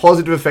he had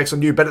positive effects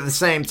on you, but at the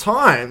same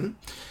time,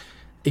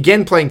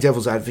 again, playing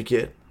devil's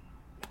advocate,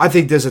 I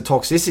think there's a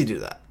toxicity to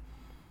that.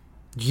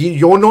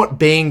 You're not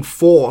being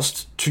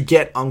forced to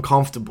get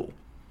uncomfortable.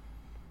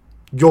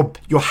 You're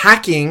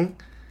hacking.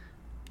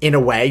 In a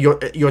way,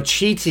 you're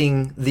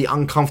cheating the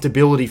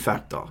uncomfortability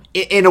factor.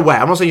 In a way,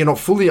 I'm not saying you're not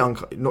fully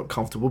not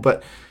comfortable,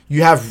 but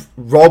you have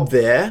Rob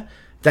there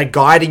that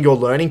guiding your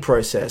learning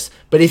process.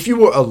 But if you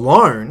were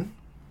alone,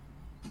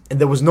 and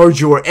there was no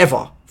duo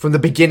ever from the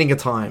beginning of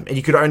time, and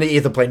you could only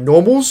either play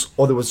normals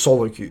or there was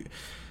solo queue,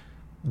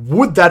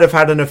 would that have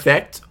had an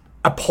effect,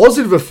 a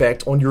positive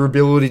effect on your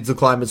ability to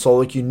climb in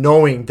solo queue,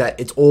 knowing that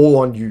it's all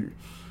on you,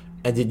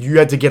 and that you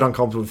had to get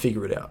uncomfortable to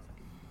figure it out?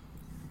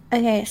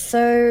 Okay,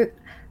 so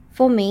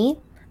for me,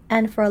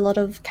 and for a lot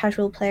of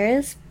casual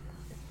players,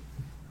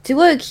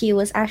 duo queue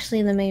was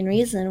actually the main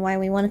reason why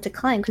we wanted to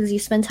climb, because you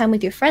spend time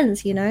with your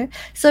friends, you know?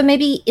 So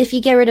maybe if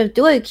you get rid of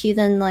duo queue,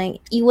 then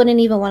like you wouldn't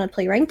even want to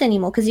play ranked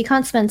anymore, because you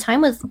can't spend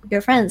time with your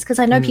friends. Because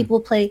I know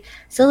people play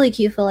solo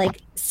queue for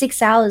like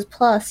 6 hours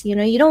plus, you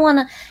know? You don't want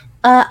to...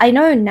 I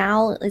know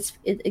now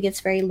it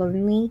gets very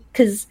lonely,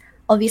 because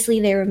obviously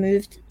they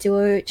removed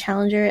duo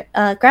challenger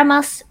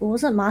grandmaster, what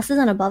was it, masters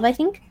and above, I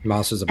think.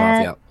 Masters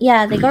above,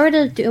 yeah, they got rid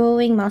of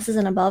duoing masters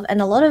and above,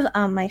 and a lot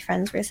of my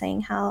friends were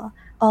saying how,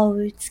 oh,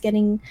 it's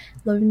getting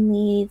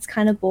lonely, it's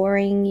kind of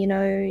boring, you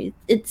know,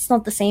 it's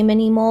not the same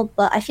anymore.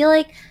 But I feel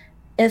like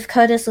if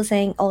Curtis was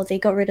saying, oh, they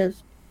got rid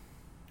of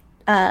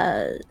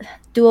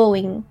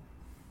duoing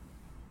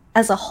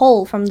as a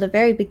whole from the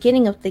very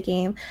beginning of the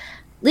game,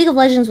 League of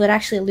Legends would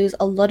actually lose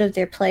a lot of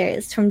their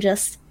players from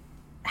just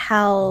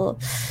how...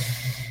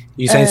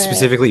 You saying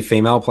specifically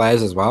female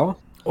players as well?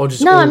 Or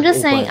just no, I'm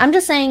just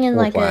saying in all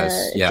like players,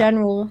 a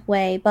general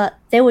way, but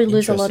they would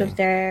lose a lot of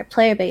their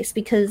player base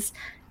because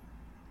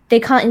they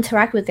can't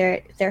interact with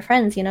their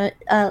friends, you know.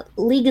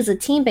 League is a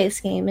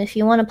team-based game. If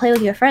you want to play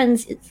with your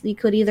friends, you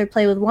could either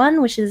play with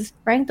 1, which is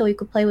ranked, or you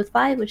could play with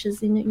 5, which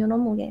is your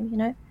normal game, you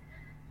know.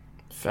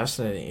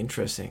 Fascinating,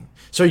 interesting.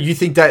 So you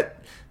think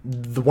that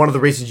one of the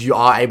reasons you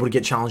are able to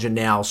get Challenger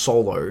now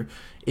solo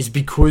is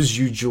because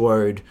you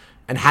duoed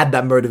and had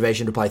that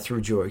motivation to play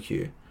through duo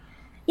queue?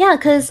 Yeah,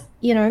 because,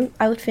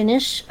 I would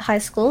finish high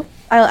school.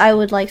 I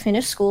would,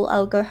 finish school. I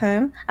would go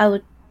home. I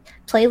would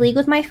play League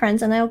with my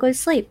friends, and I would go to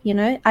sleep,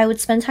 I would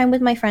spend time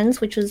with my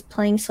friends, which was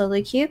playing solo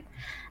queue.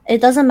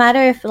 It doesn't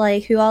matter if,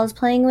 who I was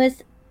playing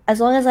with. As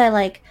long as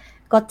I,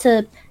 got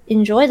to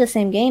enjoy the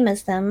same game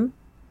as them,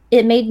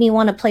 it made me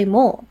want to play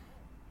more.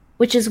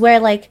 Which is where,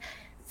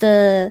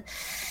 the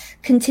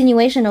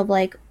continuation of,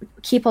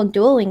 keep on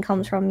dueling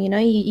comes from,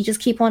 You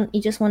just want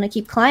to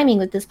keep climbing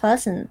with this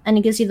person, and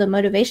it gives you the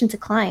motivation to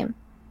climb.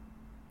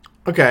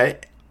 Okay,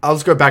 I'll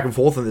just go back and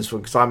forth on this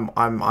one because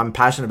I'm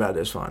passionate about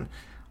this one.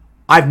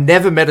 I've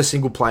never met a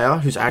single player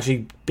who's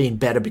actually been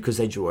better because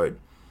they duoed.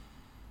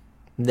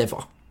 Never.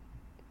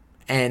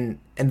 And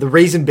the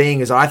reason being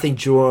is I think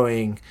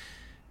duoing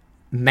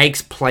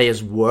makes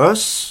players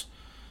worse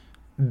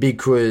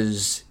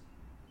because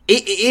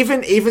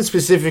even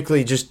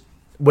specifically just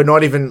we're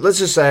not even, let's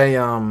just say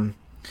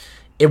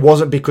it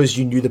wasn't because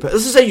you knew the person.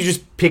 Let's just say you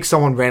just picked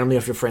someone randomly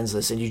off your friends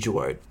list and you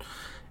duoed.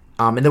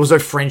 And there was no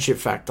friendship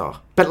factor.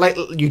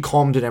 But you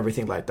calmed and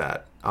everything like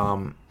that.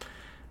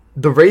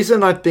 The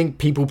reason I think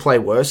people play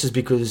worse is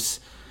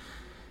because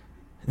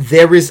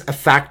there is a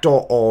factor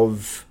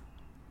of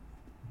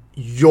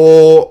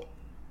you're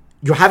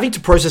having to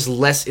process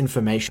less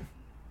information.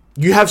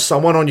 You have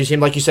someone on your team,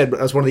 like you said,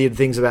 that's one of the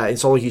things about in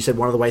solo queue. You said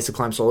one of the ways to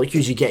climb solo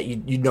queues,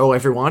 you know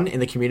everyone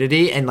in the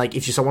community, and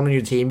if you're someone on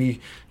your team, you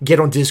get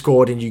on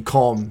Discord and you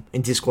comm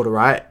in Discord,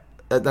 right?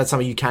 That's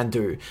something you can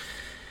do.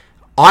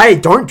 I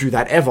don't do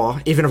that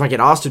ever, even if I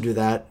get asked to do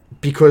that,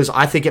 because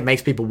I think it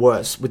makes people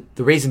worse. With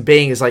the reason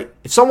being is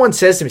if someone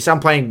says to me, say I'm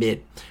playing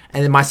mid,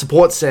 and then my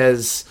support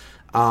says,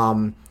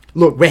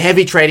 look, we're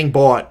heavy trading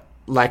bot,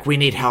 we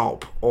need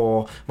help,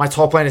 or my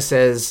top laner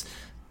says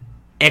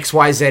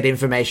XYZ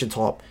information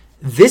top.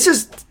 This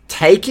is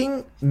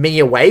taking me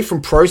away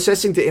from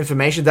processing the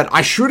information that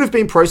I should have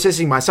been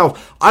processing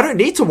myself. I don't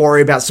need to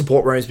worry about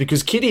support roams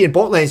because Kitty in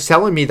bot lane is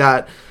telling me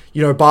that,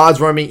 Bard's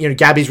roaming,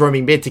 Gabby's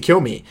roaming mid to kill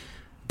me.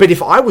 But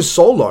if I was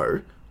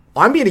solo,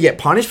 I'm going to get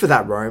punished for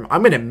that roam.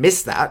 I'm going to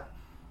miss that.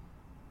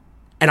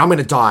 And I'm going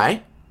to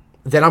die.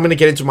 Then I'm going to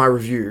get into my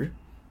review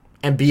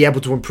and be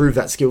able to improve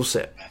that skill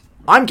set.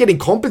 I'm getting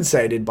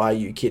compensated by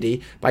you,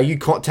 Kitty, by you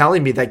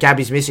telling me that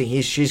Gabby's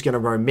missing. She's going to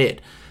roam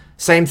mid.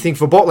 Same thing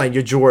for bot lane.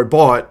 Your duo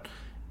bot,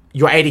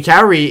 your AD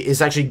carry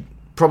is actually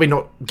probably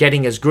not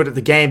getting as good at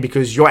the game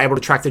because you're able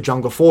to track the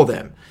jungler for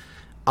them.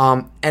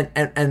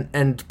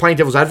 And playing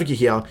devil's advocate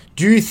here,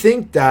 do you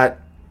think that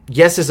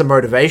yes, there's a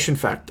motivation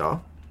factor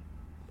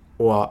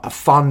or a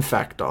fun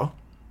factor,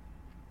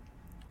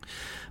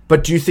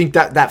 but do you think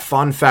that that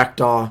fun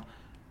factor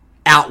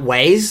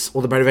outweighs,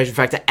 or the motivation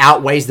factor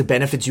outweighs the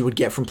benefits you would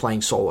get from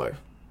playing solo?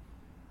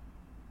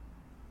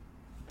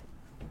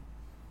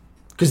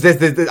 Because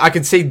I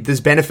can see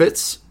there's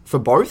benefits for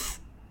both,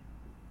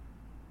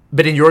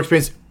 but in your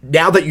experience,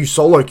 now that you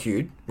solo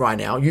queued right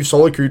now, you've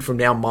solo queued from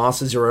now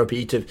Master 0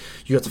 LP to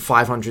you got to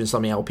 500 and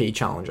something LP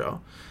Challenger.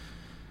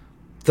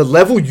 The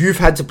level you've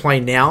had to play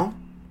now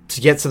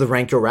to get to the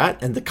rank you're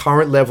at and the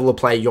current level of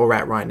play you're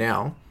at right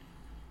now,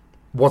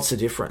 what's the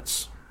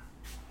difference?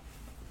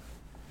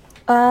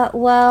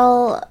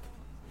 Well,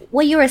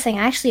 what you were saying,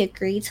 I actually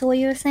agree to what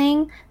you were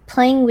saying.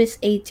 Playing with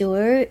a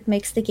duo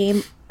makes the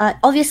game...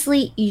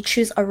 obviously, you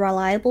choose a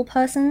reliable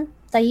person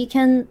that you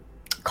can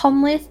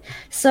comm with,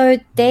 so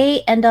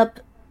they end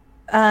up...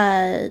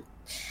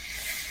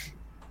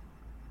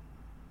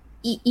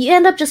 you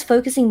end up just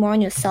focusing more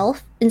on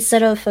yourself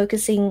instead of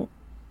focusing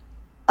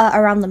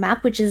around the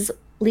map, which is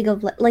League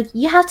of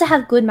you have to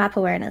have good map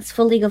awareness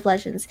for League of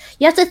Legends.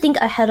 You have to think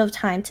ahead of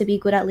time to be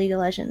good at League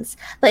of Legends.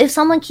 But if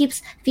someone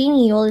keeps feeding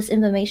you all this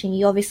information,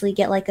 you obviously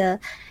get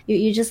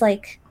you're just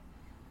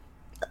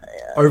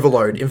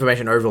overload,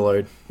 information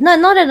overload. No,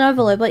 not an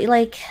overload, but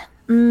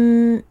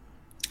you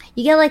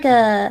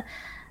get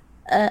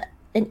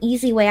an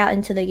easy way out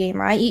into the game,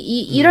 right?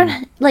 You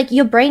don't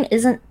your brain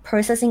isn't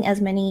processing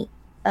as many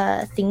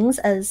things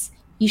as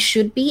you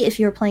should be if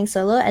you're playing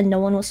solo and no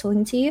one was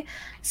talking to you.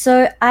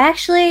 So I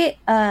actually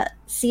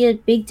see a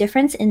big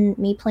difference in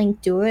me playing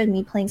duo and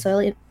me playing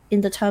solo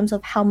in the terms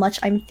of how much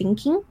I'm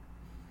thinking.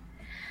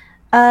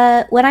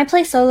 When I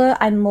play solo,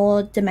 I'm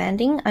more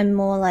demanding. I'm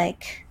more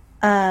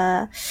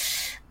I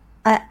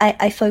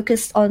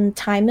focus on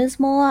timers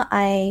more.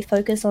 I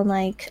focus on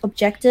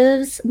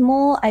objectives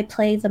more. I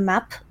play the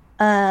map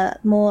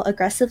more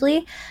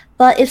aggressively.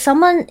 But if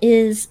someone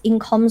is in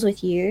comms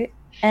with you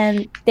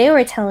and they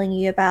were telling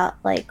you about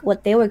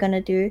what they were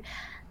gonna do,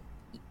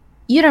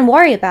 you don't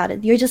worry about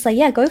it. You're just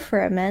yeah, go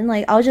for it, man.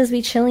 I'll just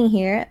be chilling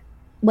here.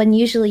 When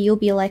usually you'll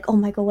be oh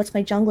my god, what's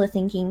my jungler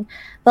thinking?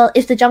 But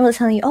if the jungler's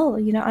telling you, oh,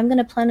 I'm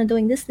gonna plan on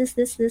doing this, and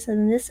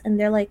this, and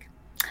they're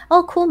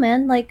oh, cool,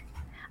 man.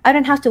 I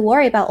don't have to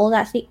worry about all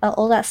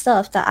that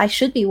stuff that I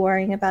should be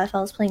worrying about if I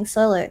was playing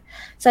solo.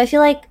 So I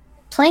feel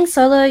playing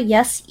solo,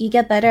 yes, you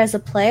get better as a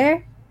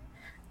player,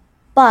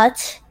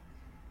 but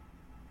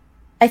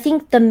I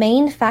think the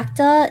main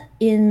factor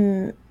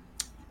in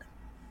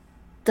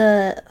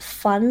the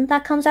fun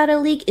that comes out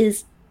of League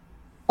is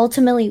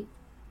ultimately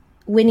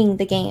winning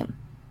the game.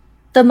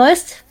 The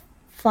most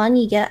fun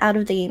you get out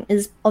of the game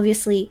is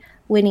obviously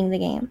winning the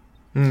game.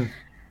 Mm.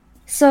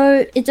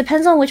 So it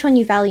depends on which one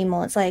you value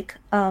more. It's like,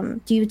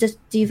 do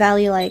you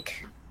value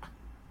like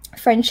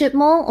friendship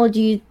more, or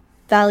do you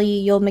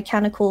value your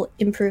mechanical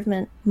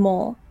improvement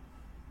more?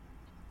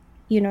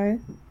 You know?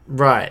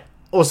 Right.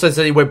 Also,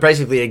 so we're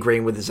basically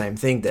agreeing with the same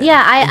thing then.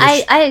 Yeah,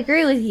 I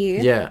agree with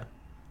you. Yeah.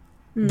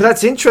 But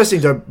that's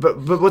interesting, though.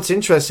 But what's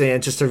interesting,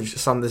 and just to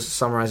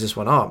summarize this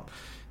one up,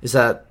 is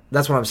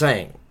that's what I'm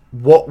saying.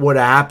 What would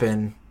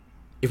happen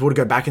if we were to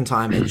go back in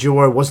time and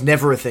duo was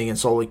never a thing in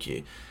solo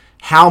queue?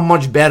 How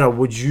much better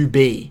would you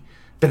be?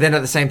 But then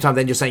at the same time,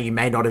 then you're saying you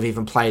may not have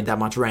even played that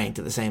much ranked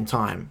at the same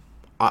time.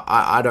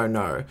 I don't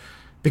know.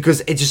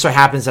 Because it just so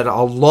happens that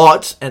a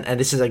lot, and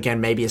this is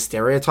again maybe a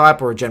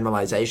stereotype or a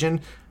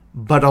generalization,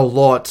 but a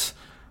lot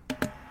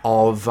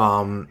of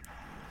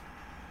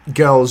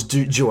girls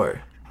do duo.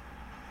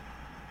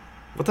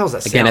 What the hell was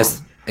that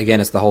sound? Again,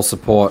 it's the whole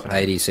support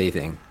ADC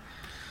thing.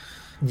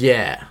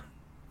 Yeah,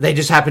 they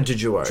just happen to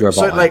duo. Duo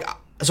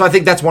So I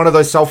think that's one of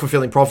those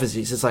self-fulfilling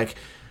prophecies. It's like,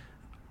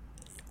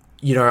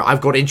 you know, I've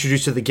got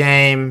introduced to the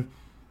game,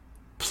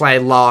 play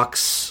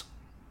Lux,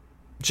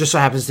 just so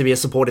happens to be a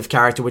supportive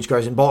character which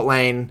goes in bot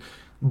lane.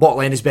 Bot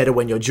lane is better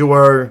when you're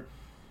duo.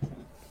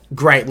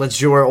 Great, let's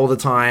duo all the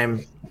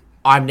time.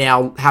 I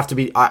don't have to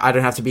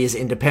be as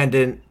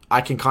independent.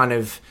 I can kind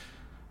of,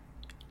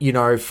 you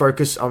know,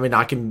 focus. I mean,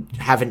 I can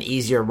have an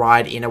easier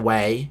ride in a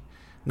way.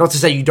 Not to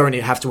say you don't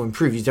have to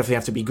improve. You definitely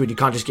have to be good. You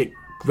can't just get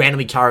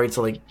randomly carried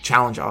to like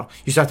challenger.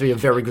 You still have to be a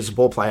very good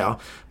support player.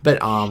 But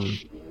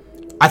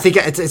I think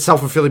it's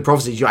self-fulfilling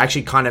prophecies. You're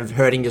actually kind of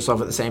hurting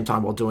yourself at the same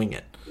time while doing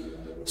it.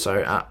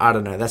 So I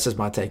don't know. That's just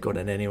my take on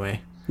it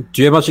anyway.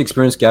 Do you have much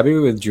experience, Gabby,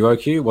 with duo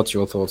queue? What's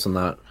your thoughts on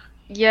that?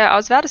 Yeah, I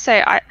was about to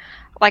say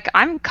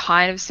I'm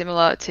kind of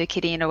similar to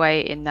Kitty in a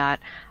way in that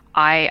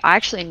I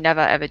actually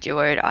never ever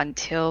duoed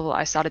until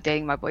I started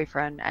dating my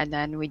boyfriend, and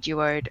then we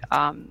duoed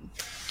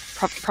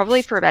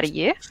probably for about a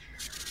year.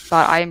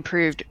 But I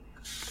improved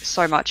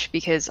so much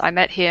because I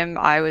met him,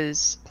 I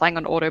was playing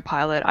on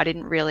autopilot, I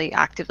didn't really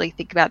actively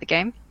think about the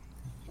game.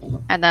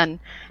 And then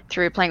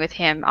through playing with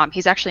him,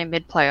 he's actually a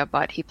mid player,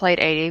 but he played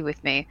AD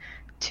with me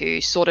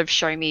to sort of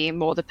show me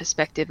more the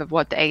perspective of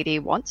what the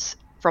AD wants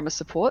from a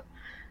support.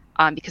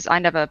 Because I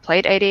never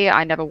played AD,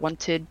 I never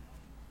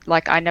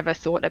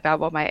thought about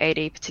what my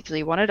AD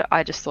particularly wanted.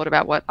 I just thought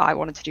about what I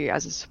wanted to do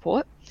as a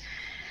support.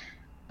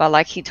 But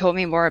like he taught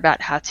me more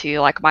about how to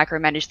like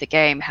micromanage the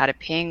game, how to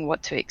ping,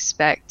 what to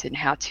expect, and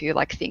how to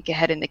like think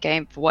ahead in the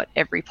game for what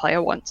every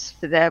player wants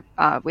for their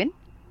win.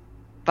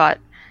 But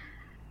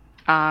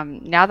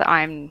now that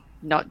I'm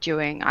not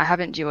duoing, I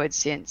haven't duoed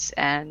since,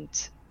 and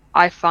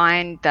I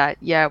find that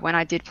when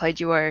I did play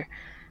duo,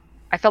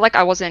 I felt like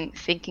I wasn't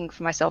thinking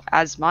for myself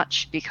as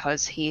much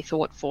because he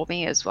thought for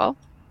me as well.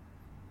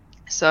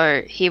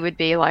 So he would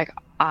be like,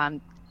 our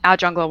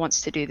jungler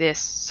wants to do this,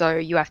 so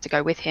you have to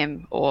go with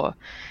him, or,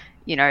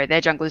 you know,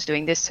 their jungler's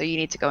doing this, so you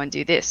need to go and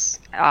do this.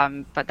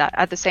 But that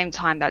at the same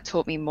time, that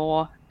taught me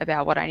more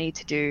about what I need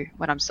to do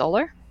when I'm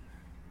solo.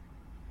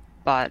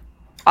 But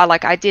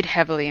I did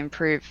heavily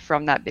improve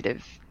from that bit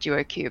of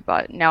duo queue,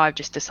 but now I've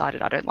just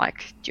decided I don't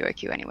like duo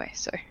queue anyway,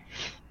 so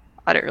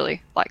I don't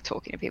really like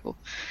talking to people.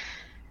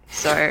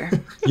 So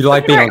you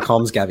like being on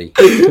comms, Gabby?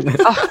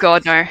 Oh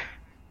God, no.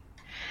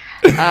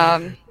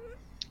 I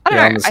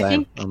don't know. I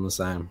think I'm the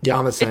same. Yeah,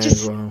 I'm the same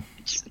as well.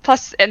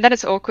 Plus, and then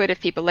it's awkward if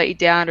people let you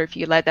down or if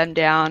you let them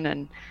down,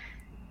 and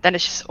then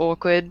it's just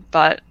awkward.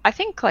 But I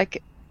think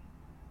like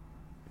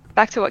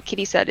back to what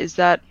Kitty said is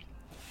that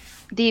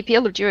the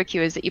appeal of duo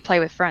queue is that you play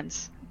with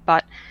friends.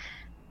 But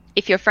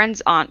if your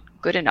friends aren't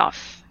good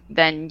enough,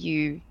 then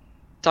you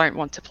don't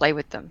want to play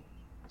with them.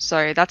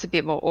 So that's a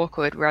bit more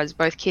awkward, whereas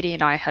both Kitty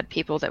and I had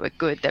people that were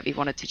good that we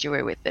wanted to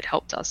duo with that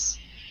helped us.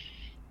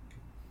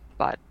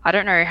 But I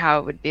don't know how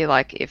it would be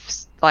like if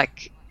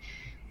like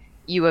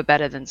you were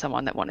better than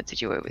someone that wanted to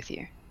duo with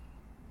you.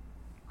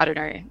 I don't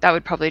know. That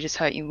would probably just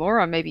hurt you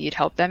more, or maybe you'd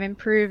help them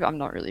improve. I'm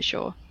not really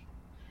sure.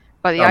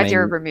 But the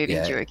idea of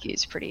removing duo queue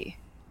is pretty...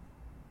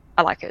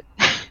 I like it.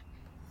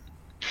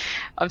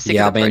 I'm sick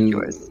of the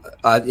duos.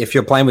 If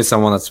you're playing with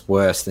someone that's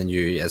worse than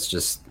you, you're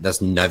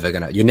never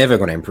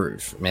gonna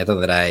improve. At the end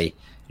of the day,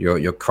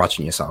 you're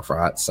crutching yourself,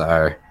 right?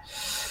 So,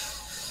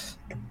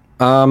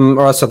 all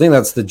right. So I think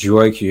that's the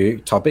duo queue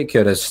topic.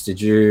 Curtis, did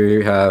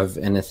you have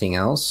anything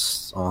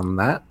else on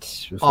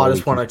that? I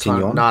just want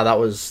to that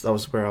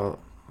was where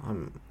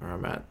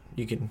I'm at.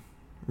 You can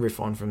riff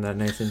on from that,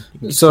 Nathan.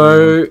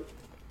 So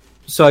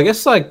I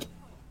guess like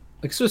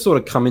sort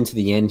of coming to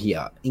the end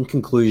here. In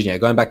conclusion,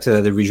 going back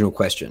to the original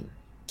question.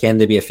 Can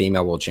there be a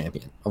female world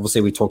champion? Obviously,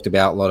 we talked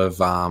about a lot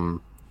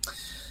of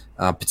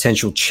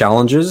potential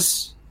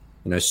challenges,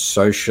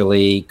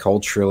 socially,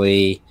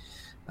 culturally.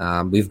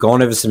 We've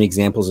gone over some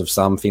examples of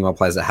some female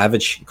players that have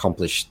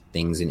accomplished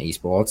things in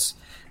esports.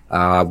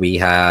 We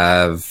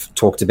have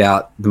talked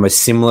about the most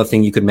similar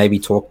thing you could maybe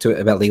talk to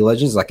about League of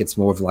Legends, like it's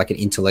more of like an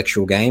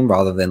intellectual game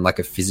rather than like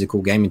a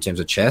physical game in terms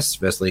of chess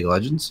versus League of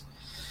Legends.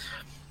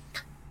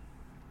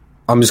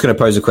 I'm just going to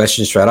pose a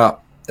question straight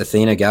up.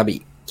 Athena,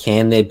 Gabby,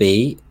 can there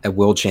be a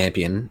world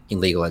champion in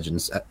League of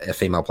Legends, a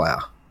female player?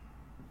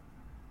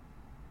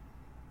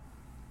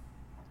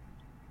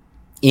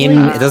 We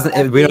don't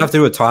have to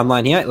do a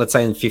timeline here. Let's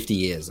say in 50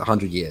 years,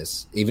 100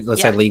 years, even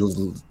let's say League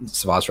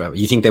survives forever.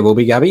 You think there will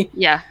be, Gabby?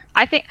 Yeah,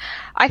 I think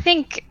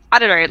I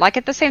don't know. Like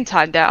at the same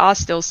time, there are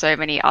still so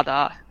many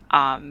other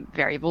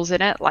variables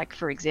in it. Like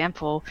for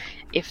example,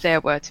 if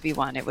there were to be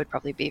one, it would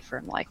probably be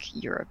from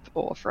like Europe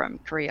or from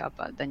Korea.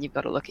 But then you've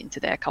got to look into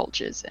their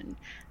cultures and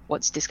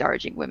what's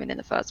discouraging women in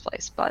the first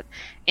place. But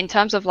in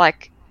terms of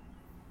like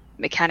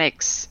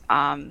mechanics,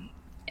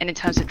 and in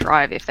terms of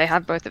drive, if they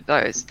have both of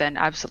those, then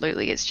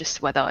absolutely, it's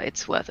just whether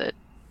it's worth it.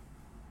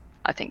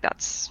 I think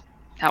that's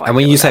how. And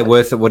when you say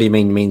worth it, what do you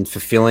mean? You mean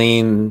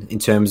fulfilling in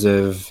terms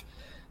of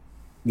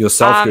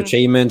yourself, your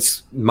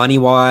achievements, money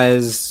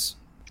wise?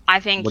 I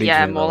think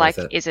more like,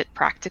 is it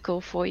practical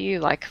for you?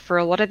 Like for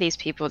a lot of these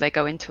people, they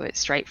go into it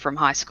straight from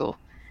high school,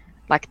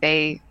 like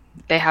they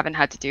haven't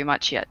had to do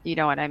much yet. You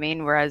know what I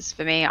mean? Whereas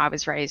for me, I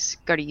was raised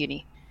go to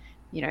uni,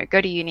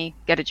 go to uni,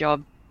 get a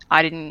job.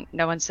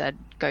 No one said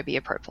go be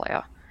a pro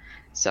player.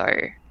 So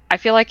I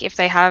feel like if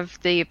they have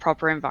the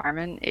proper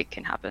environment, it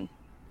can happen.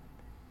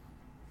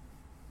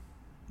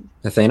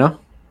 Athena?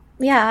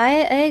 Yeah, I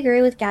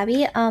agree with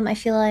Gabby. I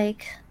feel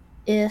like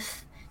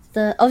if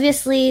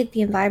obviously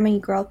the environment you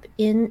grow up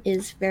in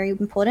is very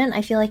important.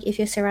 I feel like if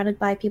you're surrounded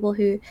by people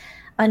who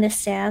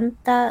understand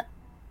that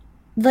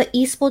the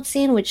esports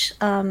scene, which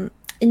in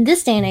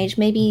this day and age,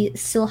 maybe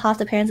still half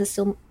the parents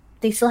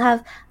they still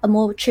have a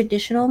more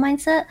traditional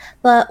mindset,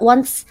 but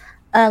once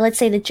let's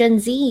say the Gen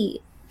Z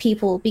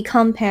people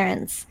become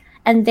parents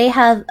and they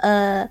have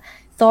a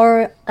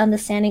thorough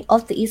understanding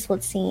of the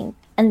esports scene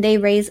and they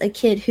raise a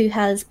kid who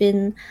has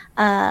been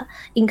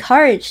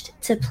encouraged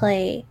to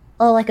play,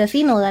 or like a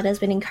female that has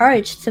been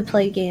encouraged to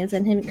play games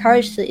and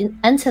encouraged to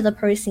enter the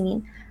pro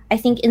scene, I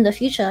think in the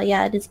future,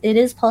 it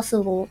is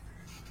possible.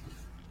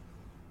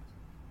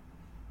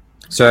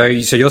 So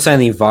you're saying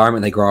the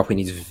environment they grow up in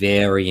is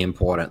very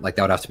important. Like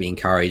they would have to be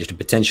encouraged and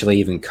potentially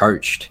even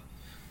coached.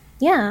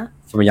 Yeah.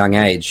 From a young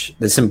age.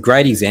 There's some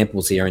great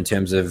examples here in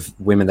terms of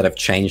women that have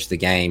changed the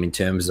game in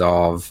terms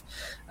of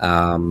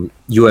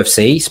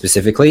UFC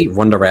specifically.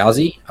 Ronda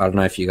Rousey. I don't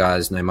know if you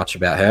guys know much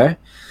about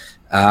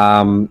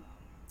her.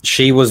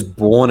 She was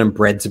born and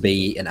bred to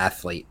be an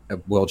athlete, a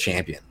world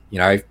champion.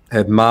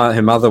 Her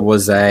mother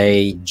was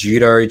a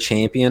judo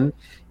champion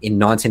in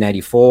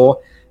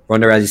 1984.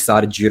 Ronda Rousey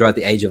started judo at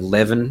the age of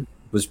 11,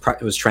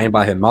 was trained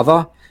by her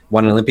mother,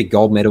 won an Olympic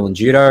gold medal in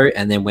judo,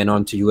 and then went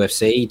on to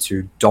UFC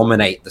to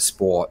dominate the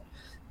sport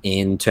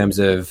in terms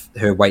of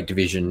her weight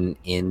division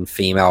in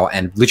female,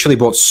 and literally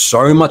brought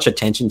so much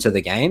attention to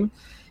the game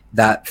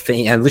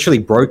and literally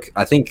broke.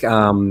 I think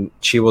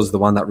she was the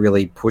one that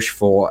really pushed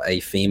for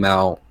a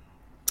female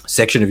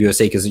section of UFC,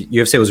 because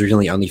UFC was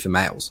originally only for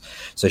males.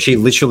 So she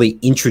literally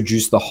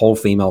introduced the whole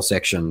female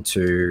section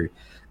to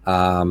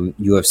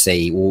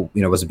UFC, or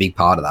was a big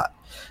part of that.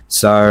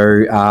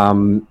 So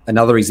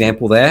another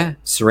example there,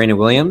 Serena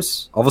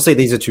Williams. Obviously,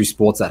 these are two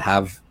sports that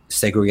have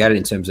segregated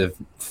in terms of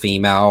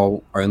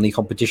female only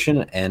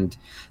competition and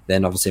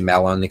then obviously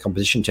male only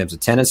competition in terms of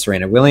tennis.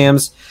 Serena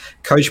Williams,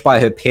 coached by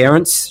her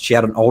parents. She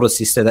had an older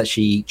sister that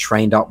she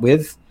trained up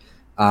with,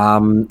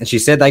 and she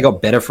said they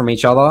got better from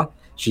each other.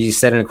 She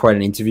said in a quote in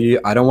an interview,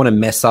 "I don't want to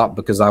mess up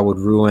because I would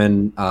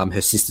ruin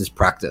her sister's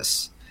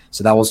practice."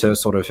 So that was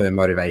her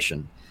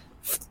motivation.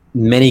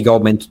 Many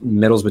gold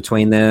medals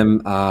between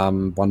them,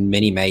 won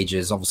many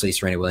majors. Obviously,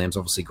 Serena Williams,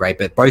 obviously great.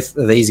 But both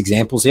of these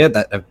examples here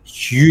that have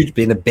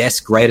been the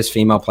best, greatest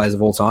female players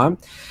of all time,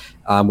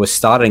 were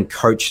started and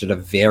coached at a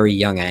very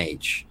young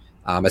age.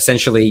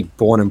 Essentially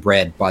born and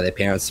bred by their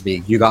parents to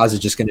be, you guys are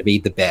just going to be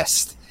the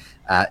best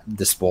at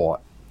the sport.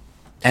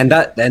 And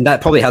that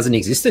probably hasn't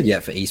existed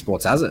yet for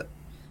esports, has it?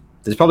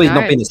 There's probably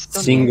not been a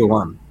single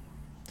one.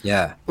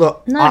 Yeah.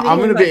 Look, I'm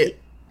going to be...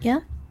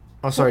 Yeah?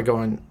 Oh, sorry, go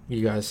on.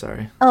 You guys,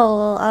 sorry. Oh,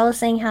 well, I was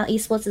saying how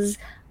esports is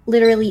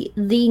literally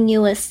the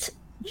newest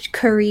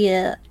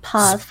career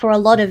path for a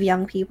lot of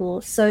young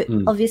people. So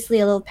obviously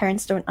a lot of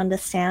parents don't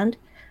understand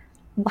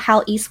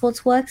how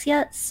esports works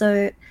yet.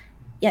 So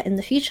yeah, in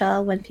the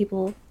future, when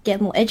people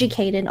get more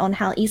educated on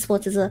how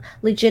esports is a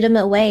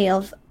legitimate way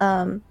of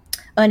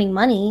earning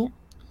money,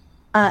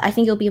 I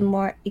think it'll be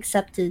more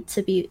accepted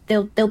to be,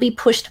 they'll be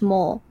pushed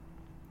more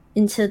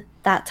into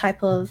that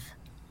type of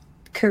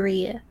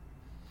career.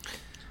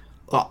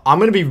 I'm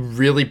going to be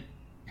really...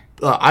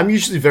 I'm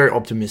usually very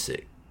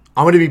optimistic.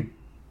 I'm going to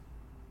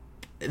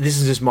be...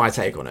 This is just my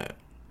take on it.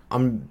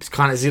 It's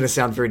going to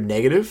sound very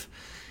negative.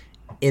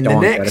 You're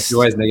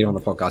always negative on the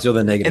podcast. You're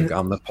the negative guy.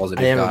 I'm the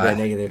positive guy. I am very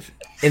negative.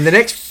 In the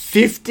next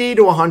 50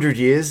 to 100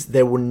 years,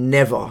 there will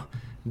never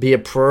be a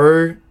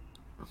pro...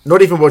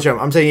 Not even world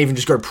champion. I'm saying even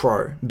just go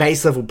pro.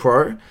 Base level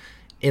pro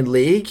in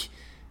League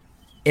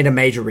in a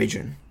major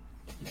region.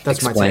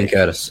 That's my take.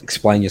 Curtis.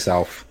 Explain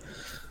yourself.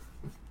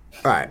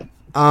 All right.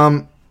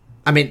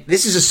 I mean,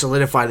 this is just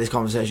solidified this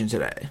conversation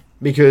today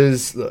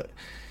because look,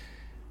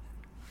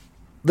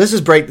 let's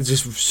just break this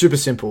just super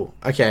simple.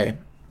 Okay,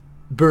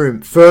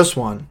 boom, first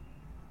one.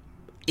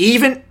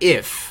 even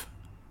if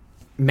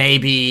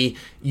maybe,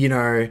 you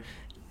know,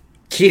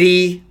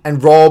 Kitty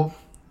and Rob,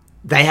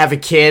 they have a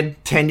kid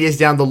 10 years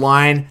down the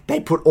line, they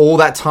put all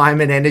that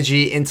time and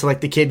energy into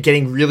like the kid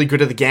getting really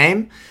good at the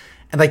game,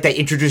 and like they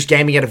introduce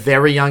gaming at a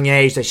very young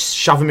age, they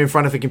shove him in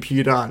front of a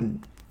computer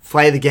and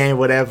play the game,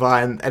 whatever,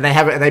 and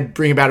they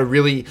bring about a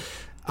really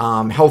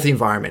healthy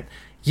environment.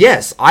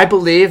 Yes, I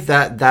believe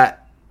that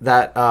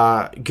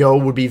girl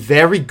would be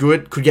very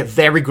good, could get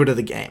very good at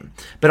the game.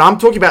 But I'm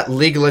talking about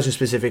League of Legends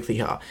specifically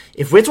here.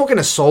 If we're talking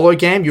a solo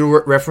game, you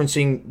were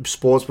referencing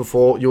sports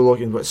before, you were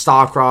looking at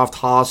StarCraft,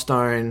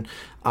 Hearthstone,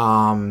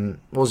 what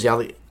was the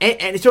other?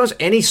 And to be honest,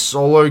 any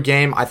solo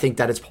game, I think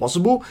that it's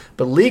possible.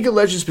 But League of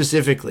Legends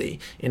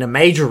specifically, in a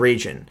major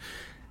region,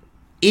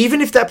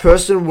 even if that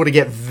person were to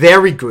get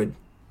very good,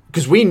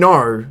 because we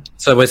know...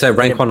 So we say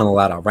rank 1 on the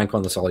ladder, rank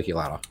 1 on the solo queue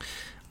ladder.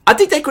 I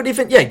think they could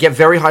even, get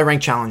very high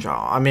rank challenger.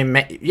 I mean,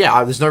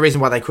 there's no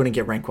reason why they couldn't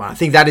get rank 1. I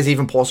think that is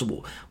even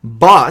possible.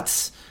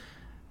 But,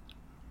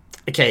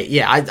 okay,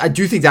 yeah, I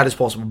do think that is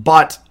possible.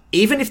 But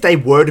even if they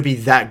were to be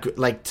that good,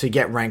 like to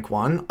get rank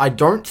 1, I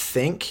don't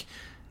think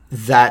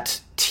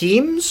that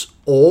teams,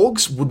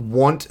 orgs would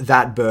want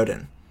that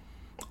burden.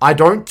 I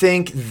don't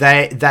think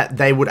that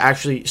they would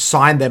actually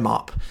sign them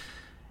up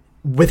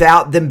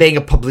without them being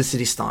a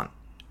publicity stunt.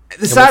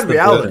 The sad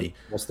reality.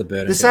 What's the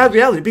burden? The sad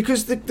reality,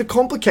 because the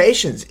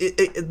complications,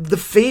 the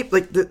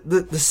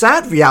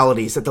sad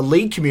reality is that the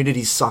League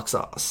community sucks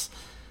ass.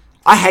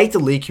 I hate the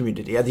League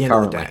community at the end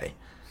of the day.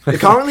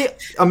 Currently,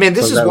 I mean,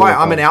 this is why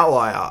I'm an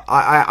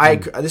outlier.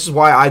 This is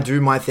why I do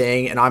my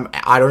thing, and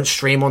I don't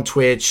stream on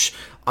Twitch.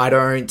 I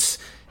don't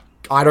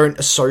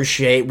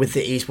associate with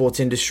the esports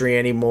industry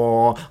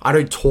anymore. I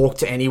don't talk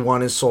to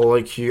anyone in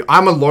solo queue.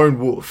 I'm a lone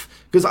wolf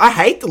because I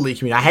hate the League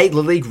community. I hate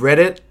the League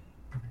Reddit.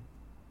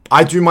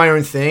 I do my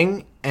own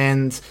thing,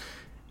 and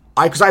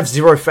because I have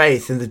zero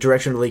faith in the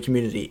direction of the League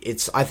community.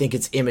 I think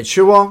it's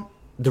immature.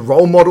 The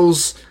role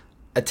models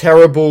are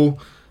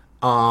terrible.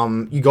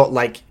 You got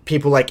like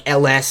people like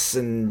LS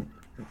and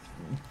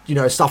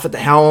stuff at the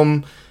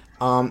helm.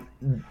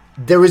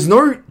 There is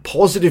no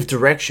positive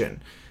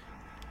direction,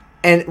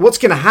 and what's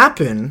going to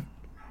happen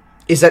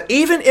is that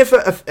even if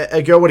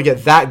a girl were to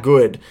get that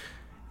good,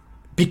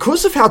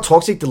 because of how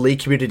toxic the League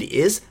community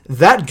is,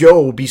 that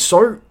girl will be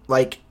so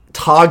like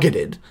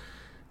targeted.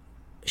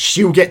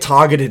 She'll get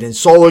targeted in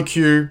solo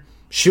queue.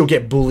 She'll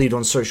get bullied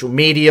on social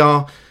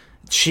media.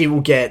 She will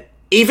get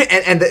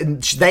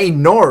and they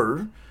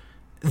know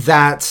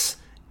that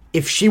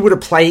if she were to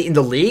play in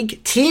the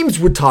league, teams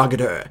would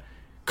target her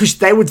because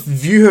they would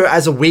view her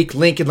as a weak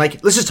link and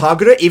like, let's just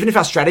target her even if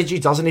our strategy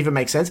doesn't even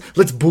make sense.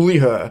 Let's bully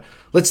her.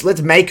 Let's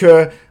make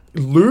her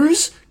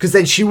lose, because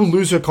then she will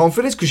lose her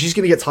confidence because she's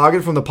going to get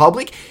targeted from the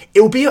public.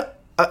 It will be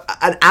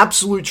an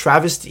absolute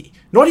travesty.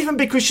 Not even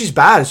because she's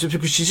bad, it's just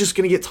because she's just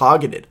going to get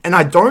targeted. And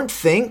I don't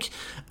think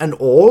an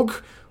org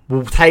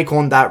will take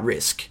on that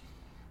risk.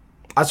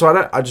 That's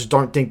why I just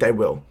don't think they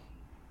will.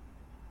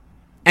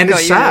 And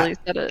it's sad. You really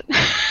said it.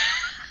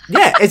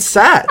 Yeah, it's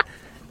sad.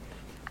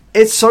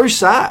 It's so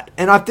sad.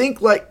 And I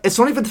think like it's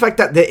not even the fact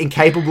that they're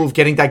incapable of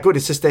getting that good.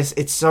 It's just this.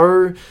 It's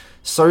so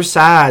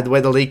sad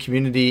where the League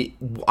community.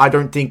 I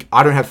don't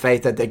have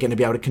faith that they're going to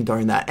be able to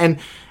condone that. And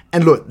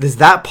look, there's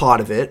that part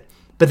of it.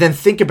 But then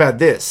think about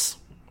this.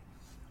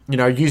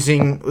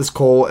 Let's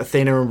call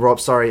Athena and Rob.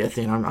 Sorry,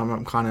 Athena,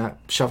 I'm kind of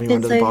shoving you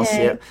under the bus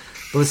here.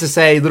 But let's just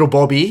say little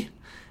Bobby.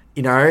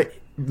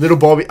 Little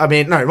Bobby. I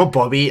mean, no, not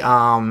Bobby.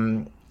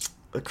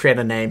 Create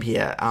a name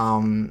here.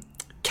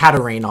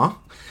 Katarina.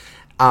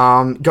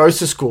 Goes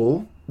to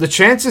school. The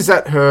chances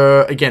that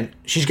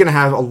she's going to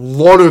have a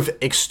lot of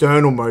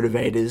external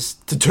motivators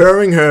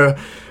deterring her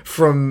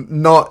from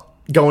not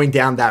going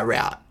down that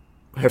route.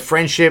 Her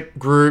friendship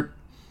group,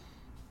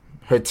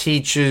 her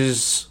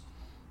teachers,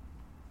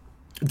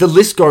 the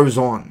list goes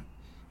on.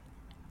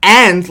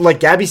 And like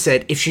Gabby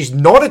said, if she's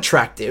not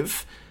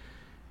attractive,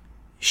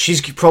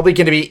 she's probably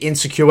going to be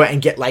insecure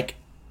and get like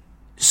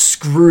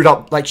screwed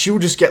up. Like she will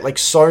just get like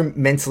so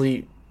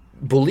mentally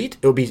bullied.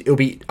 It'll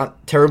be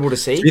terrible to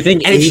see. You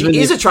think and if she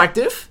is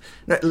attractive,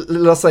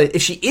 let's say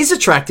if she is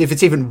attractive,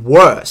 it's even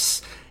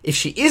worse. If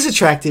she is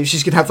attractive,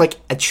 she's going to have like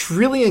 1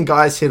 trillion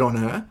guys hit on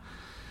her.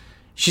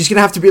 She's going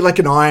to have to be like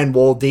an iron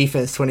wall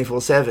defense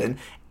 24/7.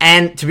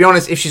 And to be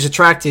honest, if she's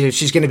attractive,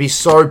 she's going to be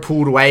so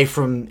pulled away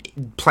from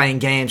playing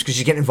games because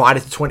she's getting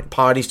invited to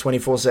parties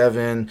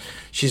 24/7.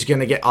 She's going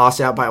to get asked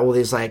out by all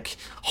these like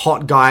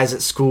hot guys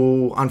at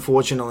school,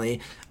 unfortunately.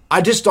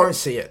 I just don't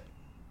see it.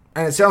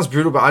 And it sounds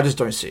brutal, but I just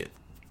don't see it.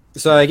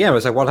 So again,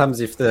 it's like, what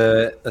happens if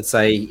let's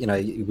say,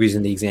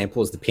 using the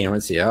example as the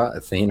parents here,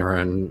 Athena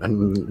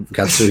and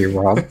Gatsuri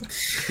Rob,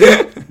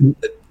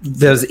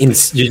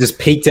 you just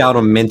peaked out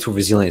on mental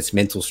resilience,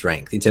 mental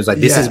strength, in terms of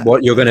like, this is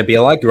what you're going to be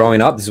like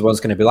growing up. This is what it's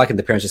going to be like. And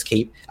the parents just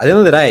keep, at the end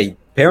of the day,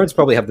 parents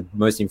probably have the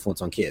most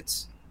influence on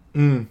kids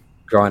growing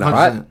up, 100%.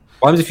 Right?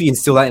 What happens if you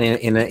instill that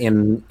in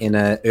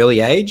an early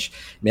age,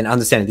 then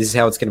understand this is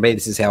how it's going to be,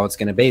 this is how it's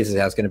going to be, this is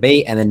how it's going to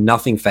be, and then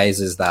nothing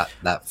phases that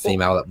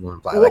female, that woman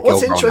player.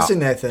 What's interesting,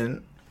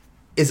 Nathan,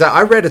 is that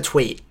I read a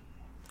tweet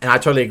and I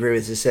totally agree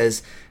with this. It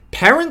says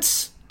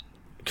parents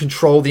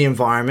control the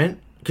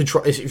environment.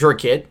 If you're a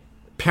kid,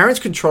 parents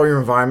control your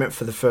environment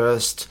for the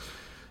first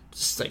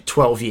just like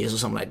 12 years or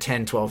something, like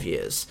 10, 12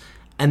 years.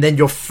 And then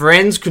your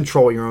friends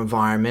control your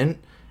environment,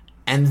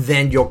 and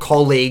then your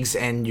colleagues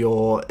and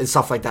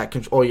stuff like that,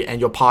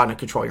 and your partner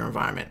control your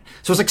environment.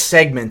 So it's like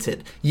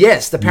segmented.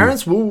 Yes, the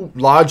parents will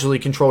largely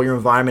control your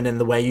environment and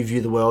the way you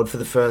view the world for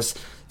the first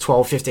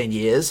 12, 15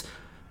 years.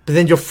 But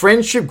then your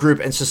friendship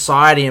group and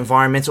society,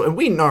 environmental, and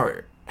we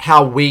know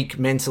how weak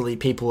mentally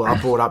people are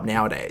brought up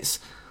nowadays.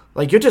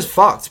 Like, you're just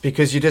fucked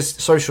because you're just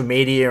social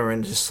media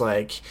and just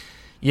like,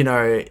 you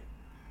know,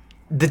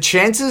 the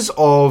chances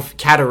of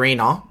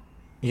Katarina,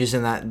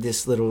 using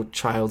this little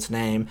child's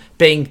name,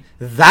 being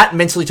that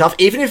mentally tough,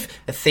 even if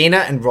Athena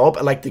and Rob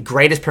are like the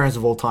greatest parents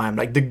of all time,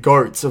 like the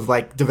goats of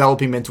like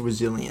developing mental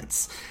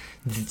resilience,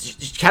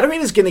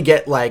 Katarina's gonna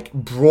get like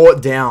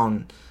brought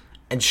down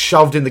and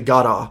shoved in the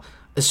gutter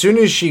as soon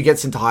as she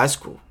gets into high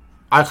school.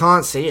 I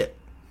can't see it.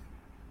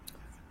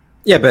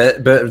 Yeah,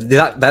 but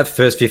that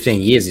first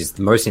 15 years is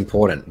the most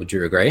important. Would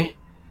you agree?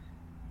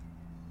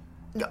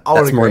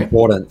 That's more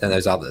important than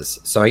those others.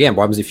 So again,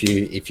 what happens if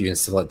you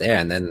instill it there,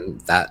 and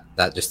then that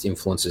just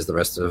influences the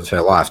rest of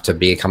her life to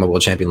become a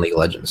world champion League of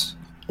Legends?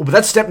 Well, but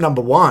that's step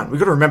number one.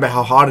 We've got to remember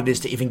how hard it is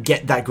to even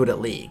get that good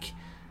at League.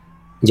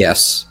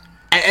 Yes,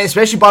 and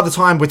especially by the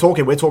time we're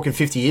talking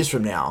 50 years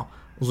from now,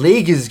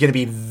 League is going to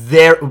be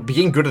there.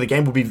 Being good at the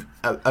game will be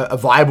a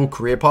viable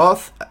career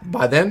path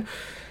by then,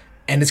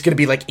 and it's going to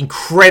be like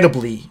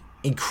incredibly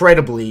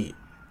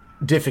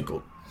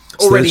difficult.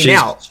 Already so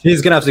now,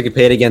 she's going to have to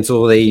compete against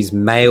all these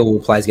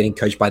male players getting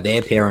coached by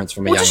their parents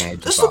from a young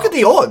age. Let's look at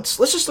the odds.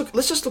 Let's just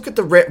look at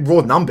the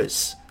raw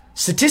numbers.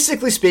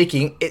 Statistically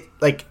speaking,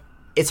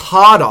 it's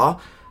harder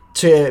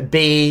to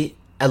be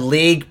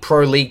a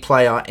pro league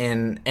player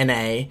in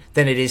NA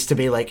than it is to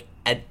be like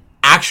an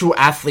actual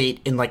athlete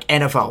in like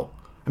NFL,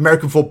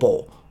 American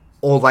football,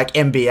 or like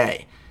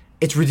NBA.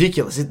 It's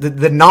ridiculous.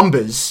 The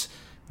numbers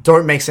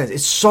don't make sense.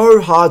 It's so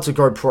hard to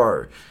go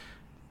pro.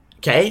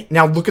 Okay,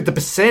 now look at the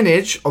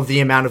percentage of the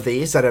amount of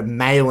these that are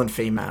male and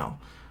female.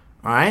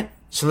 All right,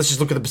 so let's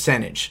just look at the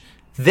percentage.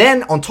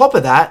 Then on top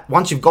of that,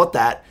 once you've got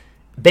that,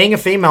 being a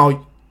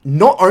female,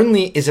 not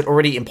only is it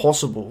already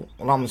impossible,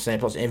 well, I'm not saying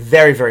impossible,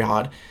 very, very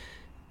hard,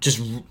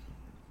 just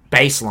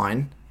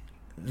baseline,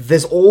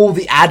 there's all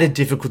the added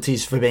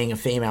difficulties for being a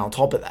female on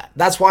top of that.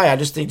 That's why I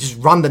just think just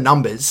run the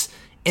numbers.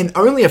 In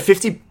only a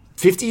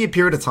 50-year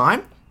period of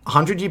time,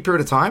 100-year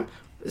period of time,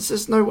 there's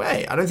just no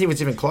way. I don't think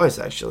it's even close,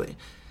 actually.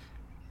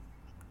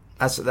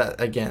 That's that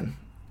again.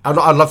 I'd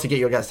love to get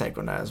your guys' take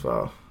on that as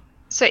well.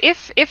 So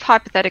if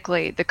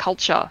hypothetically the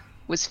culture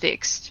was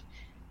fixed,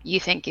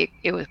 you think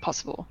it was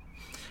possible?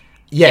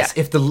 Yes.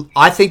 Yeah.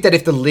 I think that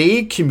if the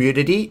League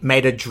community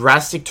made a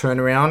drastic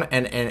turnaround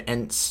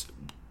and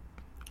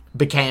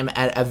became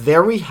a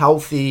very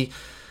healthy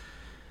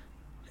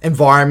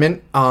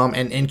environment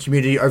and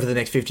community over the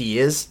next 50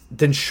 years,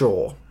 then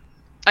sure.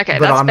 Okay,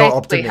 but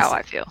that's basically how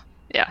I feel.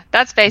 Yeah,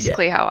 that's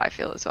basically how I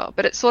feel as well.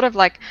 But it's sort of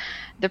like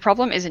the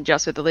problem isn't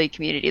just with the League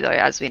community, though,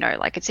 as we know.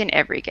 Like, it's in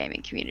every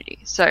gaming community.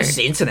 So it's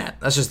the internet.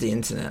 That's just the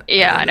internet.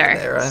 Yeah, I know.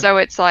 There, right? So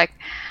it's like,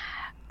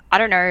 I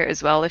don't know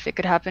as well if it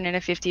could happen in a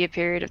 50-year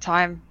period of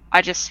time.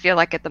 I just feel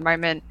like at the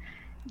moment,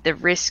 the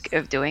risk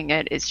of doing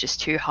it is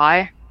just too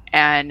high.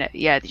 And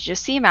yeah,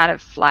 just the amount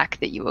of flack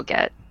that you will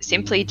get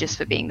simply just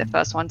for being the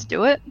first one to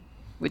do it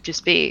would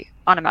just be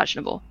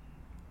unimaginable.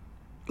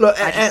 Look,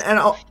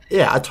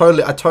 I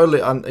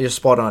totally, you're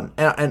spot on.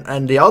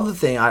 And the other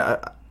thing,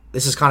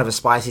 this is kind of a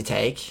spicy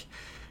take,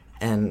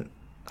 and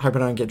I hope I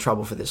don't get in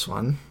trouble for this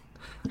one.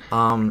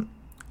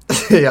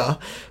 Yeah,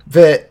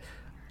 but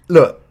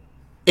look,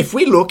 if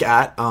we look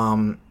at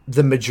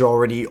the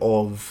majority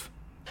of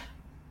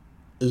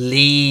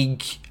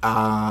league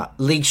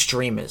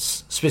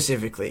streamers,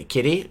 specifically,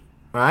 Kitty,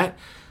 right?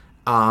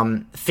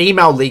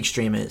 Female league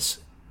streamers,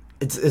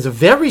 it's a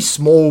very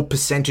small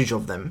percentage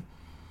of them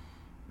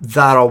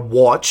that are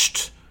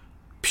watched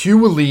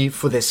purely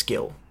for their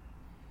skill,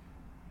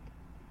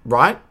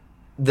 right?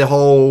 The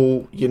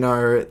whole,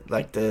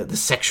 like the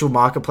sexual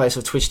marketplace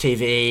of Twitch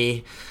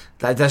TV,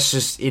 that's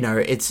just,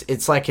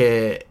 it's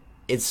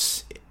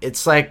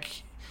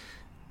like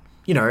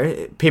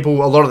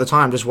people a lot of the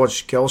time just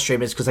watch girl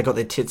streamers because they got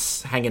their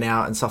tits hanging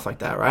out and stuff like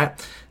that, right?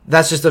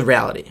 That's just the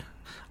reality.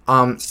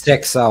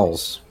 Sex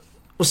sells.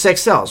 Well,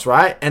 sex sells,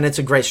 right? And it's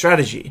a great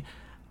strategy.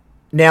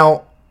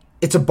 Now,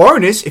 it's a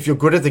bonus if you're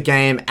good at the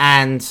game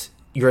and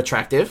you're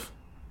attractive.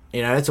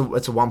 It's a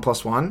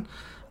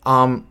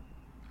 1+1.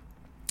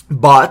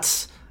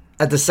 But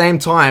at the same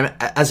time,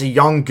 as a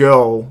young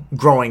girl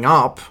growing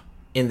up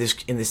in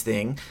this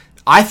thing,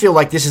 I feel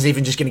like this is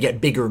even just going to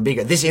get bigger and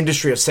bigger. This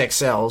industry of sex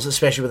sells,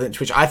 especially within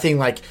Twitch. I think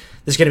like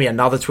there's going to be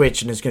another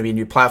Twitch and there's going to be a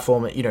new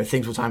platform.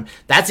 Things will time.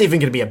 That's even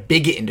going to be a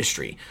bigger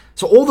industry.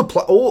 So all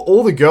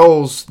the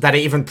girls that are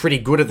even pretty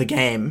good at the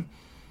game,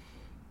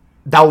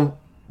 they're not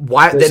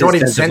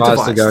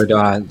incentivized to go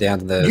down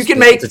to the. You can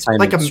make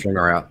like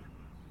streamer out.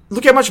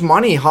 look how much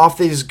money half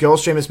these girl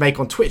streamers make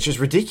on Twitch is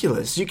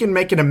ridiculous. You can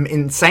make an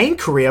insane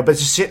career, but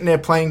just sitting there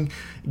playing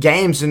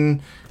games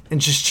and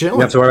just chilling.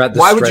 You have to worry about the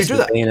Why stress would you do of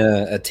that? being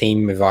a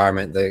team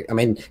environment. I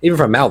mean, even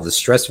for Mel, the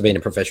stress for being a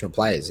professional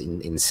player is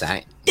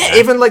insane. Yeah,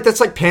 even like that's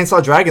like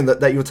Pansar Dragon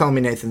that you were telling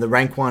me, Nathan, the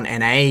rank 1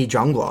 NA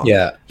jungler.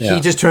 Yeah.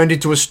 He just turned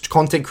into a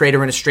content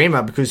creator and a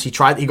streamer because he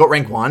got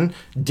rank 1,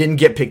 didn't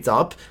get picked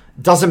up.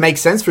 Doesn't make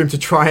sense for him to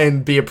try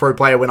and be a pro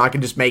player when I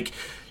can just make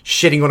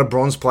shitting on a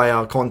bronze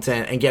player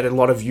content and get a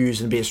lot of views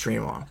and be a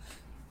streamer.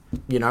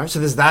 You know? So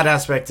there's that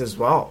aspect as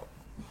well.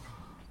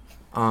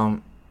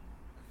 I've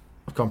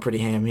gone pretty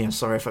ham here.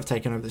 Sorry if I've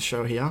taken over the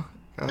show here.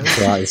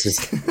 That's right. This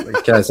is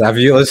because our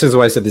listeners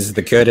always said this is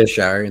the Curtis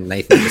show, and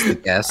Nathan just the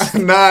guest.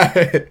 No.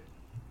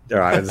 All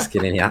right, I'll just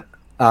get in here.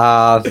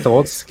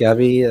 Thoughts,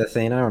 Gabby,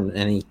 Athena, on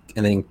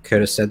anything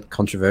Curtis said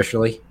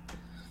controversially?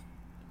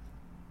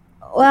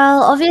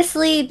 Well,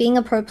 obviously, being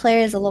a pro player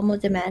is a lot more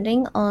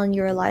demanding on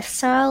your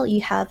lifestyle.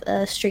 You have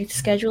a strict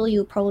schedule.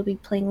 You'll probably be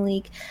playing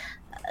League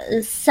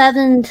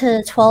 7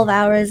 to 12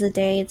 hours a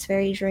day. It's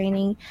very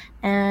draining,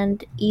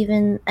 and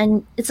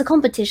it's a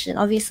competition.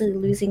 Obviously,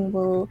 losing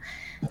will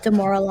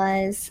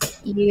demoralize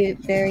you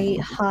very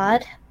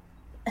hard.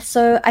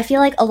 So I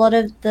feel like a lot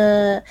of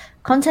the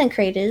content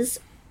creators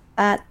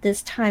at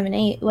this time and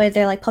age, where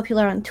they're like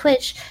popular on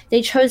Twitch,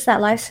 they chose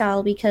that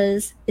lifestyle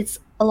because it's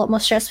a lot more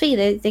stress free.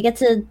 They get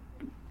to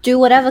do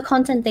whatever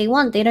content they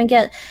want. They don't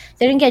get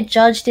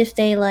judged if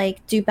they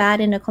like do bad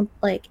in a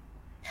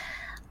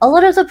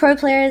lot of the pro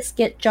players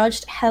get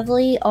judged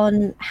heavily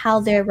on how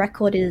their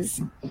record is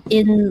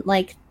in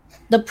like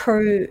the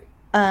pro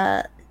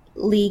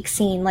league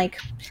scene, like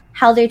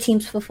how their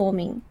team's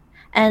performing,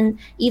 and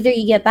either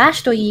you get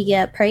bashed or you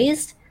get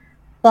praised.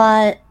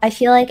 But I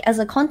feel like as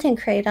a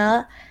content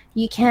creator,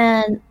 you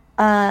can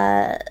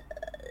kind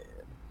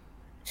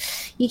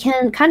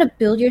of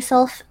build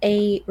yourself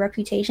a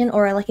reputation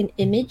or like an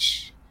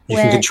image. You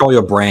can control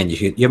your brand.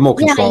 You have more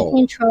control. Yeah,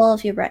 control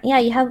of your brand. Yeah,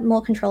 you have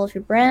more control of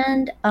your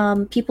brand.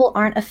 People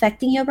aren't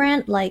affecting your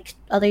brand like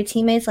other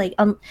teammates. Like,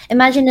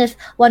 imagine if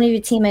one of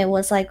your teammates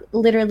was like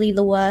literally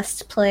the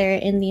worst player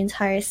in the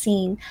entire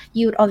scene.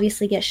 You would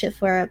obviously get shit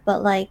for it.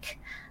 But like,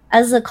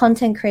 as a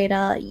content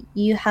creator,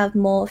 you have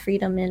more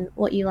freedom in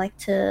what you like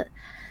to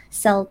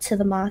sell to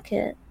the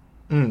market.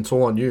 It's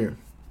all on you,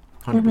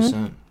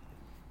 100%.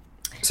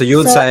 So you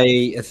would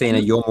say, Athena,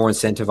 you're more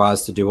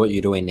incentivized to do what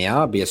you're doing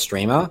now, be a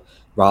streamer,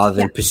 rather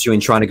than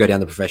trying to go down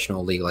the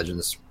professional League of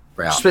Legends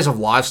route. Space of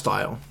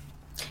lifestyle.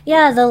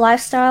 Yeah, the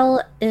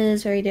lifestyle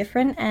is very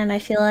different, and I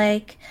feel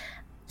like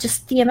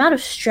just the amount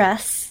of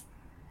stress,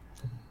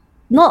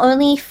 not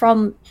only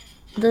from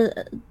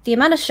the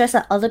amount of stress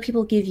that other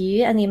people give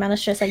you and the amount of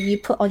stress that you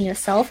put on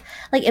yourself.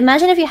 Like,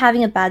 imagine if you're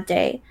having a bad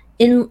day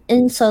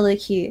in solo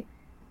queue.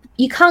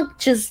 You can't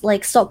just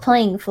like stop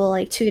playing for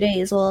like 2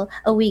 days or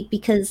a week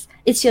because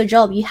it's your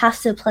job. You have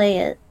to play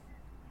it.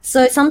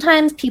 So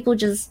sometimes people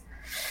just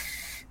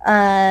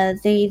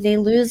they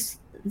lose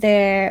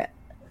their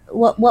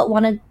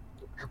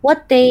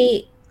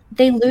they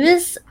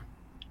lose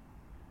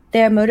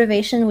their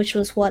motivation, which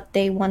was what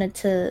they wanted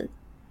to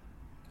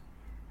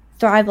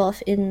thrive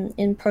off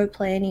in pro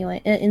play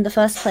anyway, in the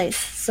first place.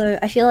 So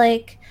I feel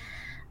like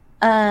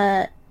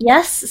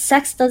yes,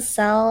 sex does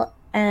sell,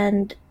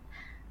 and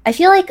I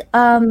feel like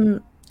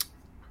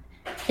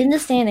in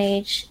this day and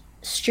age,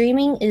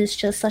 streaming is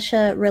just such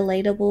a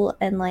relatable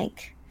and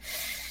like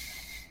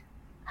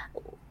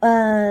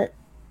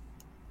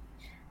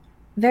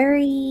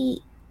very,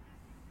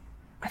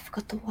 I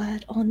forgot the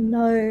word. Oh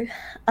no.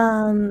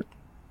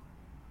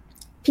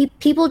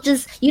 People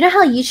just, you know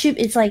how YouTube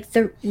is like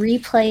the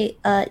replay,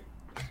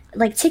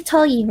 like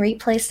TikTok, you can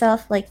replay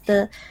stuff, like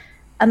the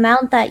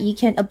amount that you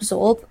can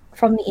absorb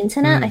from the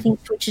internet. I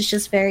think Twitch is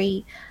just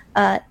very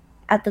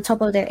at the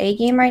top of their A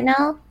game right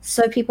now.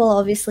 So people are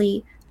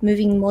obviously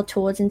moving more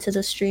towards into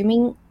the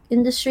streaming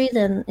industry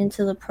than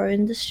into the pro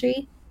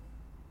industry.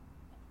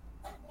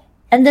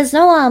 And there's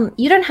no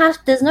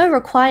there's no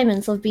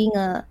requirements of being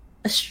a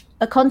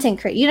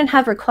content creator. You don't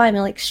have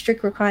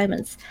strict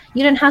requirements.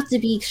 You don't have to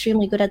be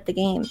extremely good at the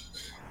game.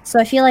 So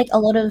I feel like a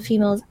lot of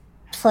females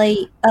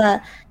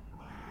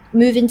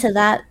move into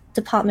that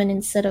department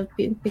instead of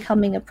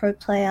becoming a pro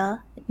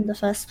player in the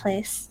first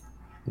place.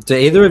 Do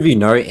either of you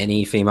know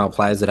any female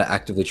players that are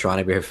actively trying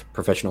to be a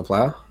professional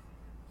player?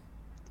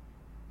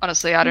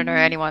 Honestly, I don't know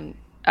anyone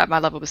at my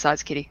level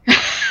besides Kitty.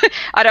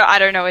 I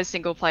don't know a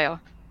single player.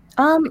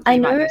 I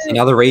know in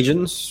other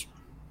regions.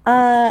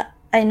 I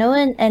know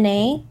in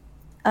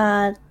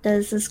NA,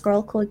 there's this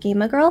girl called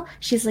Gamer Girl.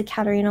 She's like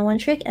Katarina One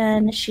Trick,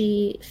 and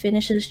she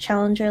finishes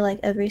Challenger like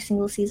every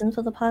single season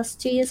for the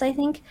past 2 years, I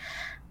think.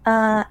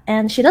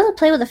 And she doesn't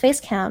play with a face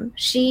cam.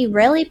 She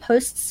rarely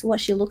posts what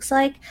she looks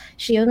like.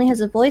 She only has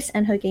a voice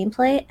and her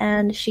gameplay,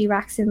 and she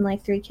racks in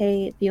like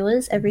 3K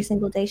viewers every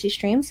single day she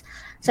streams.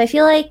 So I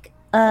feel like,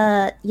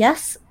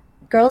 yes,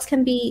 girls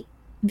can be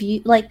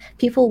viewed, like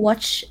people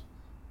watch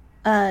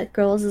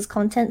girls'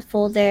 content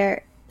for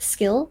their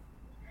skill.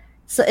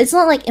 So it's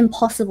not like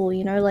impossible,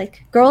 you know,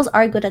 like girls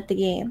are good at the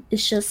game.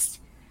 It's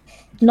just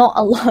not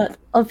a lot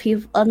of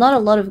people, not a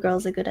lot of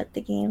girls are good at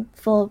the game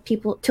for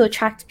people to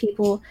attract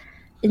people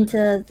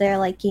into their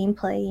like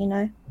gameplay, you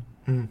know.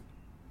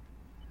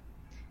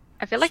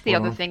 I feel like the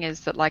other thing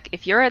is that, like,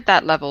 if you're at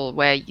that level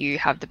where you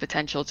have the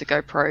potential to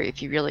go pro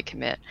if you really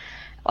commit,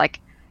 like,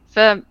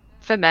 for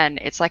men,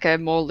 it's like a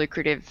more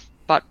lucrative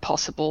but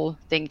possible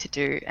thing to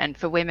do. And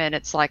for women,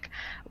 it's like,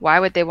 why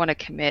would they want to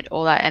commit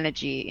all that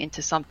energy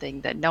into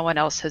something that no one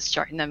else has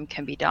shown them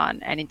can be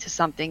done, and into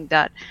something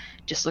that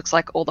just looks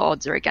like all the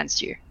odds are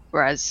against you?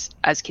 Whereas,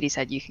 as Kitty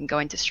said, you can go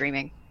into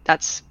streaming.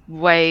 That's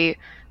way,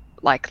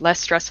 like, less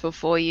stressful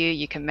for you.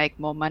 You can make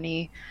more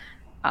money.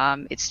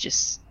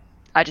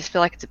 I just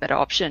feel like it's a better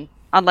option,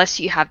 unless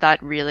you have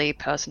that really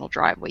personal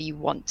drive where you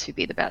want to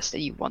be the best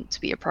and you want to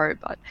be a pro.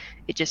 But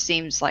it just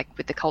seems like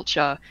with the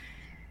culture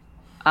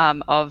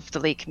of the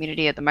League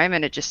community at the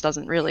moment, it just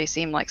doesn't really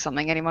seem like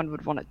something anyone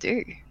would want to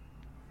do.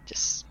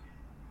 Just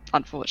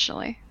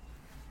unfortunately.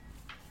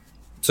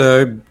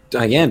 So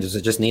again, does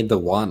it just need the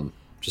one?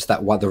 Just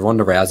that one, the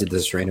Ronda Rousey, the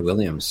Serena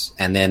Williams,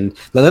 and then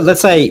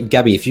let's say,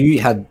 Gabby, if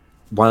you had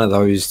one of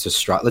those to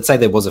strike, let's say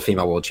there was a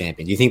female world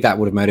champion, do you think that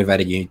would have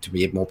motivated you to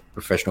be a more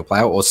professional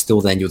player, or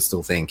still then you'd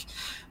still think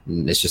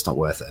it's just not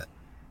worth it?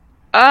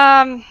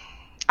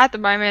 At the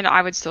moment,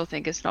 I would still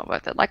think it's not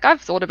worth it. Like,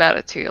 I've thought about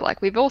it too.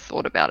 Like, we've all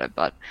thought about it,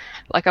 but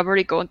like, I've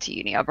already gone to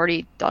uni. I've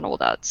already done all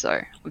that, so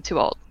I'm too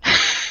old.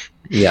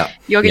 Yeah.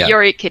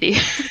 You're it, Kitty.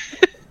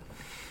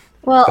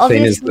 Well,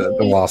 Athena is obviously,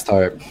 the last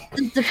hope.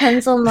 it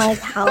depends on like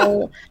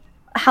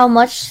how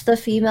much the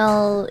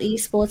female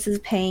esports is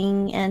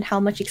paying and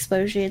how much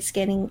exposure it's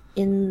getting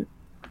in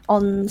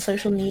on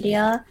social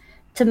media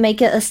to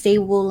make it a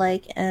stable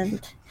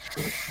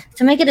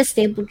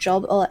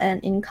job or an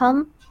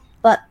income.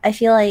 But I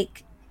feel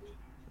like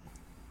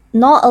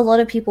not a lot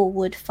of people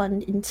would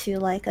fund into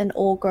like an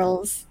all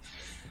girls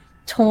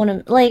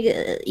tournament like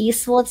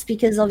esports,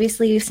 because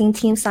obviously we've seen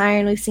Team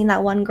Siren, we've seen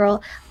that one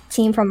girl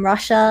team from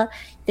Russia.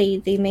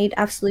 They made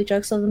absolute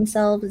jokes of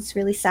themselves. It's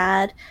really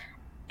sad.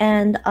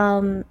 And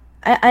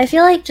I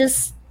feel like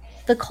just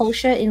the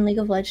culture in League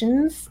of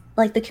Legends,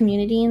 like the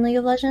community in League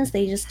of Legends,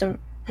 they just don't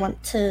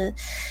want to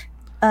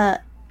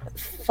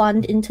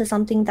fund into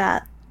something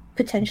that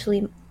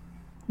potentially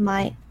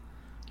might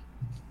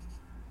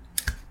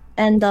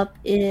end up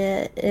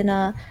in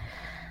a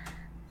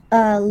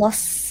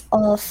loss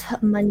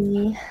of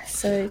money.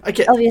 So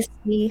Okay.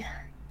 obviously,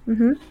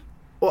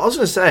 Well, I was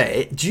going to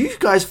say, do you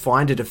guys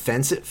find it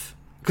offensive?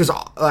 Because,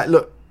 like,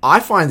 look, I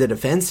find it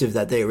offensive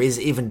that there is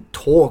even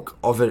talk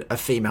of a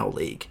female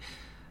league.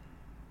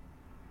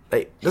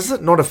 Like, does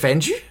it not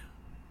offend you?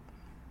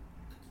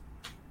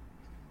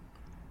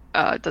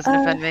 It doesn't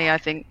offend me. I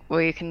think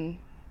we can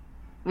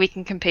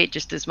compete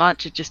just as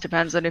much. It just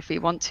depends on if we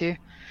want to.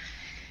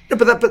 No,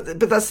 but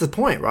that's the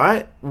point,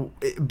 right?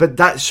 But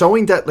that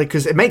showing that, like,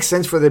 because it makes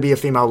sense for there to be a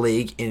female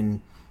league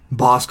in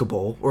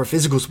basketball or a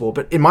physical sport.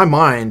 But in my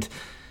mind,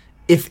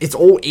 if it's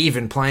all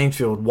even playing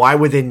field, why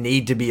would there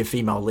need to be a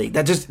female league?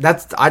 I just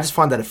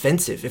find that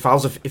offensive.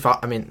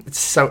 I mean,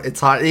 it's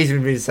hard, easy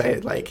for me to say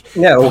it. Like,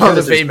 Yeah, well, I'm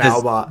a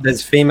female, but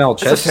there's female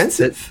it's chess.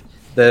 offensive.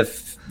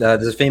 There's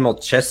a female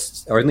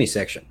chess only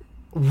section.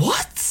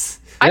 What?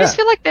 I Yeah. just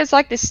feel like there's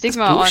like this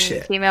stigma on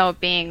bullshit. female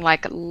being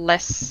like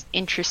less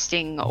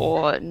interesting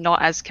or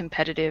not as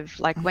competitive.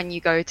 Like when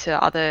you go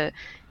to other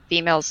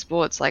female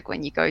sports, like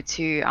when you go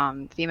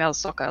to female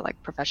soccer,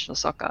 like professional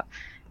soccer,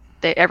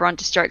 everyone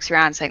just jokes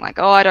around saying like,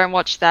 "Oh, I don't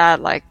watch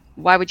that." Like,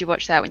 why would you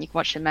watch that when you can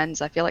watch the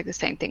men's? I feel like the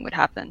same thing would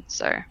happen.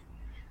 So,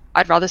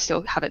 I'd rather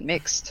still have it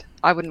mixed.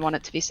 I wouldn't want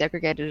it to be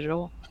segregated at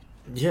all.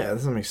 Yeah, that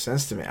doesn't make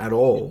sense to me at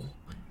all.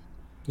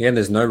 Yeah, and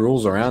there's no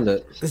rules around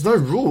it. There's no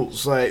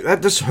rules. Like,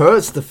 that just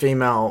hurts the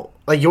female.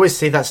 Like, you always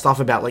see that stuff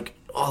about, like,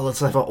 oh,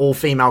 let's have an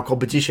all-female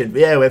competition.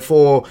 Yeah, we're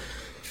for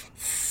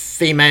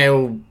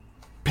female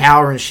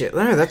power and shit.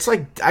 No, that's,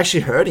 like, actually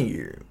hurting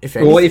you, if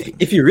anything. Well,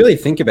 if you really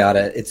think about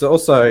it, it's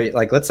also,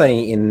 like, let's say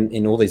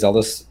in all these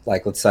others,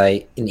 like, let's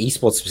say in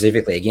esports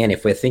specifically, again,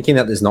 if we're thinking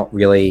that there's not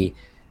really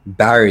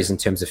barriers in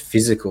terms of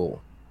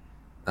physical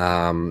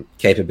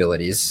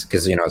capabilities,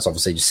 because, you know, it's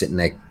obviously just sitting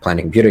there playing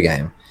a computer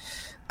game,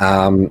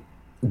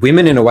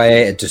 women in a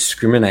way are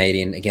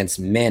discriminating against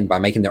men by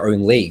making their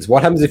own leagues.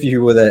 What happens if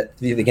you were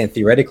again,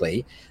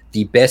 theoretically,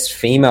 the best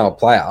female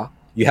player?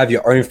 You have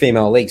your own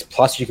female leagues,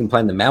 plus you can play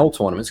in the male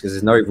tournaments because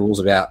there's no rules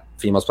about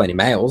females playing in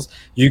males.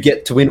 You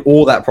get to win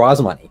all that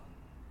prize money.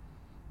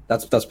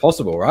 That's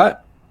possible, right?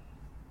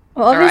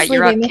 well, All right, obviously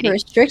you're they up, make Kitty. a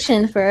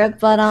restriction for it,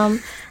 but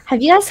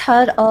have you guys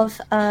heard of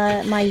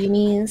my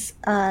uni's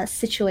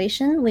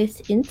situation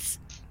with INTS?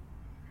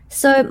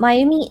 So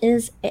Mayumi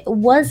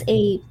was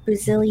a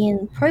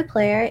Brazilian pro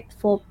player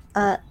for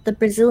the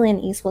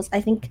Brazilian esports. I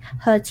think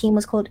her team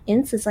was called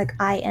INTZ. It's like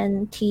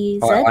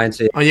INTZ.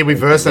 INT. Oh, yeah, we've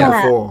versed that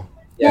Yeah. before.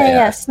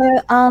 Yeah. So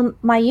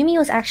Mayumi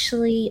was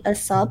actually a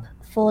sub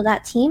for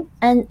that team,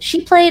 and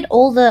she played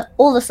all the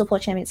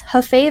support champions.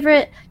 Her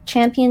favorite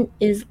champion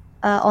is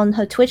on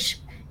her Twitch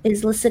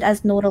is listed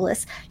as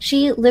Nautilus.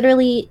 She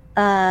literally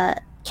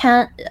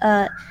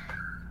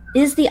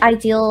is the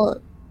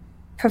ideal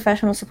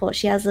professional support.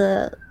 She has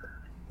a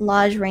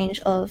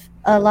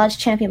large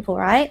champion pool,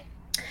 right?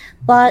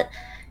 But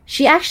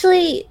she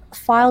actually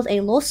filed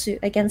a lawsuit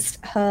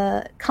against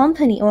her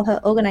company or her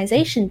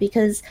organization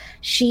because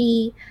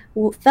she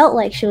felt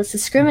like she was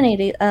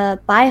discriminated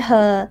by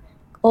her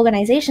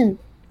organization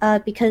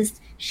because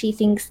she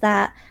thinks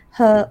that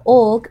her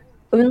org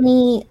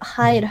only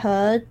hired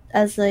her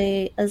as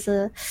a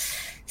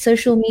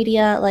social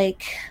media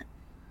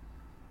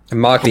A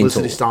marketing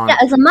Publicity tool. stunt. yeah,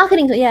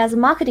 as a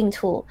marketing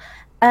tool.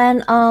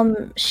 And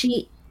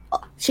she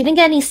didn't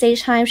get any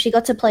stage time. She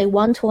got to play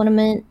one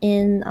tournament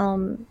in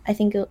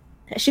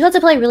she got to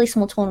play a really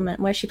small tournament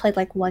where she played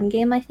like one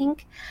game, I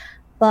think.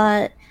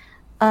 But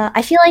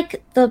I feel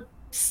like the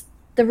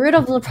root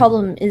of the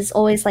problem is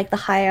always like the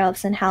higher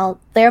ups and how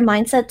their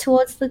mindset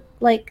towards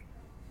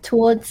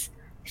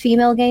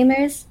female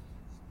gamers.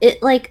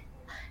 It like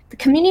the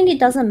community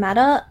doesn't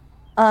matter,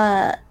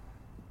 but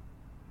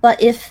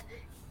if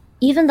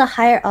even the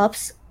higher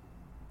ups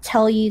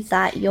tell you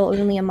that you're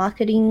only a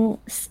marketing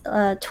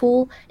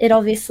tool, it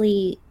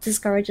obviously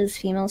discourages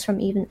females from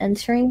even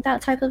entering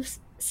that type of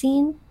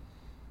scene.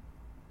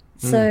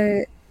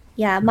 So,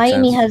 yeah,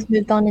 Mayumi sense. has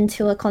moved on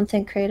into a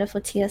content creator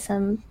for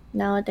TSM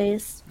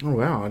nowadays. Oh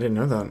wow, I didn't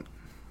know that.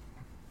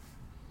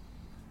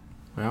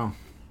 Wow,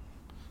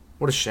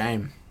 what a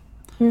shame.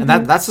 And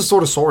that's the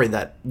sort of story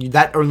that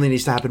only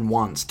needs to happen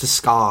once to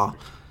scar.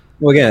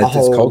 Well, again, a it's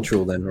whole-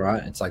 cultural then,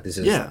 right? It's like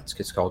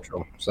it's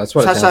cultural. So that's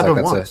what It it has to sounds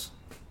happen like. once.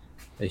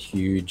 That's a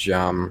huge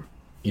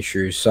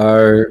issue.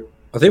 So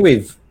I think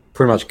we've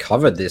pretty much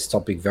covered this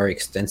topic very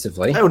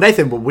extensively. Oh,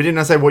 Nathan, but we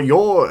didn't say what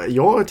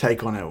your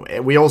take on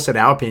it. We all said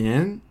our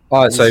opinion.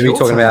 Oh, so It's we're your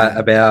talking turn.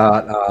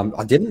 about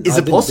I didn't. Is I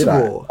it didn't do that.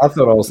 possible? I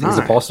thought is No.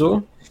 it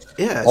possible?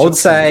 Yeah, I would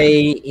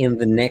say in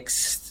the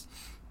next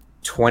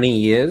 20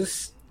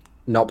 years,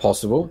 not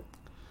possible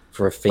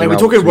for a female. we're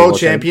talking to be world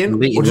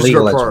champion in or just League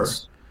go of pro?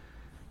 Legends.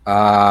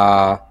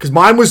 Because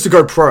mine was to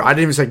go pro. I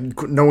didn't even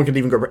say no one could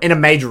even go pro in a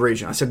major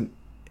region. I said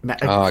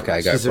Oh,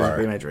 okay, go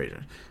specifically pro. major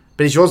region.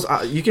 But it's yours.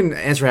 You can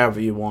answer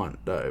however you want,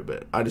 though.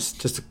 But I just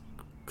to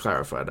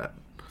clarify that.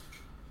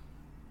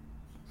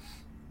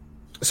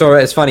 So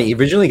it's funny.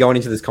 Originally going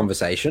into this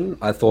conversation,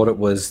 I thought it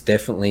was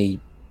definitely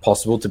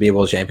possible to be a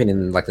world champion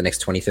in like the next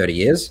 20, 30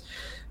 years.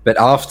 But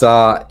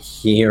after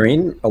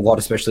hearing a lot,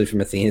 especially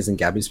from Athena's and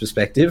Gabby's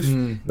perspective,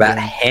 about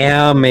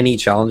how many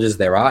challenges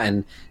there are,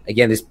 and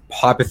again, this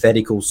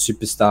hypothetical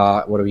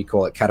superstar, what do we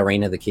call it,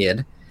 Katarina the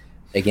Kid,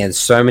 again,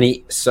 so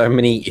many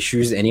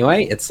issues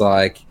anyway. It's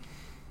like,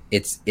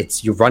 it's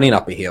you're running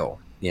up a hill,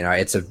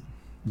 it's a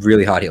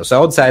really hard hill. So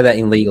I would say that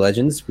in League of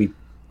Legends,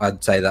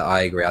 I'd say that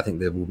I agree. I think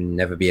there will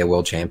never be a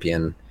world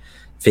champion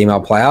female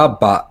player,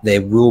 but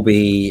there will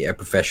be a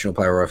professional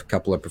player or a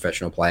couple of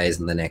professional players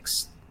in the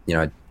next,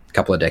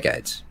 couple of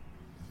decades.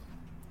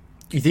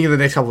 You think of the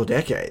next couple of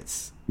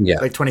decades? Yeah.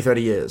 Like 20,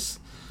 30 years.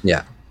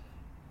 Yeah.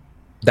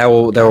 They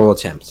will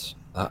attempt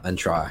and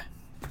try.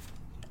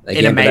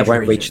 Again, but they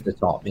won't reach the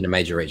top in a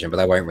major region, but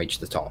they won't reach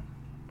the top.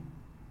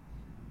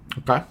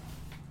 Okay.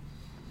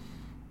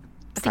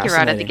 I think you're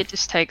right. I think it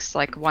just takes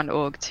like one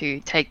org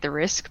to take the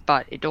risk,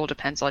 but it all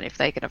depends on if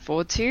they can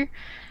afford to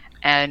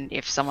and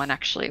if someone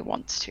actually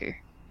wants to.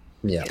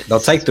 Yeah, they'll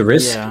take the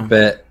risk,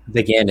 but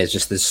again,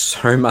 there's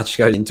so much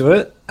goes into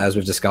it, as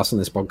we've discussed on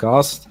this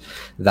podcast,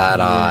 that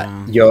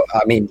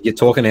you're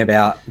talking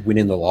about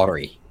winning the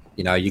lottery.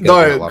 You got to win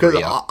the lottery.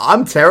 Because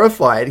I'm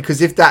terrified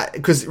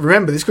because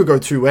remember, this could go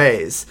two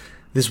ways.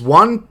 This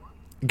one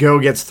girl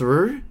gets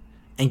through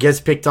and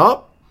gets picked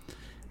up.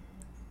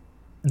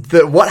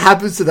 What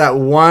happens to that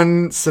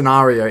one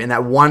scenario in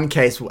that one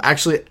case will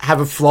actually have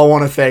a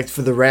flow-on effect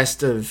for the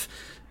rest of.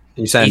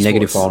 You're saying esports.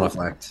 Negative flow-on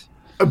effect.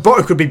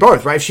 It could be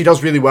both, right? If she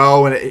does really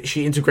well and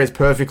she integrates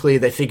perfectly,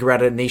 they figure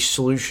out a niche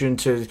solution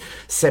to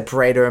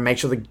separate her and make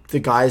sure the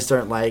guys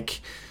don't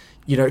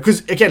because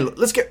again,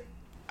 let's get.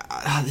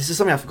 This is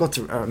something I forgot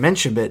to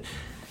mention, but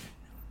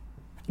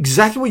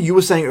exactly what you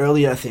were saying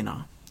earlier,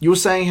 Athena. You were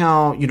saying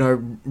how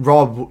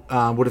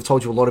Rob would have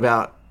told you a lot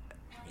about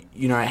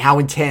how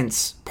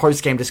intense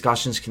post-game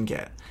discussions can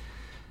get.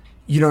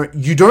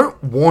 You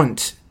don't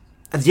want,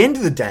 at the end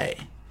of the day,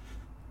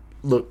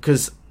 look,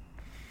 because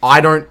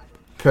I don't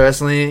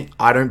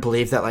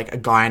believe that like a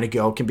guy and a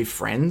girl can be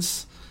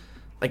friends,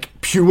 like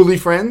purely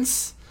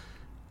friends.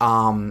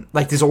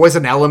 Like there's always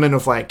an element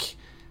of like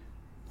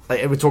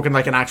we're talking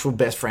like an actual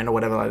best friend or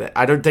whatever like that.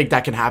 I don't think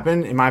that can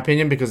happen in my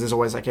opinion because there's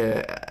always like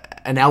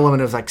an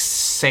element of like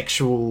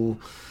sexual,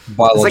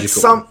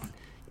 biological.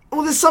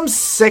 There's some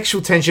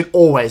sexual tension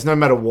always, no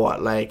matter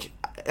what. Like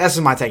that's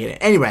just my take on it.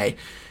 Anyway,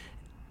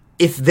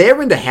 if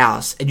they're in the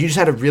house and you just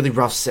had a really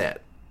rough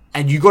set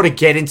and you got to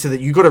get into that,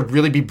 you got to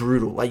really be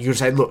brutal. Like you got to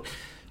say, look,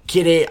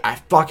 Kitty, I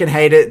fucking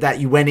hate it that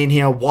you went in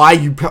here. Why are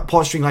you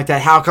posturing like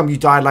that? How come you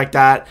died like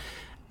that?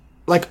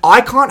 Like,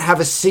 I can't have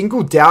a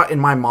single doubt in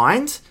my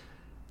mind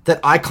that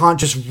I can't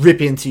just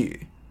rip into you.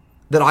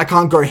 That I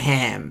can't go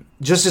ham,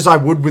 just as I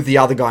would with the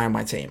other guy on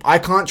my team. I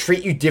can't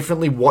treat you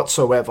differently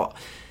whatsoever.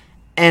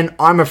 And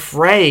I'm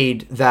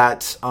afraid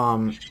that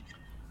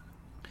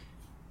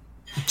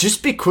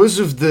just because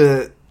of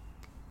the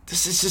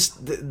this is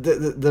just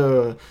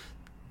the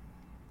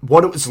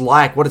what it was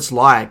like, what it's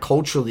like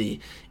culturally.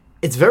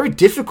 It's very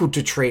difficult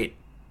to treat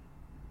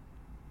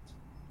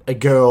a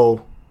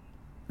girl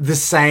the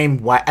same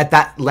way, at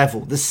that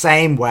level, the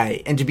same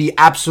way, and to be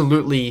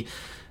absolutely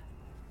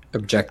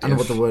Objective. I don't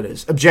know what the word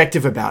is,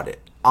 objective about it.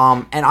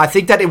 And I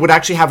think that it would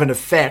actually have an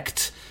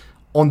effect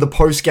on the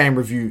post-game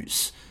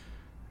reviews.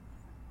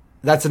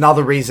 That's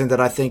another reason that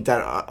I think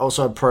that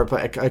also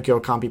a girl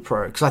can't be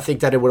pro, because I think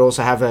that it would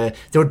also have it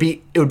would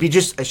be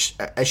just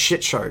a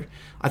shit show.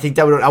 I think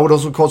that would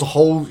also cause a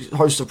whole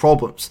host of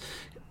problems.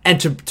 And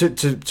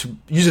to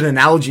use an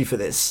analogy for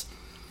this,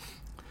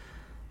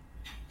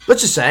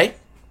 let's just say,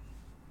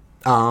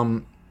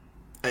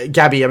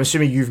 Gabby, I'm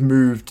assuming you've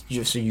moved,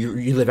 so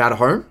you live out of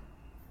home,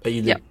 or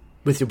you live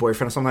with your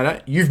boyfriend or something like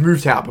that. You've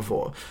moved out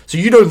before, so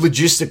you know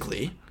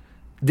logistically,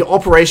 the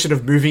operation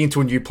of moving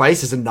into a new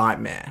place is a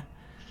nightmare,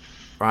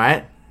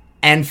 right?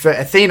 And for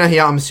Athena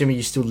here, I'm assuming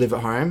you still live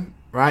at home,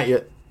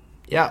 right?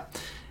 Yeah.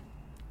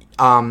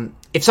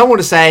 If someone were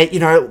to say,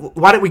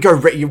 why don't we go,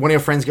 one of your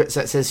friends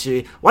says to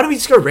you, why don't we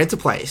just go rent a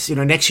place?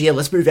 Next year,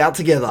 let's move out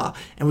together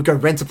and we go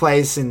rent a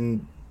place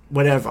and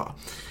whatever.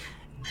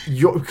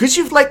 Because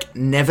you've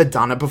never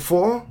done it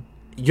before,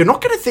 you're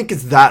not going to think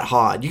it's that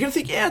hard. You're going to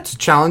think, yeah, it's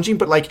challenging,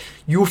 but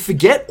you'll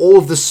forget all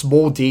of the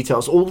small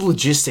details, all the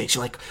logistics.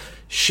 You're like,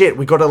 shit,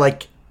 we got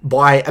to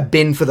buy a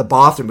bin for the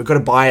bathroom. We've got to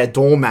buy a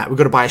doormat. We've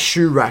got to buy a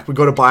shoe rack. We've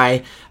got to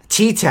buy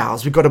tea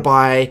towels. We've got to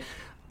buy,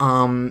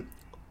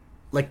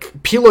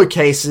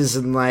 pillowcases,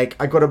 and I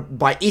got to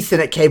buy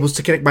Ethernet cables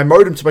to connect my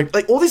modem to my,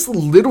 all these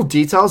little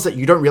details that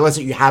you don't realize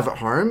that you have at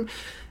home.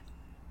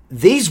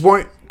 These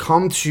won't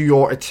come to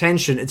your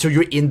attention until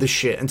you're in the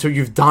shit, until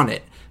you've done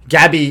it.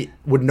 Gabby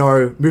would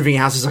know moving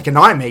house is like a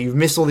nightmare. You've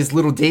missed all these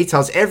little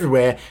details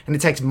everywhere, and it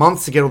takes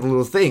months to get all the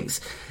little things.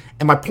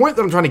 And my point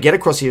that I'm trying to get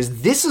across here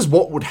is this is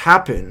what would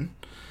happen,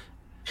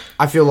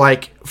 I feel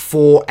like,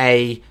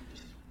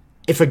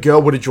 if a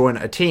girl were to join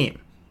a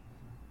team.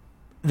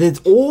 There's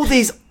all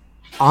these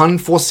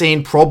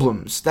unforeseen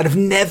problems that have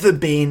never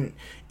been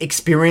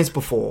experienced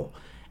before.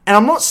 And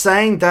I'm not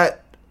saying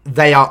that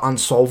they are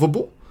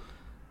unsolvable,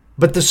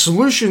 but the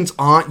solutions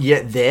aren't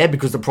yet there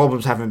because the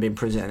problems haven't been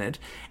presented.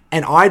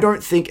 And I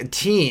don't think a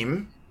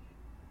team,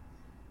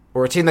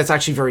 or a team that's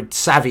actually very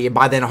savvy, and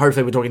by then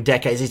hopefully we're talking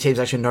decades, these teams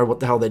actually know what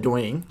the hell they're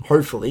doing,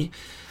 hopefully,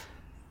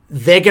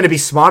 they're going to be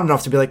smart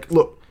enough to be like,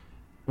 look,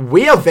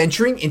 we are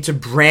venturing into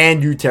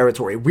brand new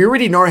territory. We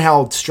already know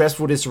how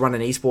stressful it is to run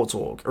an esports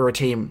org or a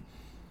team.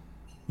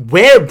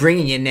 We're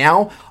bringing in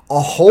now a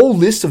whole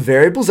list of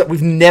variables that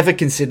we've never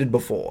considered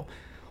before.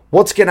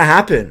 What's going to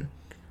happen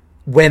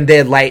when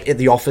they're late at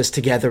the office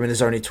together and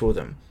there's only two of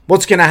them?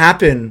 What's going to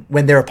happen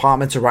when their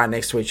apartments are right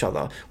next to each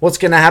other? What's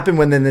going to happen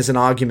when then there's an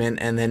argument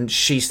and then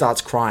she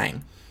starts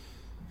crying?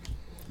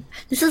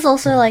 This is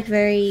also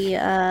very,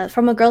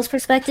 from a girl's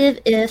perspective,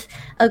 if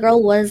a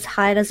girl was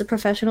hired as a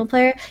professional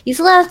player, you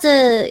still have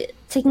to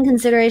take in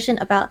consideration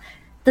about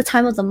the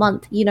time of the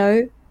month,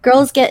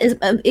 Girls get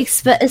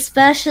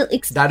especially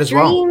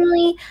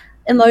extremely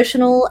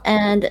emotional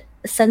and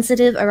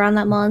sensitive around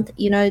that month.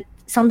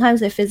 Sometimes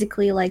they're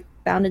physically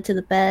bounded to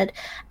the bed.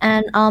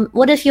 And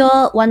what if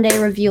you're one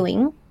day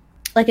reviewing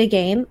a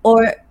game,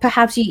 or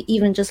perhaps you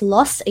even just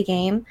lost a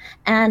game,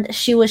 and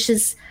you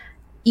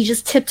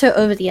just tipped her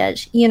over the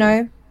edge.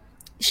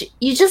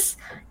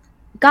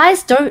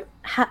 Guys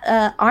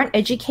aren't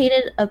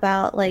educated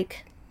about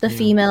the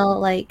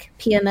female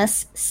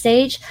PMS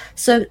stage,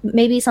 so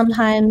maybe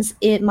sometimes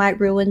it might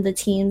ruin the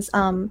team's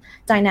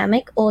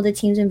dynamic or the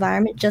team's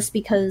environment just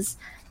because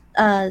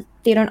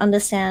they don't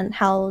understand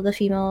how the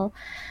female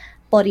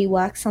body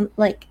works.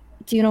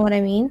 Do you know what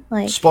I mean?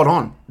 Spot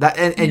on. That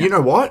and you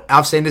know what?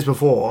 I've seen this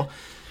before.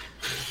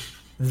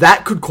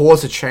 That could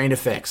cause a chain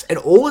effects, and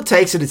all it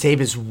takes in a team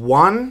is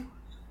one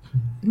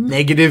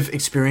negative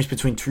experience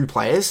between two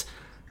players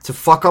to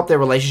fuck up their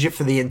relationship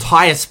for the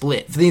entire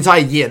split, for the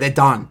entire year. They're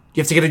done.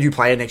 You have to get a new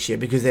player next year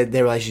because their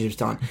relationship's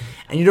done.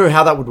 And you know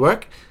how that would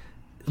work?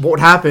 What would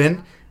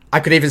happen? I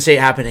could even see it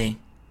happening.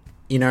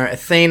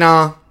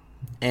 Athena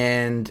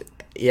and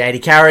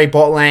AD carry,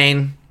 bot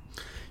lane.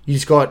 You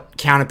just got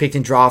counter-picked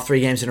in draft 3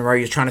 games in a row.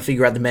 You're trying to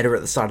figure out the meta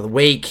at the start of the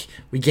week.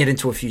 We get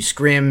into a few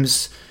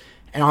scrims.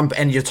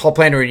 And your top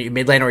lane or your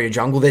mid lane or your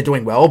jungle, they're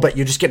doing well, but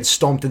you're just getting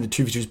stomped in the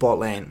 2v2's bot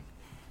lane.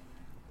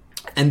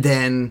 And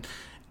then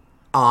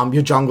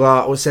your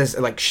jungler, or says,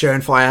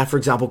 Schernfire, for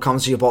example,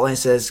 comes to your bot lane and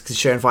says, because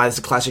Schernfire is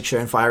a classic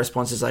Schernfire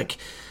response, is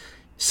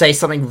say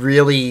something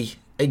really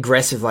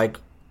aggressive,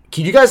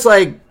 can you guys,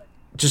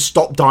 just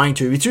stop dying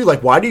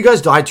 2v2? Why do you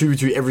guys die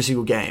 2v2 every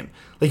single game?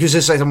 You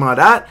just say something like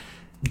that,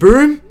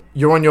 boom,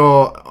 you're on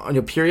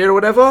your period or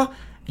whatever,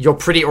 you're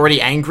pretty already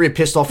angry,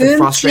 pissed off, and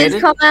frustrated.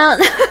 Tears come out.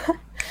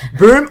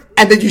 Boom,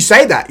 and then you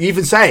say that. You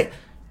even say,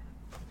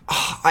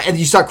 and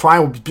you start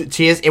crying with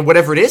tears and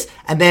whatever it is,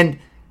 and then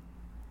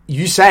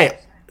you say,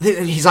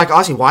 he's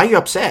asking, why are you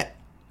upset?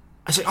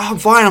 I say, I'm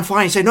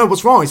fine. You say, no,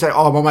 what's wrong? You say,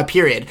 I'm on my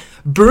period.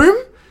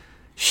 Boom,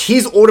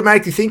 he's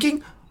automatically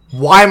thinking,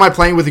 why am I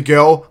playing with a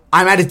girl?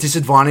 I'm at a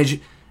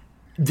disadvantage.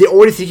 they're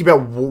already thinking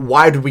about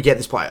why did we get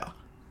this player.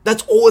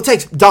 That's all it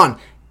takes. Done.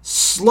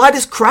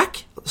 Slightest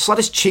crack,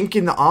 slightest chink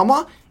in the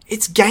armor,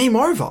 it's game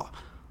over.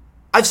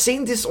 I've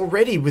seen this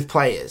already with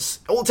players.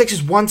 All it takes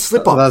is one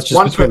slip up. That's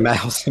just between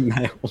males and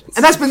males.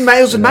 And that's been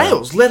males and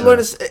males, let alone...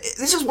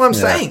 This is what I'm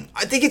saying.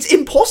 I think it's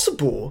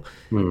impossible.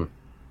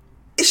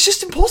 It's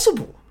just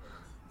impossible.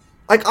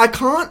 Like, I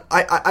can't...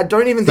 I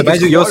don't even think so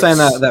basically, it's you're saying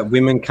that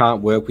women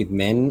can't work with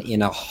men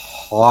in a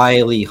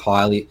highly...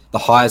 the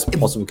highest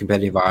possible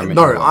competitive environment.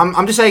 No,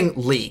 I'm just saying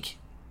league.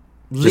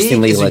 Just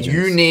in League is of a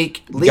Legends.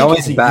 unique... League Going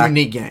is a back-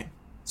 unique game.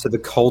 So the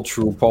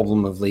cultural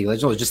problem of League of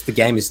Legends, or just the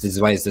game is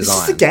the way it's This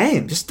designed? is the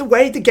game. Just the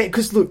way the game...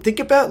 Because, look, think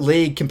about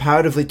League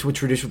comparatively to a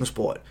traditional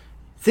sport.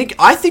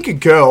 I think a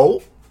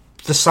girl,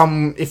 for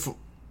some... If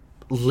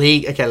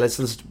League... Okay, let's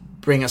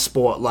bring a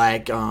sport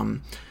like NFL.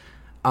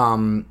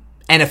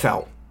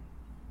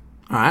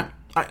 Alright?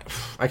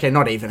 Okay,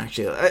 not even,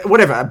 actually.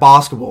 Whatever,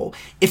 basketball.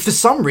 If for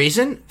some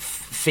reason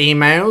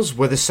females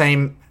were the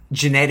same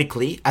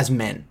genetically as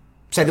men...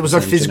 Say there was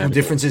no physical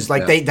differences,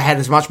 like they had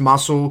as much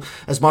muscle,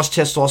 as much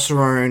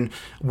testosterone,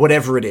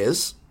 whatever it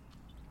is.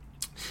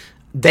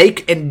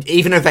 And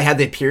even if they had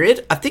their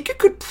period, I think it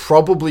could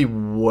probably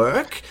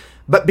work.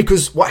 But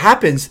because what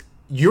happens,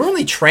 you're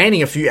only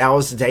training a few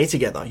hours a day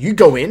together. You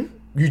go in,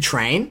 you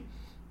train,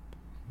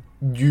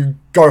 you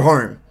go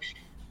home.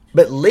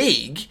 But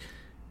League,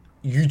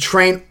 you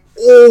train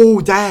all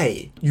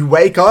day. You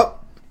wake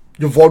up,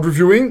 you're VOD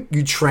reviewing,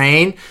 you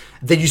train,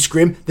 then you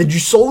scrim, then you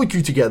solo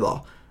queue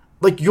together.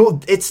 Like,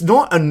 it's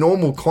not a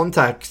normal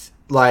contact,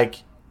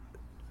 like,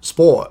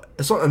 sport.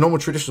 It's not a normal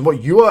traditional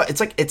sport.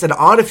 It's an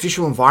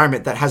artificial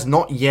environment that has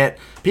not yet...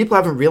 People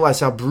haven't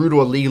realized how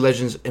brutal a League of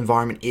Legends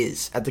environment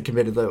is at the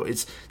competitive level.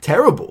 It's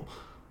terrible.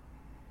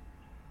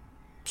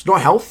 It's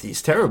not healthy.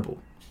 It's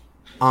terrible.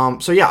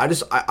 So, yeah,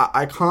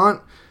 I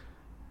can't...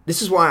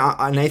 This is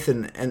why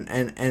Nathan,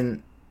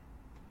 and...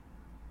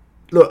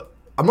 Look,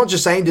 I'm not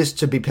just saying this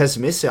to be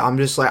pessimistic. I'm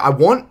just like, I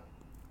want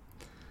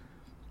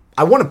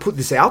to put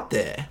this out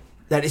there.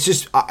 That it's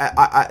just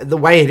the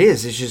way it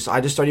is. It's just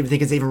I just don't even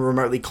think it's even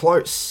remotely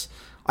close.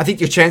 I think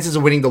your chances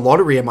of winning the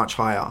lottery are much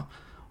higher.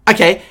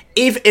 Okay,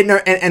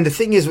 and the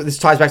thing is, this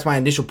ties back to my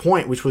initial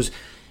point, which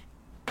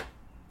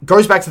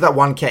goes back to that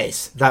one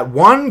case, that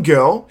one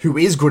girl who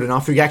is good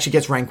enough, who actually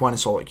gets rank 1 in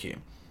solo queue.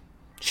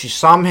 She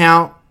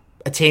somehow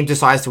a team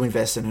decides to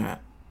invest in her.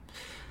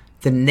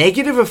 The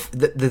negative of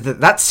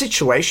that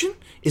situation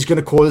is going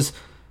to cause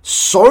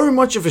so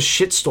much of a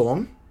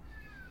shitstorm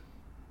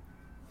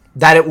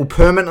that it will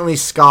permanently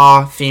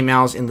scar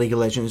females in League of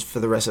Legends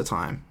for the rest of the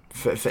time.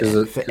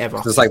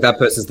 Forever. It's like that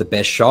person's the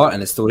best shot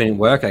and it still didn't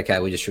work. Okay,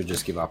 we should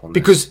just give up on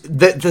because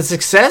the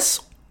success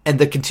and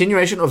the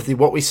continuation of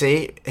what we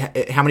see,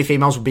 how many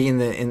females will be in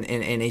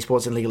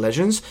esports and League of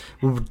Legends,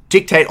 will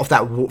dictate off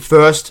that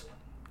first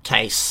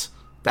case,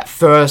 that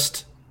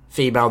first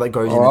female that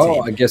goes in the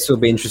team. I guess it'll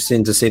be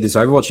interesting to see this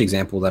Overwatch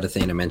example that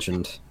Athena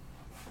mentioned.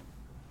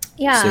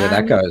 Yeah, see how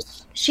that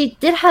goes. She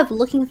did have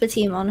looking for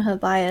team on her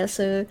bio,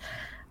 so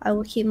I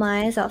will keep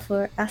my eyes out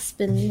for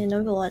Aspen in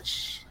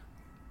Overwatch.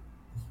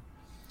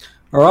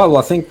 All right, well,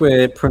 I think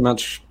we're pretty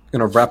much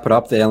going to wrap it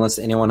up there, unless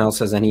anyone else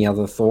has any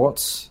other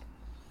thoughts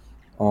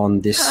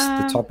on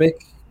the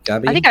topic.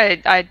 Gabby? I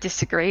think I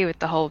disagree with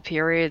the whole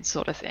period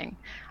sort of thing.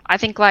 I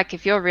think, like,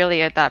 if you're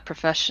really at that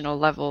professional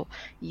level,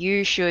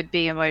 you should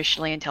be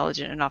emotionally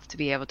intelligent enough to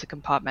be able to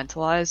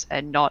compartmentalize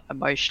and not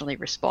emotionally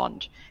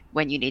respond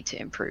when you need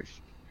to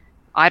improve.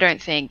 I don't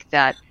think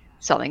that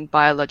something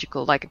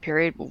biological like a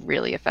period will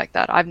really affect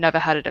that. I've never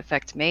had it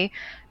affect me.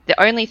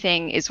 The only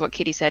thing is what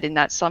Kitty said, in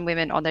that some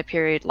women on their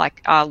period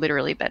are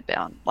literally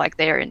bedbound. Like,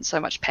 they are in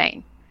so much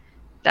pain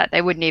that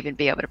they wouldn't even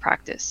be able to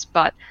practice.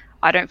 But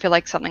I don't feel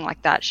like something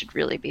like that should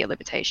really be a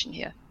limitation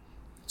here.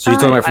 So you're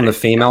talking about from the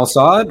female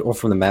side or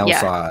from the male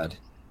side?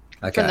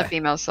 Okay. From the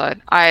female side.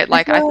 I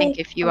think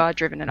if you are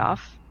driven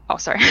enough... Oh,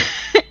 sorry.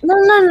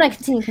 No,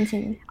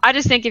 continue. I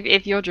just think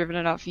if you're driven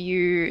enough,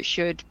 you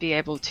should be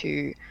able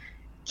to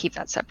keep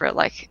that separate.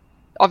 Like,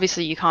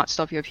 obviously you can't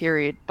stop your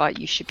period, but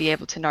you should be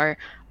able to know,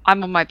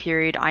 I'm on my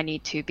period, I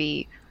need to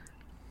be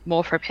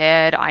more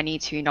prepared, I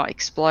need to not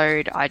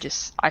explode. I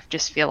just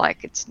feel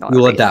like it's not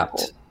You'll reasonable.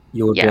 adapt.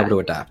 You'll be able to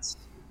adapt.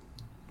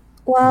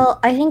 Well,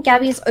 I think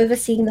Gabby's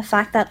overseeing the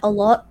fact that a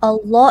lot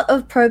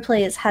of pro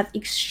players have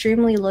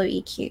extremely low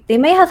EQ. They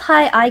may have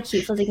high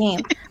IQ for the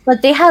game,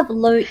 but they have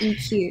low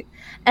EQ.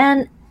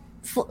 And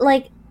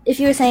if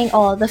you were saying,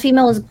 oh, the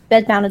female is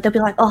bedbound, they'll be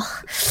like,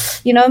 oh,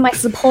 my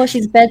support,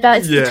 she's bedbound.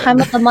 It's the time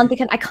of the month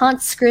again. I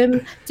can't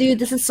scrim. Dude,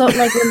 this is so,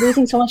 we're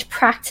losing so much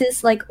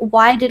practice.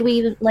 Why did we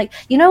even,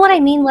 you know what I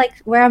mean?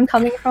 Where I'm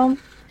coming from?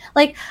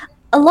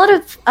 A lot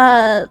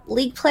of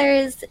League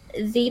players,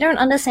 they don't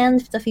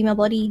understand the female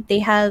body. They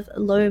have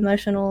low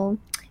emotional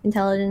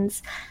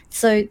intelligence.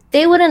 So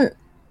they wouldn't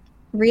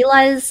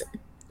realize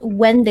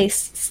when they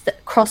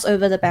cross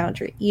over the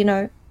boundary,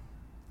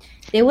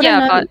 They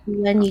wouldn't know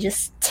when you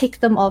just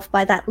tick them off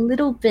by that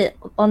little bit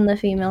on the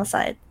female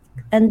side.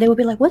 And they would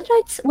be like, what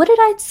did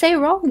I say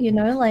wrong,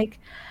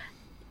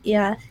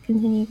 Yeah,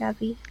 continue,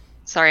 Gabby.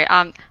 Sorry.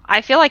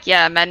 I feel like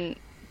men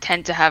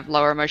tend to have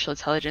lower emotional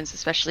intelligence,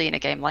 especially in a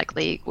game like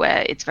League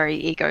where it's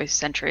very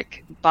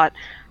egocentric. But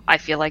I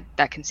feel like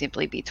that can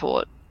simply be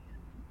taught,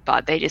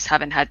 but they just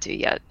haven't had to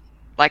yet.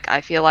 Like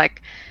I feel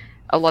like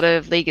a lot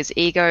of League is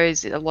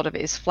egos, a lot of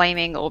it is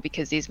flaming, or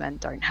because these men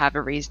don't have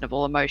a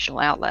reasonable emotional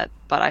outlet.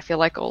 But I feel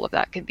like all of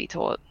that can be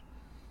taught.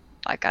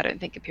 Like I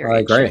don't think a period. I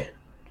agree.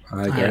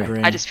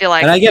 I just feel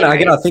like, and again,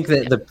 I think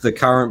that the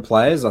current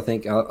players, I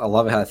think I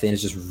love how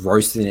Athena's just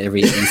roasting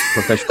every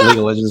professional League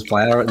of Legends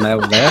player now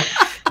there.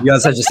 You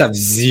guys just have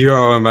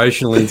zero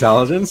emotional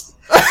intelligence.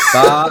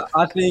 But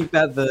I think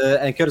that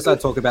and Curtis and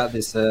I talk about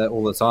this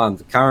all the time.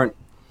 The current,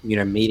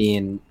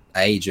 median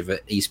age of an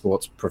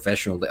esports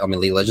professional,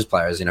 League of Legends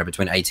players,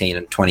 between 18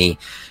 and 20,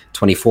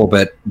 24.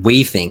 But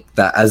we think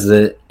that as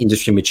the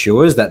industry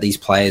matures, that these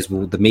players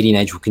the median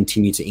age will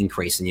continue to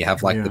increase, and you have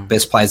the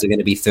best players are going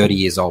to be 30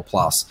 years old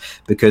plus,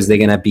 because they're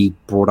going to be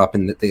brought up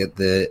in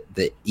the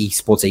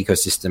esports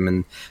ecosystem,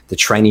 and the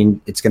training,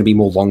 it's going to be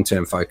more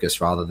long-term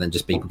focused rather than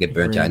just people get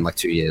burnt out in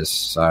 2 years.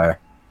 So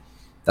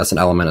that's an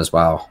element as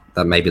well,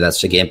 that maybe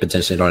that's again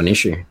potentially not an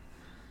issue.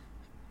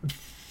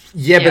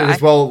 But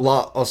as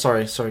well,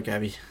 sorry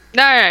Gabby.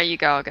 No, you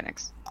go. I'll go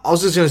next. I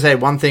was just going to say,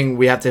 one thing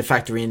we have to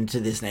factor into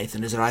this,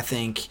 Nathan, is that I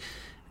think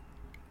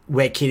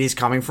where Kitty's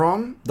coming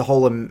from, the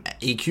whole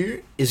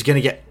EQ is going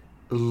to get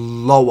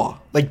lower.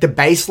 Like, the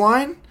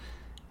baseline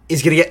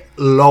is going to get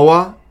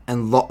lower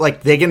and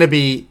they're going to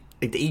be,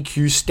 like, the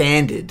EQ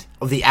standard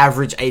of the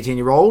average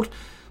 18-year-old,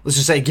 let's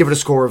just say give it a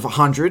score of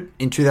 100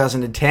 in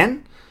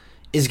 2010,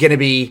 is going to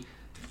be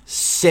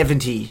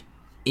 70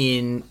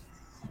 in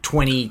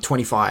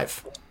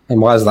 2025.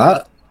 And why is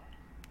that?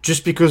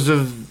 Just because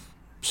of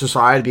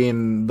society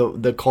and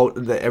the cult,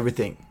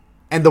 everything,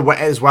 and the way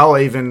as well.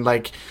 Even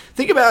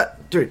think about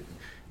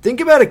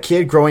a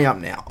kid growing up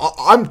now.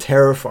 I'm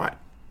terrified.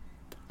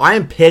 I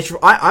am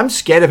petrified. I'm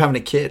scared of having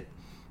a kid.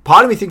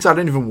 Part of me thinks I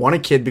don't even want a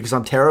kid because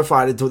I'm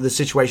terrified of the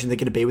situation they're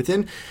going to be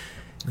within.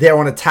 They're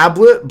on a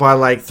tablet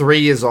by 3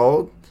 years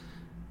old.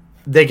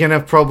 They're going to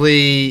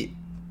probably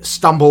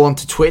stumble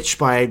onto Twitch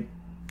by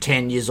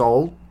 10 years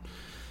old.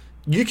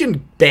 You can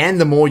ban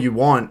them all you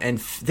want, and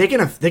they're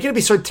gonna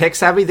be so tech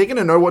savvy. They're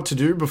gonna know what to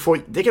do before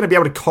they're gonna be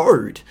able to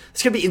code.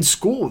 It's gonna be in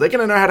school. They're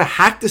gonna know how to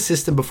hack the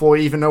system before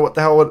you even know what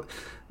the hell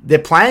they're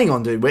planning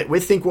on doing.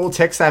 We think we're all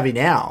tech savvy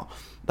now.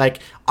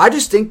 I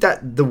just think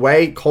that the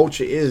way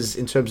culture is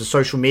in terms of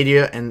social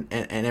media and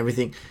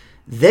everything,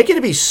 they're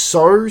gonna be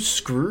so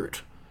screwed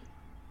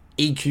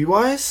EQ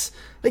wise.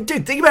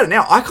 Dude, think about it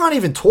now. I can't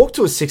even talk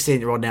to a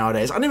 16-year-old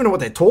nowadays. I don't even know what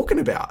they're talking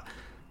about.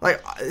 They're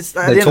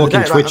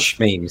talking Twitch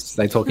memes.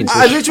 They talking Twitch.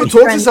 I literally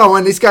talk to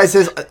someone. This guy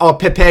says, "Oh,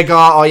 Pepega.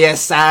 Oh, yeah,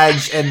 Sag,"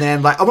 and then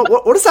I'm like,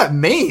 "What does that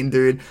mean,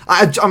 dude?"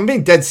 I'm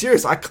being dead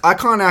serious. I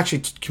can't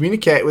actually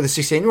communicate with a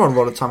 16-year-old a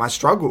lot of the time. I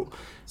struggle.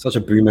 Such a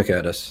boomer,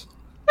 Curtis.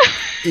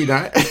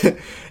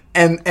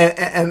 And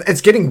it's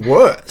getting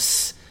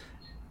worse.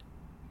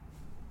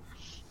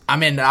 I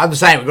mean, I'm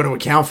saying we've got to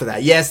account for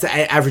that. Yes,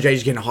 the average age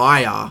is getting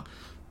higher,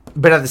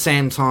 but at the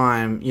same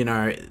time,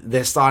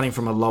 they're starting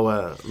from a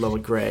lower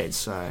grade.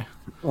 So.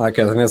 I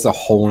think that's a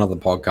whole nother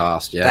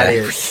podcast. Yeah, that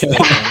is.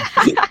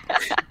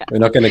 We're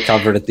not going to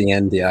cover it at the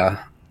end.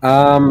 Yeah.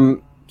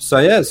 So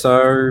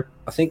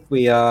I think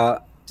we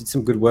did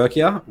some good work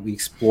here. We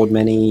explored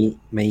many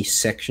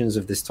sections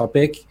of this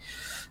topic.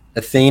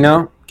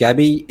 Athena,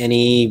 Gabby,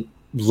 any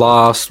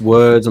last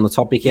words on the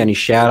topic? Any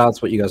shout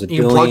outs? What you guys are doing?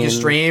 You can plug your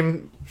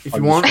stream if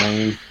you want.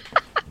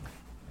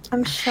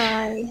 I'm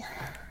shy.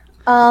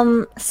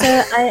 So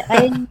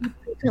I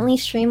frequently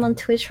stream on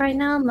Twitch right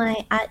now.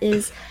 My @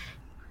 is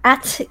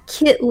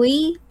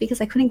 @KitWee because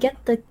I couldn't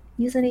get the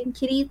username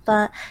Kitty,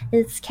 but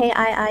it's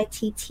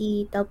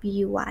KIITTWY.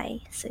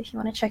 So if you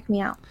want to check me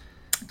out,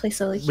 I play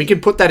solo queue. We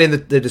can put that in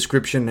the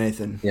description,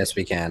 Nathan. Yes,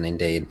 we can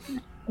indeed.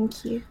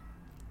 Thank you.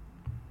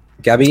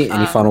 Gabby,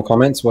 any final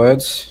comments,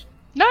 words?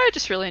 No, I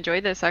just really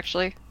enjoyed this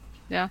actually.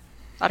 Yeah,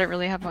 I don't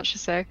really have much to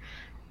say.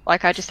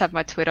 I just have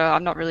my Twitter.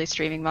 I'm not really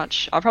streaming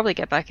much. I'll probably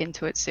get back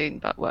into it soon,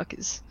 but work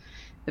is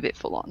a bit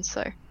full on.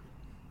 So,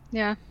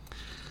 yeah.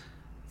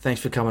 Thanks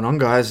for coming on,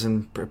 guys,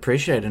 and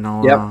appreciate it. And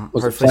I'll see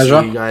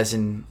hopefully you guys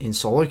in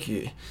solo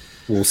queue.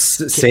 We'll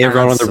see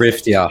everyone on the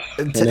Rift, yeah.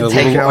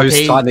 Take your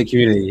LP. Tight in the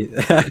community.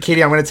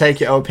 Kitty, I'm going to take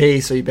your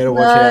LP, so you better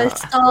watch out.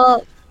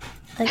 Stop.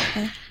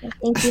 Okay.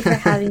 Thank you for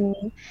having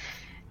me.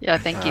 Yeah,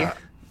 thank you.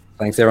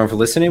 Thanks, everyone, for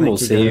listening. We'll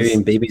see you guys.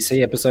 in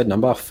BBC episode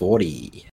number 40.